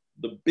 for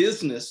the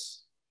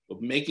business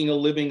of making a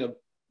living, of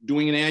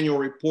doing an annual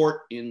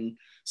report in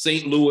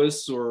St.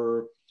 Louis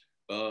or,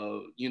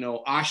 you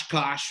know,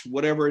 Oshkosh,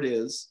 whatever it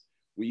is.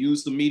 We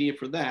use the media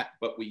for that,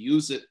 but we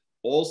use it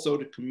also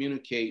to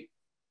communicate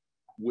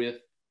with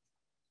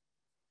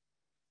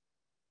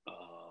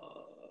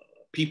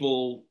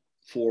people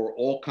for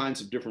all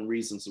kinds of different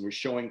reasons. And we're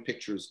showing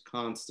pictures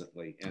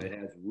constantly, and it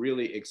has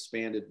really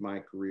expanded my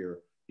career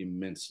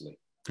immensely.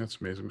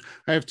 That's amazing.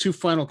 I have two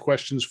final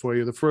questions for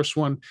you. The first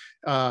one,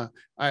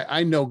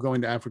 I know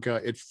going to Africa,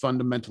 it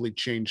fundamentally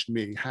changed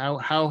me.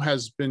 How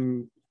has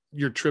been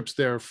your trips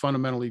there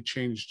fundamentally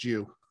changed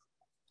you?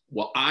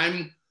 Well,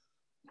 I'm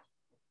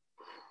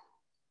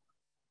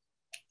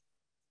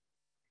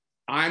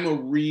a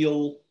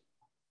real,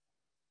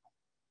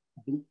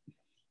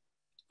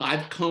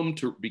 I've come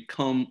to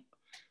become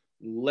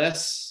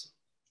less,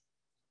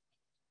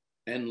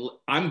 and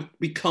I'm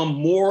become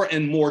more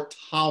and more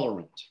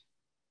tolerant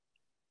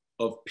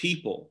of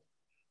people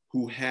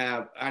who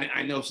have,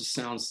 I know this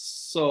sounds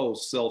so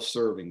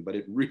self-serving, but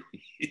it really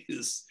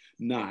is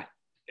not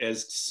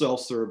as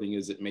self-serving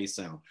as it may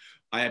sound.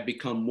 I have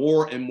become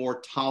more and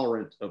more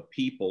tolerant of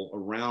people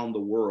around the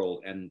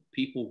world, and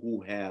people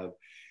who have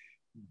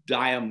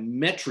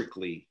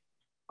diametrically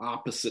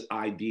opposite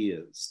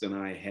ideas than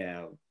I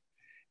have,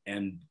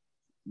 and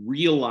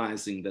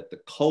realizing that the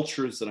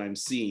cultures that I'm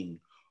seeing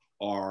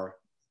are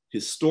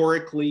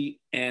historically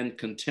and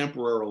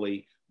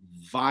contemporarily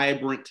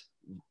vibrant,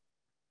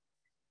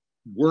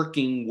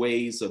 working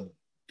ways of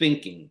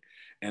thinking,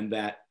 and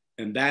that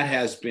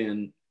has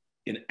been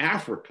in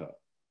Africa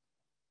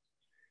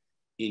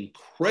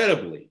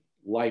incredibly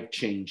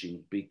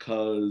life-changing,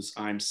 because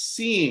I'm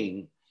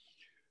seeing,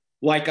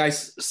 like I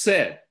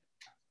said,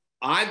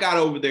 I got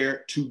over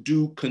there to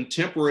do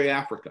contemporary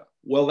Africa.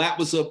 Well, that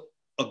was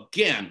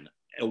again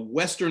a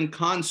Western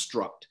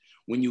construct.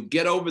 When you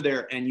get over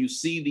there and you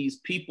see these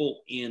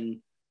people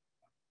in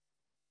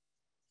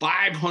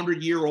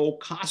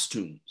 500-year-old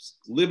costumes,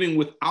 living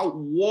without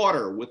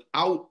water,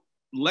 without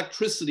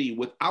electricity,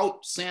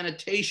 without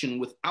sanitation,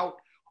 without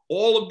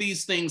all of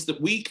these things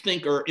that we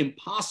think are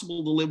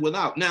impossible to live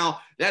without. Now,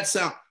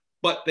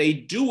 but they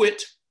do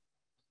it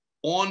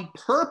on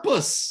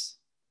purpose.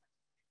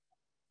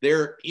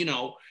 They're, you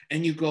know,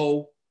 and you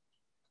go,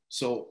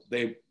 so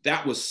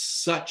that was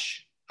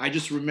such, I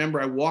just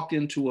remember I walked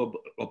into a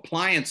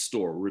appliance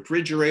store,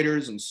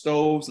 refrigerators and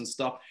stoves and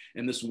stuff,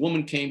 and this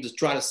woman came to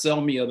try to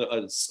sell me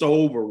a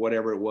stove or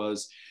whatever it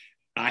was.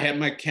 I had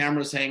my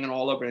cameras hanging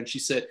all over, and she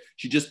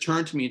just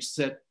turned to me and she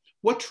said,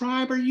 "What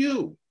tribe are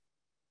you?"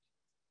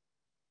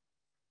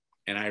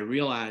 And I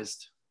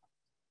realized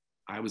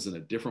I was in a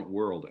different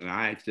world, and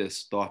I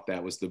just thought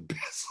that was the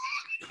best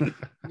in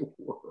the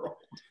world.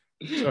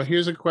 So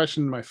here's a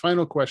question, my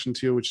final question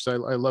to you, which I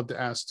love to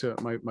ask to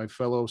my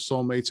fellow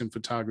soulmates in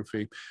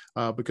photography,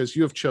 because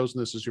you have chosen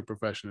this as your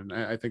profession. And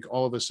I think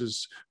all of us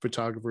as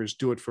photographers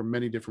do it for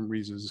many different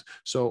reasons.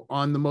 So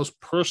on the most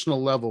personal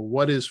level,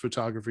 what is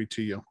photography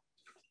to you?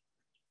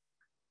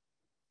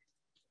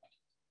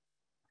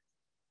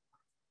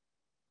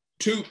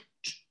 Two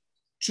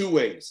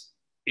ways.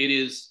 It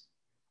is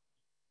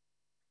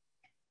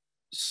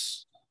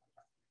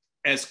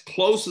as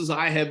close as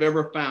I have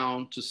ever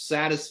found to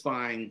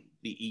satisfying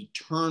the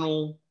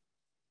eternal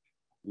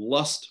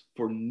lust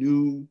for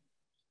new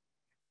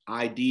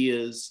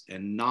ideas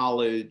and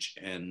knowledge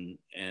and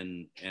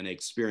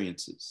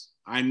experiences.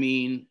 I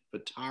mean,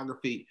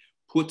 photography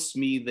puts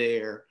me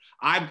there.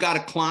 I've got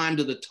to climb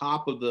to the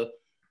top of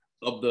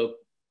the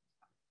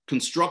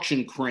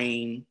construction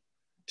crane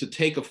to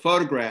take a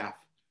photograph,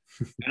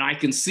 and I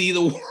can see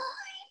the world.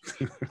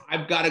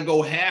 I've got to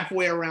go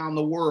halfway around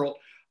the world.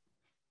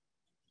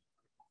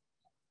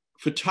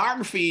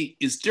 Photography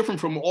is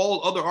different from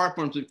all other art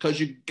forms because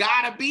you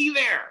gotta be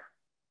there.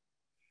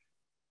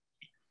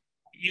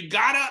 You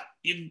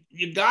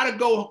gotta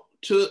go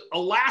to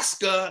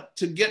Alaska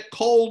to get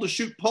coal to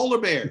shoot polar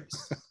bears.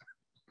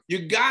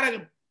 You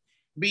gotta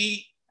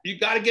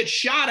get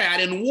shot at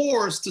in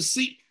wars to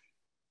see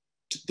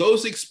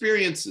those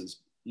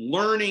experiences,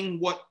 learning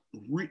what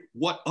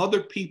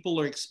other people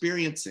are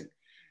experiencing.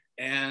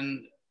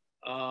 And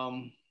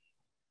the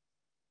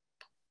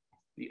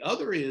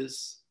other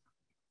is,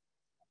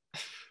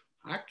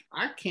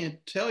 I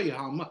can't tell you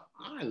how much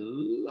I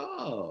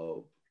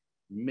love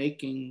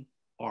making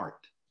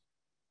art.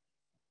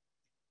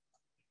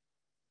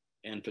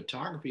 And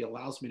photography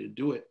allows me to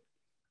do it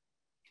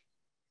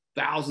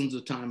thousands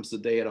of times a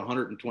day at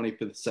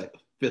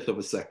 125th of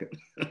a second.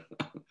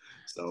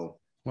 So.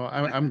 Well,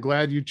 I'm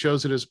glad you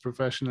chose it as a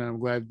profession, and I'm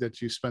glad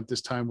that you spent this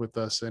time with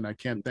us. And I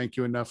can't thank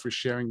you enough for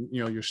sharing,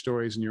 your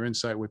stories and your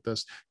insight with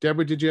us.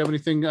 Deborah, did you have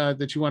anything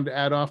that you wanted to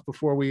add off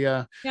before we?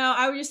 No,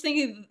 I was just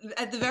thinking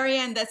at the very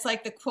end, that's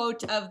like the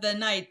quote of the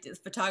night: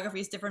 "Photography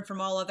is different from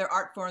all other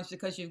art forms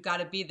because you've got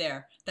to be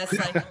there." That's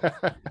like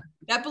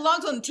that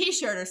belongs on a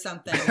T-shirt or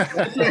something.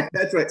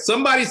 That's right.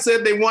 Somebody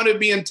said they wanted to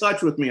be in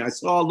touch with me. I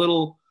saw a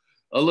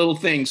little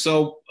thing.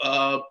 So.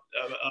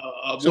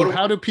 So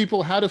how do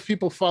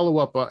people follow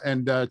up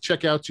and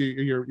check out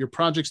your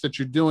projects that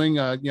you're doing?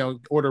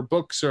 Order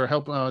books or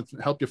help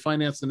you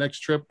finance the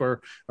next trip,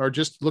 or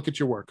just look at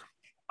your work?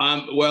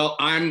 Well,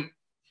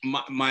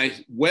 my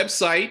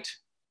website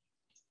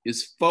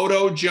is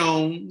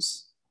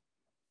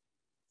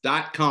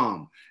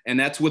photojones.com, and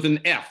that's with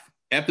an F.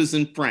 F is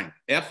in Frank.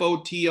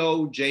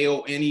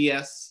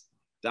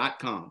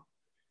 FOTOJONES.com.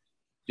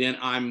 Then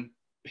I'm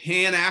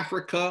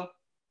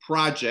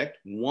panAFRICAproject,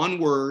 one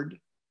word,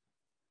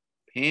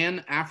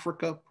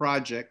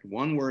 panAFRICAproject,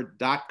 one word,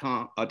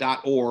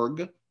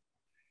 .org.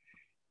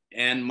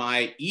 And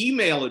my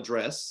email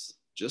address,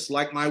 just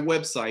like my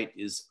website,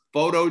 is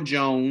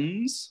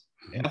photojones,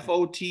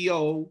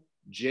 FOTOJONES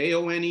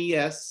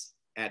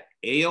at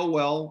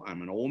AOL,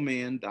 I'm an old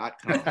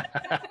man.com.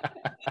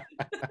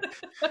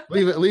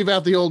 leave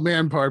out the old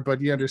man part,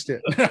 but you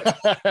understand.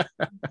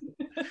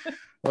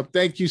 Well,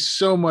 thank you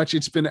so much.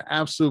 It's been an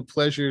absolute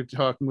pleasure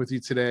talking with you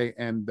today.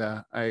 And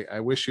I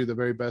wish you the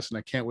very best. And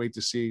I can't wait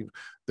to see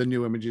the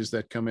new images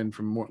that come in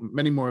from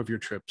many more of your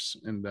trips.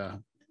 And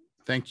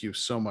thank you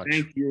so much.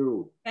 Thank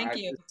you. Thank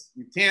you.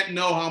 You can't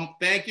know how.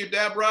 Thank you,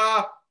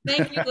 Deborah.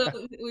 Thank you,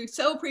 Lou. We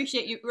so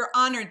appreciate you. We're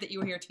honored that you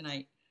were here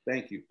tonight.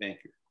 Thank you.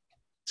 Thank you.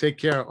 Take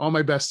care. All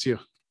my best to you.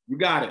 You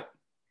got it.